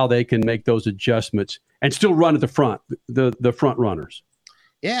how they can make those adjustments and still run at the front, the front runners.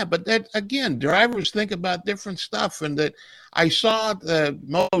 Yeah, but that again, drivers think about different stuff. And that I saw the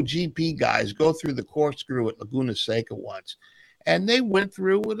MotoGP guys go through the corkscrew at Laguna Seca once, and they went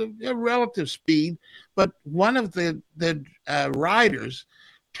through with a relative speed. But one of the riders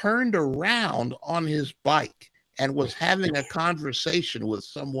turned around on his bike and was having a conversation with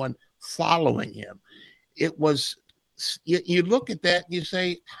someone following him. It was, you look at that and you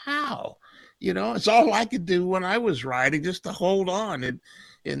say, how? It's all I could do when I was riding, just to hold on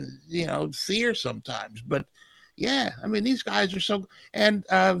and fear sometimes. But yeah, I mean, these guys are so, and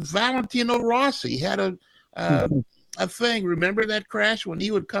Valentino Rossi had a thing. Remember that crash when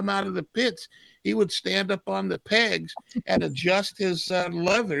he would come out of the pits? He would stand up on the pegs and adjust his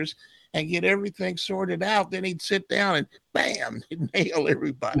leathers and get everything sorted out. Then he'd sit down and bam, he'd nail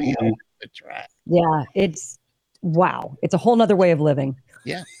everybody on the track. Yeah, wow. It's a whole nother way of living.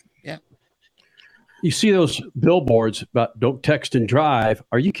 Yeah, yeah. You see those billboards about don't text and drive.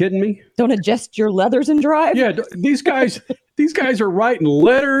 Are you kidding me? Don't adjust your leathers and drive? Yeah, these guys are writing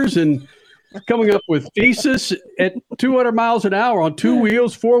letters and coming up with thesis at 200 miles an hour on 2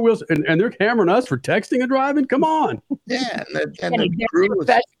 wheels, 4 wheels, and they're hammering us for texting and driving? Come on. Yeah, and the crew was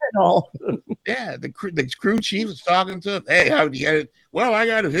professional. Yeah, the crew chief was talking to him. Hey, how do you get it? Well, I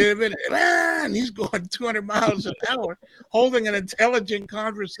got to hit it. And he's going 200 miles an hour, holding an intelligent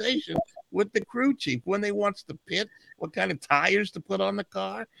conversation with the crew chief when they wants to pit, what kind of tires to put on the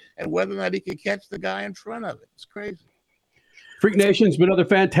car, and whether or not he could catch the guy in front of it. It's crazy. Freak Nation's been another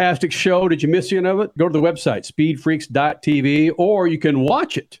fantastic show. Did you miss any of it? Go to the website, speedfreaks.tv, or you can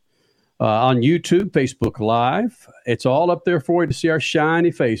watch it on YouTube, Facebook Live. It's all up there for you to see our shiny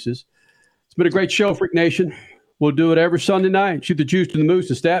faces. It's been a great show, Freak Nation. We'll do it every Sunday night. Shoot the juice to the moose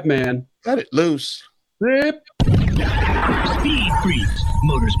and stat man. Let it loose. Rip. Speed Freaks,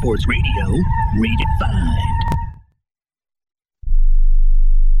 Motorsports Radio, redefined.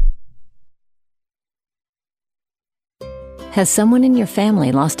 Has someone in your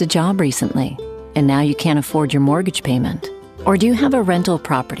family lost a job recently, and now you can't afford your mortgage payment? Or do you have a rental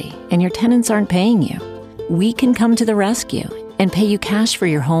property and your tenants aren't paying you? We can come to the rescue and pay you cash for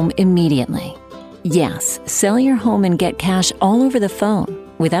your home immediately. Yes, sell your home and get cash all over the phone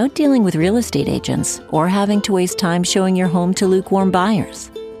without dealing with real estate agents or having to waste time showing your home to lukewarm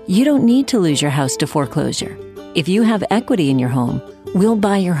buyers. You don't need to lose your house to foreclosure. If you have equity in your home, we'll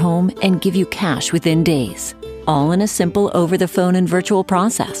buy your home and give you cash within days. All in a simple over-the-phone and virtual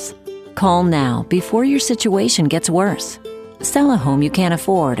process. Call now before your situation gets worse. Sell a home you can't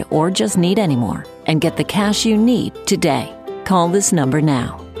afford or just need anymore and get the cash you need today. Call this number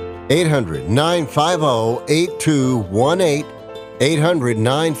now. 800-950-8218.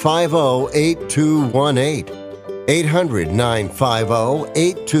 800-950-8218.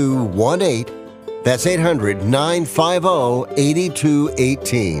 800-950-8218. That's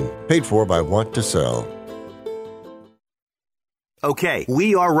 800-950-8218. Paid for by Want to Sell. Okay,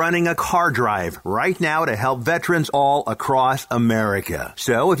 we are running a car drive right now to help veterans all across America.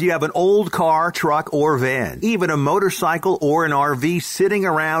 So if you have an old car, truck, or van, even a motorcycle or an RV sitting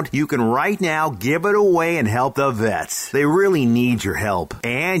around, you can right now give it away and help the vets. They really need your help.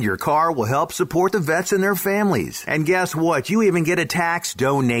 And your car will help support the vets and their families. And guess what? You even get a tax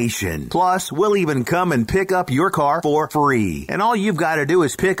donation. Plus, we'll even come and pick up your car for free. And all you've got to do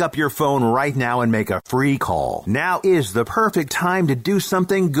is pick up your phone right now and make a free call. Now is the perfect time time to do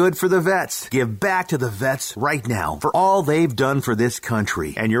something good for the vets. Give back to the vets right now for all they've done for this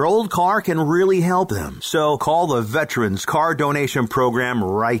country. And your old car can really help them. So call the Veterans Car Donation Program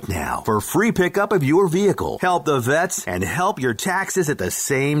right now for free pickup of your vehicle. Help the vets and help your taxes at the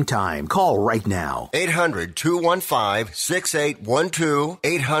same time. Call right now. 800-215-6812.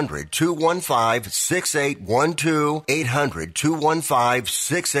 800-215-6812.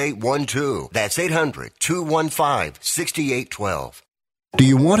 800-215-6812. That's 800-215-6812. Do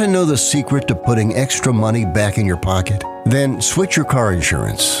you want to know the secret to putting extra money back in your pocket? Then switch your car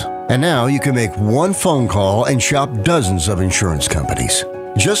insurance. And now you can make one phone call and shop dozens of insurance companies.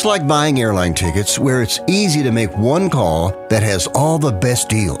 Just like buying airline tickets, where it's easy to make one call that has all the best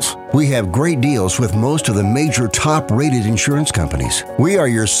deals. We have great deals with most of the major top-rated insurance companies. We are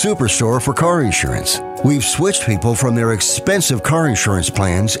your superstore for car insurance. We've switched people from their expensive car insurance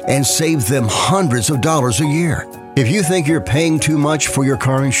plans and saved them hundreds of dollars a year. If you think you're paying too much for your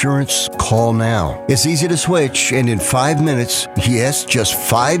car insurance, call now. It's easy to switch, and in 5 minutes, yes, just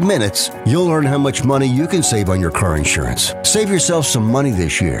 5 minutes, you'll learn how much money you can save on your car insurance. Save yourself some money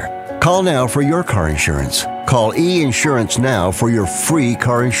this year. Call now for your car insurance. Call E-Insurance now for your free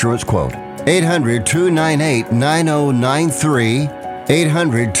car insurance quote. 800-298-9093.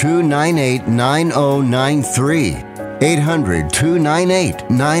 800-298-9093.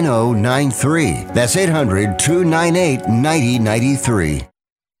 800-298-9093. That's 800-298-9093.